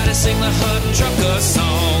everybody sing the Hutton Trucker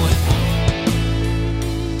song.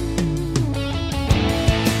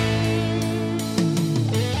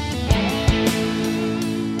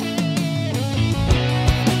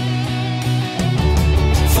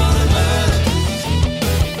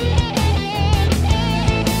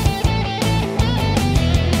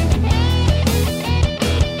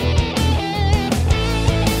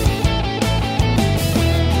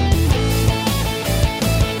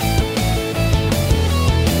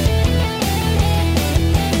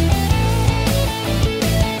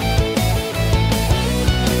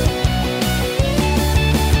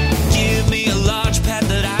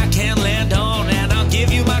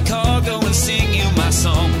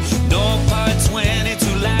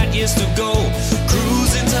 To go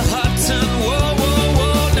cruising to Hutton, whoa,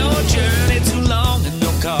 no journey too long and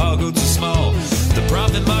no cargo too small. The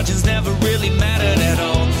profit margins never really mattered at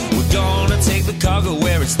all. We're gonna take the cargo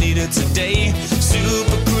where it's needed today.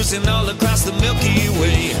 Super cruising all across the Milky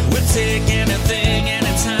Way. We'll take anything,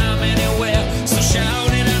 anytime, anywhere. So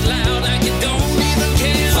shout it out loud like you don't even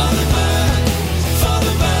care. For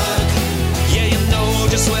the mug, yeah, you know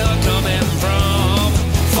just where we're coming from.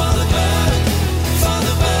 For the mug,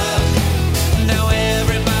 now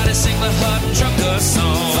everybody sing the Hutton Trucker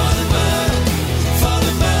song. For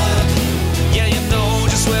the mug, yeah, you know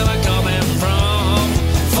just where we're coming from.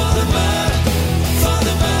 For the mug,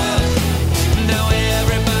 now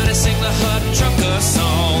everybody sing the Hutton Trucker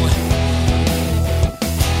song.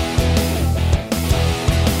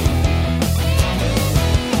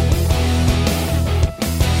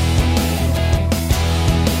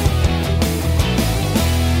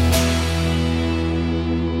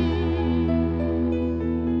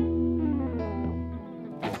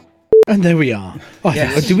 And there we are.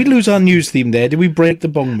 Yes. Did we lose our news theme there? Did we break the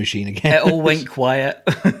bong machine again? It all went quiet.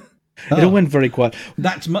 It all went very quiet.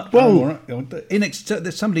 That's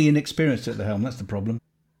there's somebody inexperienced at the helm. That's the problem.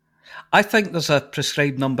 I think there's a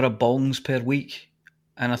prescribed number of bongs per week,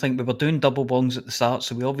 and I think we were doing double bongs at the start,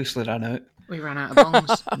 so we obviously ran out. We ran out of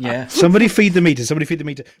bongs. Yeah. Somebody feed the meter. Somebody feed the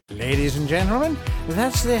meter. Ladies and gentlemen,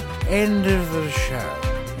 that's the end of the show.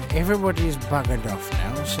 Everybody's buggered off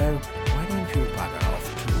now, so